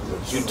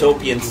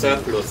utopian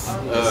surplus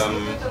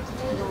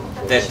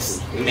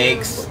that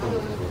makes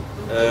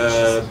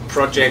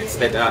projects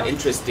that are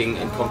interesting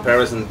in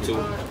comparison to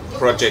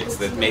projects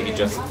that maybe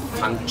just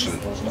function.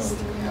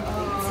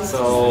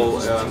 So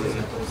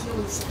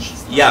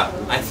yeah,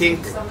 I think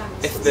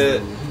if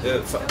the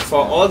for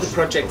all the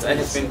projects I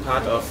have been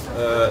part of,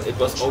 it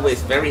was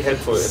always very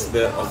helpful if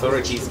the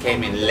authorities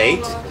came in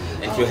late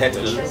and you had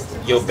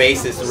your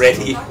bases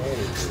ready.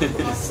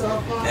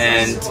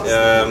 And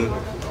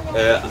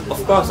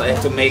of course I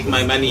had to make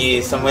my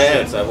money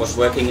somewhere else. I was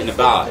working in a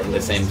bar at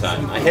the same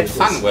time. I had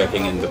fun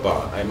working in the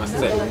bar, I must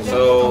say.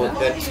 So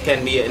that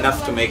can be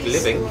enough to make a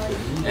living.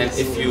 And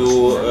if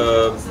you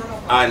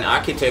are an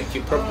architect,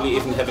 you probably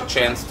even have a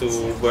chance to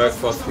work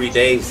for 3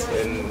 days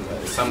in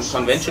some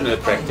conventional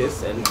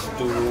practice and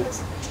do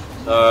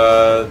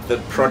the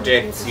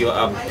projects you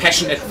are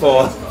passionate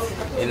for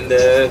in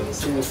the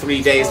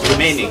 2-3 days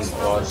remaining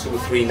or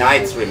 2-3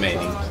 nights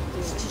remaining.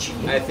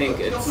 I think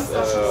it's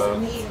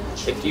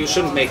you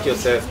shouldn't make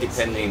yourself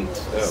dependent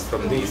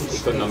from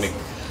these economic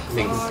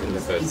things in the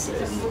first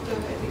place.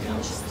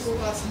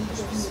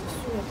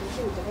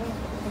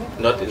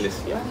 Not in this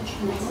year.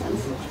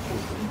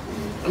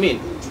 I mean,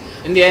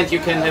 in the end you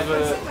can have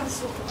a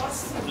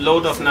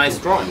load of nice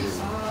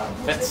drawings.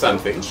 That's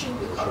something.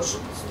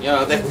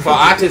 Yeah, that for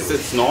artists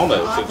it's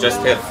normal to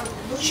just have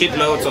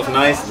shitloads of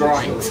nice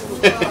drawings.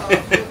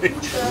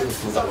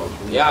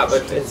 Yeah,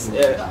 but it's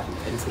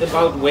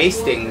about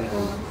wasting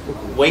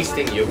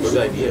your good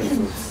ideas.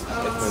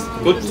 It's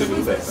good to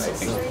do that, I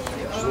think.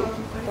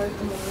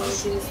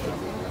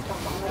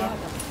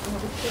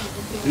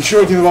 Еще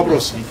один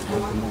вопрос.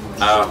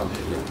 I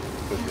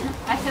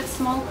have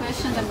small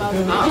question about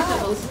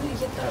vegetables.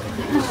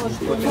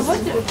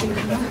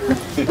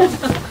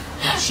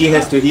 She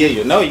has to hear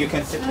you. No, you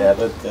can sit there,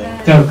 but...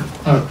 Так,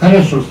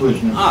 хорошо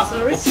слышно.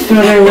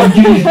 Старый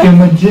евангелийский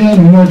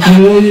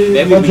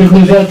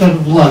модернизатор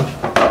Влад.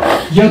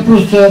 Я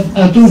просто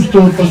о том,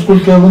 что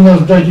поскольку у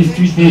нас, да,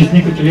 действительно есть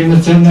некоторые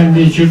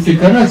национальные черты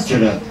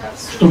характера,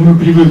 что мы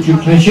привыкли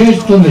к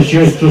начальству,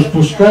 начальство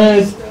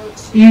спускает,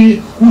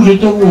 и хуже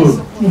того,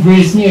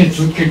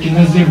 выясняется, вот как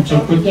иноземцев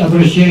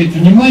обращает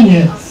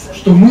внимание,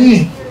 что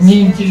мы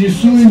не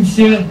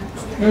интересуемся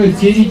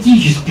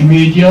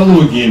теоретическими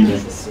идеологиями.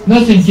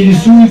 Нас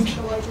интересует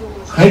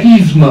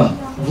харизма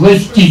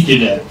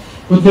властителя.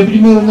 Вот,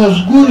 например, у нас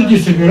в городе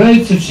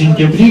собирается в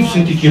сентябре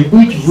все-таки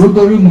быть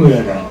выборы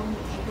мэра,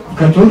 в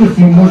которых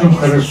мы можем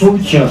хорошо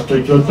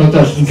участвовать. Вот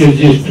Наташенька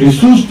здесь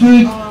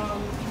присутствует,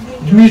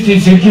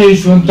 Дмитрий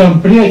Сергеевич, он там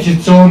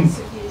прячется, он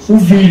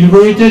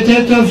увиливает от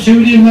этого все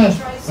время,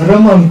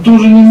 Роман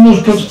тоже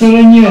немножко в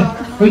стороне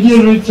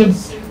поддерживается.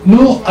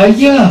 Ну, а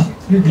я,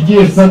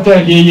 где с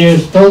Натальей я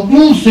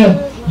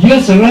столкнулся, я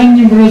с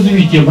ранним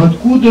развитием,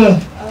 откуда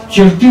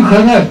черты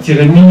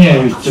характера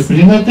меняются.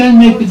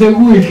 Пренатальная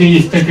педагогика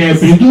есть такая,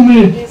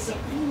 придумали,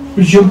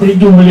 причем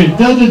придумали,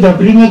 да-да-да,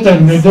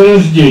 пренатальное до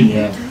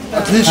рождения.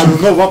 Отлично,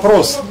 но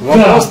вопрос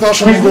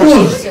нашему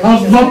гостю.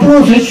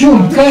 Вопрос о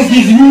чем? Как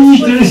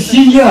изменить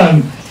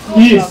россиян?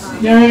 И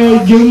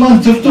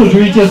германцев тоже,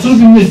 ведь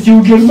особенности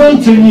у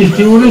германцев есть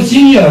и у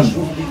россиян.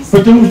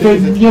 Потому что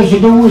я с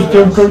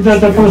удовольствием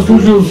когда-то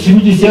прослужил с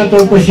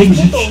 70 по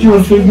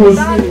 74 год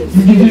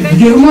в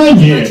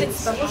Германии.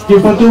 И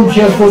потом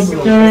сейчас вот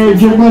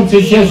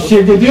германцы сейчас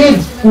все ГДР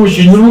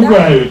очень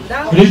ругают.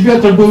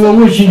 Ребята, было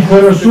очень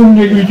хорошо,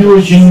 мне люди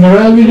очень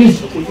нравились.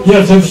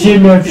 Я со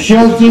всеми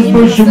общался с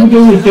большим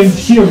удовольствием,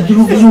 всех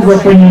друг друга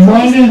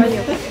понимали.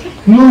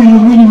 Ну и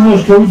мы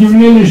немножко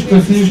удивлялись,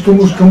 что слишком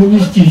уж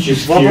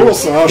коммунистически.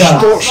 Вопрос, а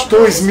да.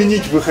 что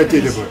изменить вы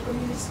хотели бы?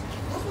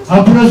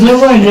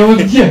 Образование, вот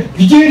где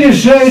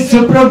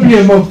решается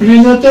проблема в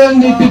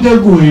пренатальной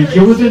педагогике?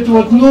 Вот это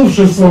вот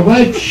новшество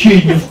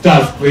вообще не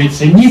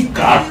втаскивается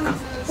никак.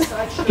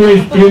 То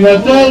есть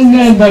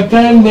пренатальная,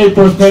 натальная и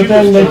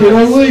постнатальная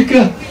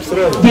педагогика,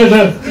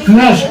 даже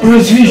наш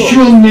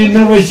просвещенный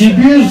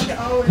Новосибирск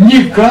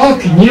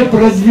никак не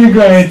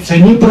продвигается,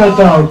 не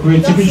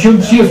проталкивается.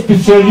 Причем все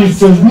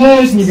специалисты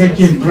знают,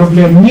 никаких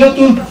проблем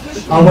нету.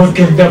 А вот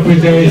когда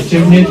пытаешься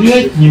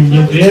внедрять, не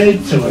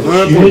внедряется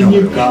вообще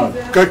никак.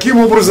 Каким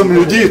образом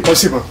людей...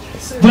 Спасибо.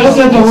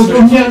 Да-да-да, вот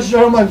у меня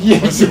Роман есть.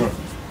 Спасибо.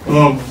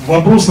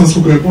 Вопрос,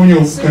 насколько я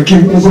понял,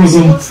 каким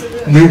образом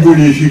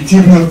наиболее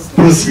эффективно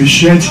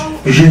просвещать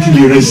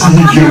жителей России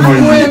и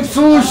Германии? В моем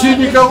случае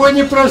никого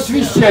не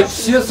просвещать,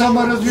 все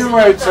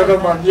саморазвиваются,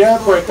 Роман, я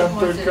об этом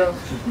только...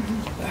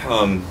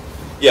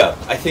 Yeah,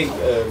 I think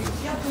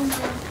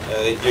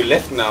you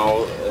left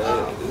now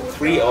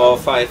 3 or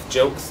 5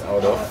 jokes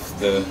out of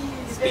the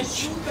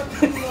speech.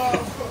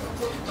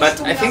 But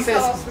I think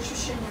there's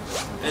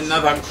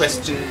another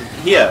question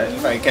here,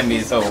 if I can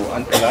be so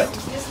unpolite.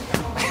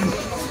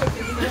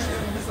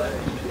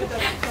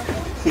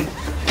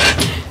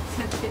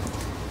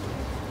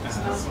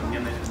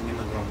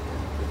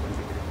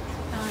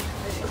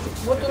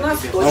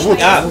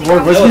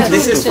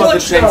 This is for the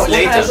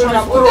translator.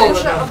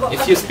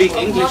 If you speak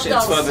English,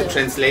 it's for the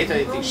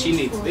translator. She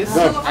needs this,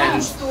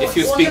 and if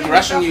you speak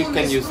Russian, you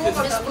can use this.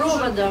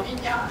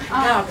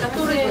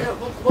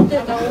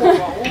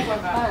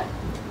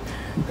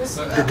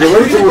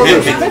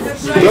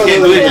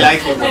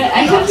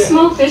 I have a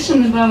small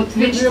question about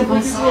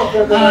vegetables.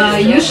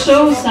 You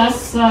showed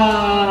us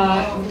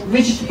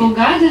vegetable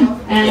garden,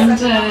 and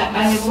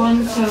I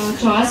want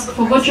to ask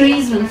for what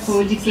reason,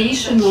 for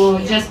education or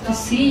just to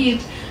see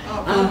it.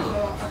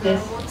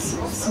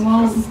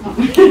 Small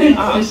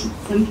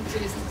question.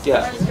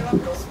 Yeah.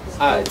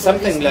 It's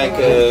something like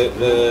a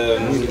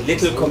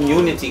little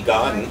community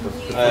garden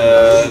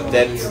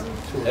that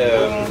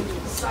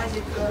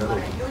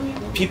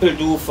people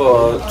do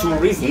for 2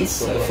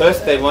 reasons.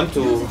 First, they want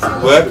to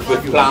work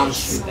with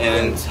plants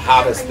and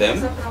harvest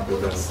them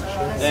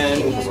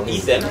and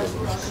eat them.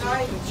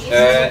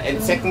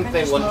 And second,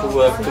 they want to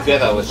work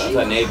together with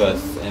other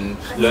neighbors and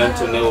learn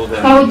to know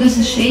them. How do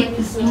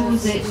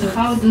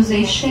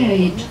they share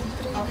it?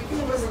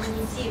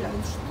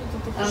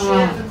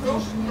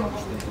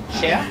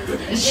 Share?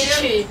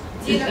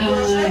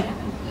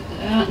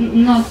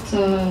 Not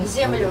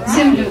землю,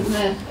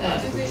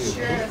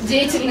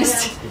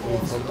 деятельность.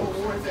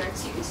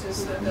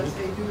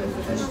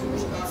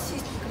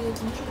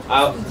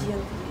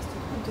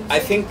 I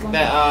think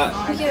there are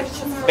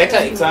better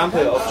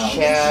examples of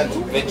shared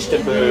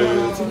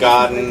vegetable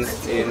gardens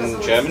in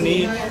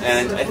Germany,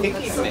 and I think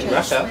even in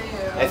Russia.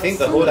 I think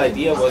the whole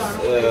idea was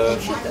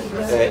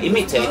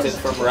imitated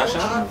from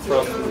Russia,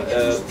 from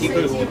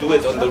people who do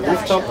it on the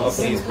rooftop of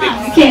these big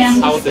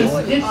houses.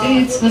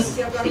 It was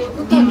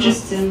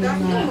interesting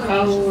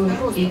how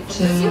it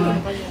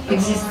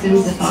exists in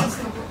the past.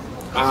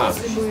 I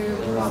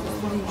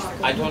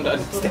don't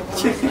understand.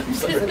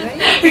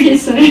 Okay,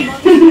 sorry.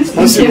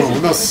 Спасибо,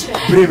 у нас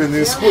время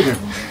на исходе.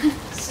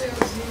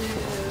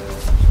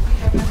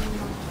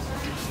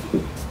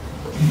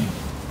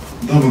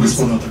 Дамы и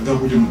господа, тогда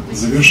будем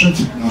завершать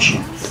нашу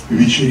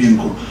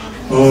вечеринку.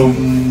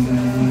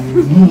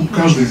 Ну,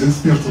 каждый из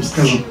экспертов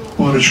скажет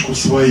парочку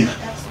своих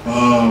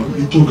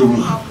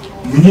итоговых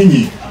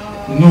мнений.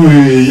 Ну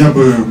и я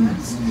бы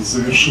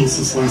завершил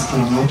со своей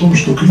стороны о том,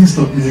 что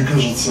Кристоф, мне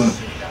кажется,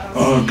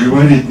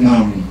 говорит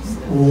нам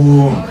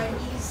о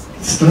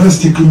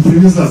страсти к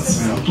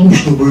импровизации, о том,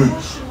 чтобы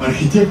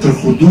архитектор,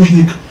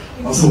 художник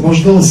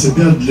освобождал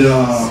себя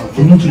для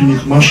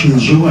внутренних машин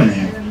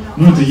желания.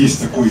 Ну, это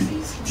есть такой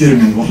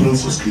термин во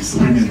французской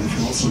современной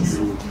философии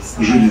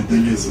у Жилет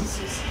Делеза.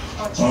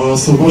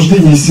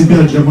 Освобождение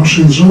себя для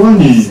машин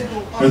желаний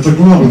 – это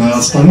главное,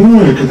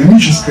 остальное,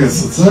 экономическое,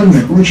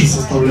 социальное и прочее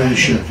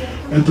составляющее,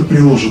 это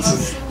приложится.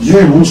 Я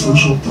его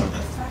услышал так.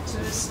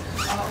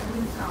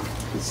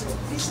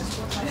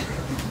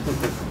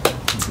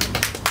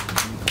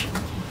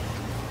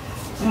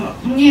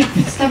 Мне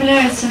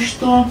представляется,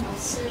 что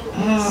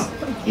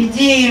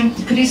идеи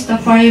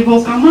Кристофа и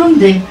его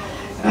команды,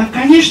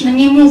 конечно,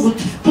 не могут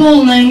в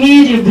полной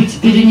мере быть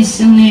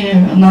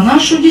перенесены на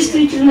нашу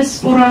действительность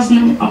по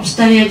разным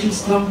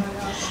обстоятельствам.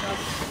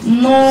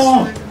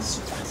 Но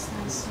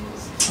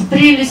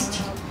прелесть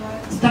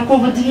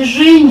такого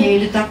движения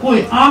или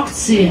такой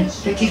акции,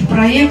 таких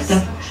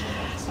проектов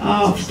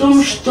в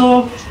том,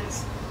 что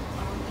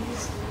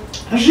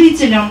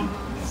жителям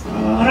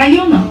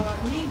района,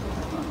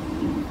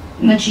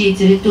 на чьей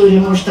территории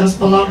может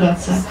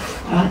располагаться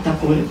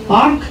такой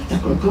парк,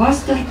 такой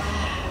кластер,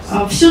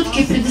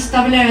 все-таки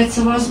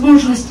предоставляется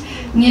возможность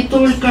не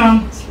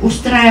только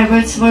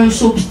устраивать свою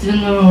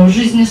собственную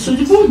жизнь и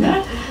судьбу, да,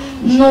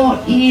 но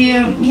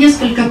и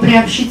несколько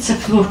приобщиться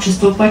к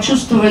творчеству,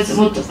 почувствовать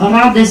вот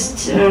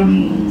радость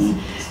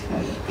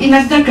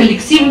иногда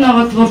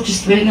коллективного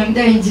творчества,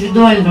 иногда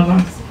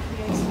индивидуального,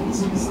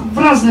 в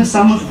разных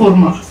самых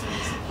формах.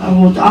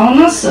 Вот. А у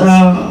нас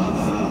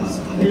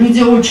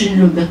люди очень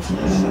любят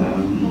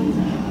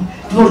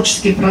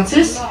творческий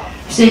процесс,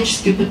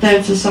 всячески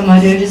пытаются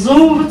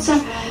самореализовываться.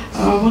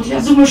 Вот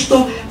я думаю,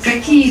 что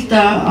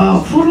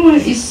какие-то формы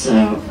из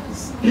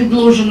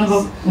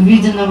предложенного,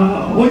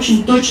 увиденного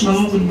очень точно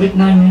могут быть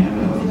нами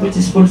быть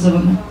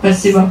использованы.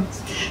 Спасибо.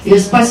 И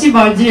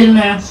спасибо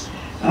отдельное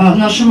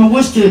нашему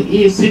гостю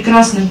и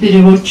прекрасным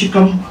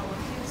переводчикам.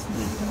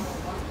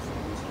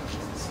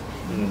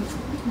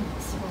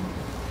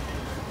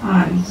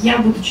 Я,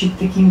 будучи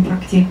таким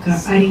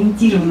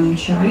практикоориентированным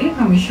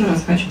человеком, еще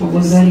раз хочу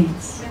поблагодарить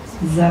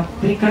за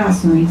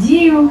прекрасную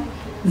идею,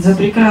 за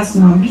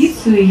прекрасную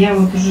амбицию. Я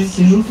вот уже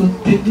сижу тут,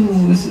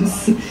 придумываю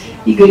с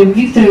Игорем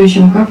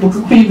Викторовичем, как бы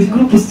какую-нибудь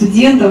группу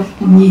студентов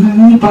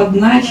не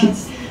подначить,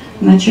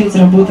 начать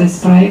работать с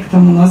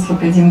проектом у нас в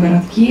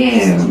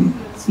Академгородке.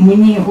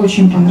 Мне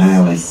очень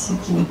понравилось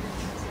вот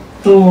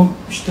то,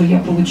 что я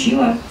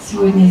получила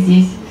сегодня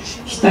здесь.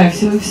 Считаю,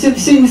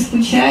 все не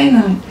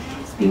случайно,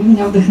 и вы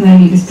меня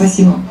вдохновили.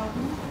 Спасибо.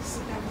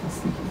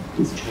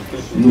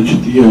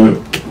 Значит, я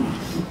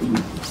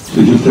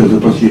созерцаю за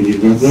последние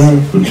года,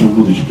 причем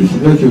будучи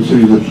председателем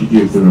Союза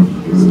архитекторов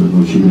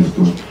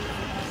Новосибирского,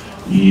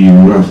 и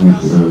в разных,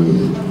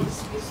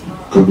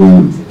 как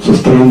бы, со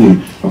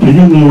стороны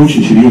определенные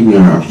очень серьезные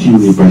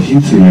активные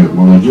позиции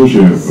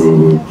молодежи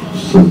в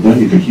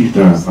создании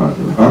каких-то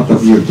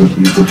арт-объектов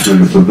или,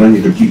 собственно, в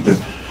создании каких-то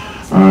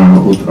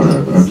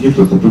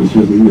объектов, которые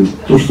связаны именно с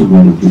тем, что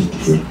говорил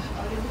Кристофер.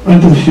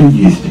 Это все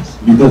есть.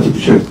 Беда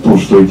заключается в том,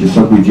 что эти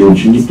события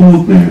очень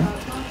неплотные,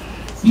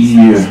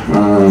 и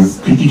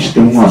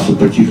критическая масса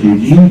таких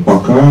людей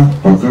пока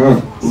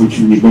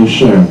очень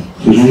небольшая,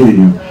 к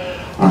сожалению.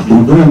 А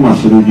другая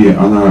масса людей,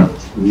 она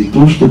не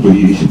то чтобы,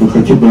 если бы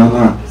хотя бы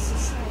она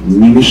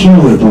не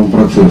мешала этому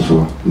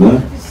процессу,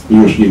 да,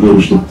 я уж не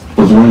говорю, что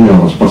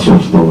позволяла,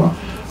 способствовала,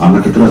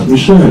 она как раз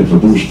мешает,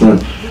 потому что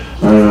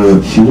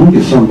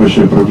сегодня самая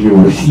большая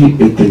проблема России –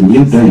 это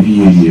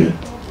недоверие.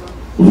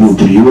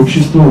 Внутри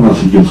общества у нас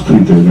идет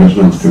скрытая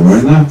гражданская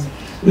война,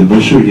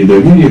 большое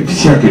недоверие к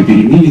всякой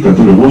перемене,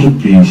 которая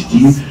может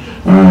привести,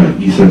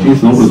 и,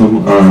 соответственно,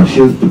 образом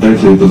все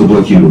пытаются это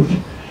заблокировать.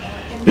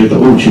 Это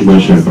очень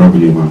большая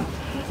проблема.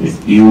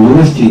 И у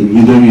власти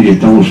недоверие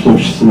к тому, что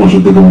общество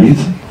может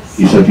договориться,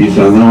 и,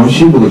 соответственно, она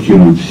вообще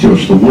блокирует все,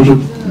 что может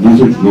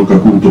вызвать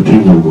какую-то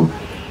тревогу.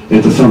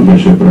 Это самая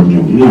большая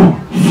проблема. Но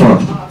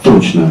факт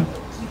точно,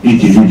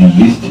 эти люди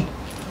есть.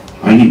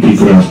 Они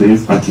прекрасные,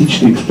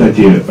 отличные,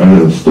 кстати,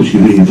 с точки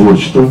зрения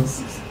творчества.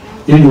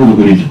 Я не буду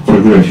говорить про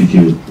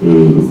граффити,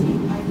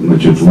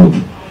 значит, вот,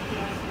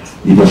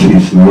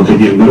 непосредственно в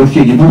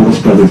Академгородке, не буду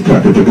рассказывать,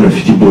 как это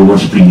граффити было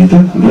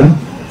воспринято, да?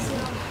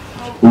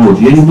 Вот,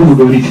 я не буду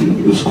говорить,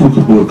 сколько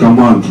было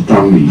команд,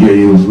 там, я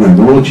не знаю,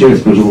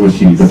 Новочаевск,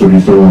 Василий, которые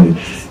рисовали,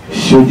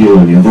 все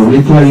делали,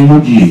 вовлекали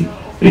людей.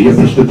 Я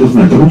просто это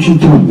знаю, это очень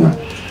трудно.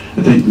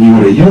 Это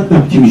невероятно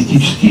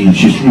оптимистические,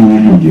 счастливые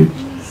люди.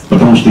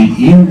 Потому что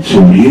им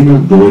все время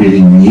говорили: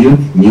 нет,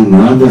 не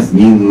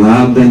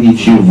надо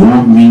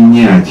ничего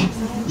менять.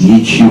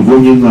 Ничего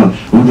не надо.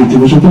 Он говорит: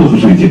 вы же плохо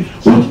живете.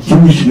 Вот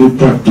пусть мы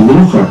так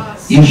плохо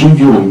и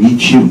живем,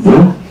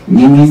 ничего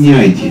не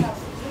меняйте.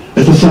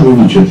 Это самый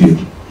лучший ответ.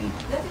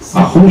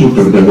 А хуже,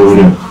 когда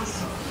говорят: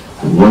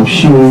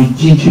 вообще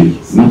уйдите,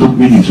 мы тут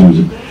милицию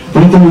вызовем.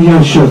 Поэтому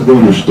я сейчас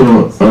говорю,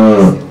 что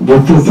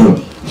вот это,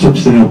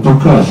 собственно,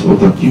 показ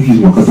вот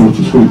активизма, который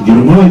происходит в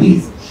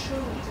Германии,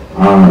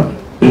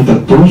 это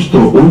то,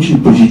 что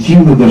очень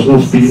позитивно должно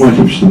воспринимать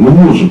общество. Мы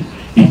можем.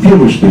 И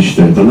первое, что я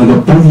считаю, это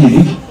надо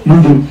поверить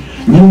людям,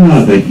 не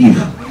надо их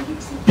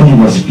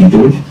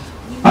перевоспитывать,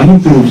 они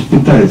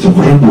перевоспитаются в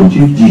работе,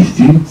 в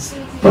действии,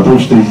 потому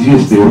что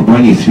известный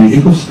урбанист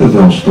Великов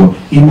сказал, что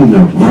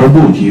именно в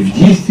работе и в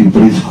действии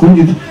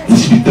происходит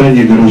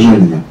воспитание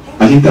горожанина.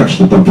 А не так,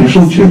 что там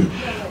пришел человек,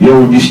 я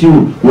вам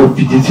объясню, вот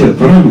 50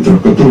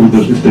 параметров, которые вы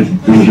должны стать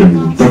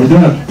горожанином.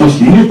 Тогда,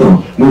 после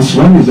этого, мы с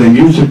вами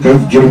займемся, как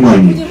в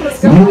Германии.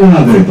 Не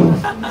надо этого.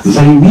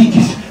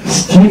 Займитесь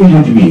с теми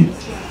людьми,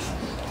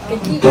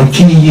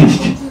 какие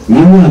есть.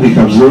 Не надо их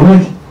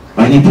обзывать,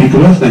 они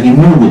прекрасны, они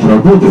могут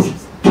работать,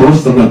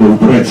 просто надо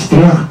убрать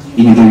страх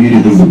и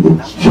недоверие друг к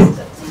другу. Все.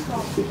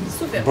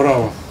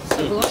 Браво.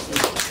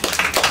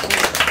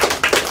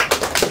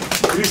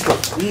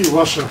 Кристоф, и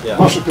ваша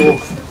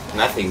пилот.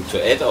 Nothing to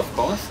add, of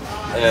course,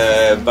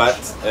 but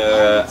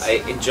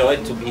I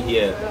enjoyed to be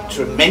here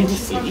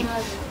tremendously,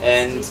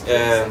 and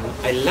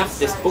I love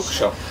this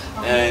bookshop,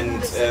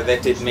 and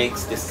that it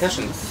makes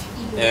discussions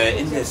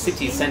in the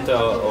city center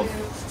of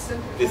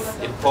this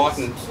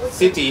important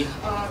city.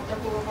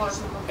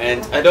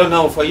 And I don't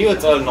know, for you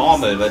it's all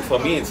normal, but for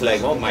me it's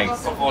like, oh my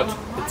god,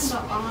 it's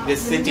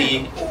this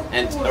city,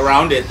 and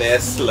around it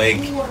there's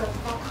like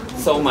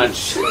so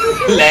much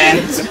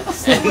land,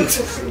 and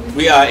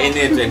we are in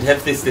it and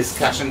have this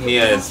discussion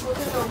here. It's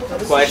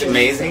quite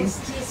amazing.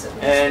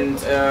 And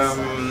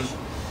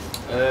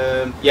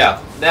yeah,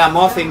 there are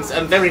more things.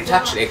 I'm very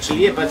touched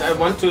actually, but I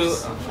want to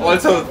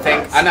also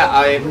thank Anna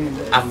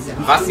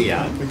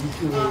Avasia,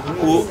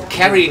 who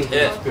carried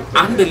an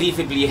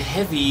unbelievably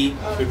heavy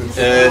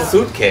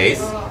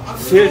suitcase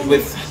filled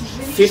with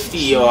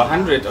 50 or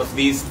 100 of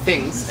these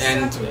things,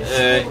 and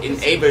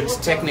enabled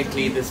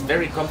technically this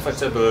very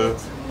comfortable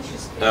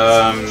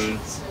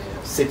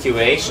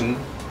situation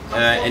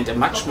and a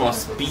much more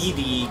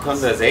speedy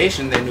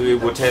conversation than we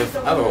would have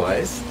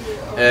otherwise,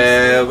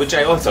 which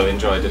I also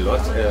enjoyed a lot.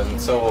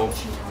 So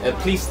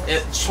please,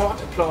 short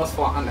applause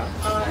for Anna,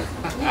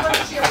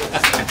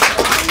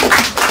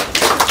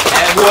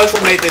 who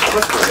also made it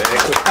possible that I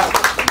could come.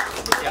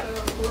 Yeah.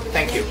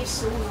 Thank you.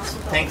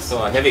 Thanks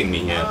for having me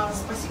here.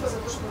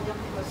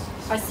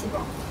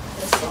 Спасибо.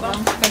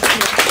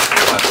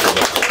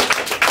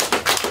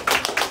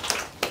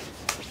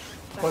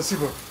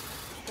 Спасибо.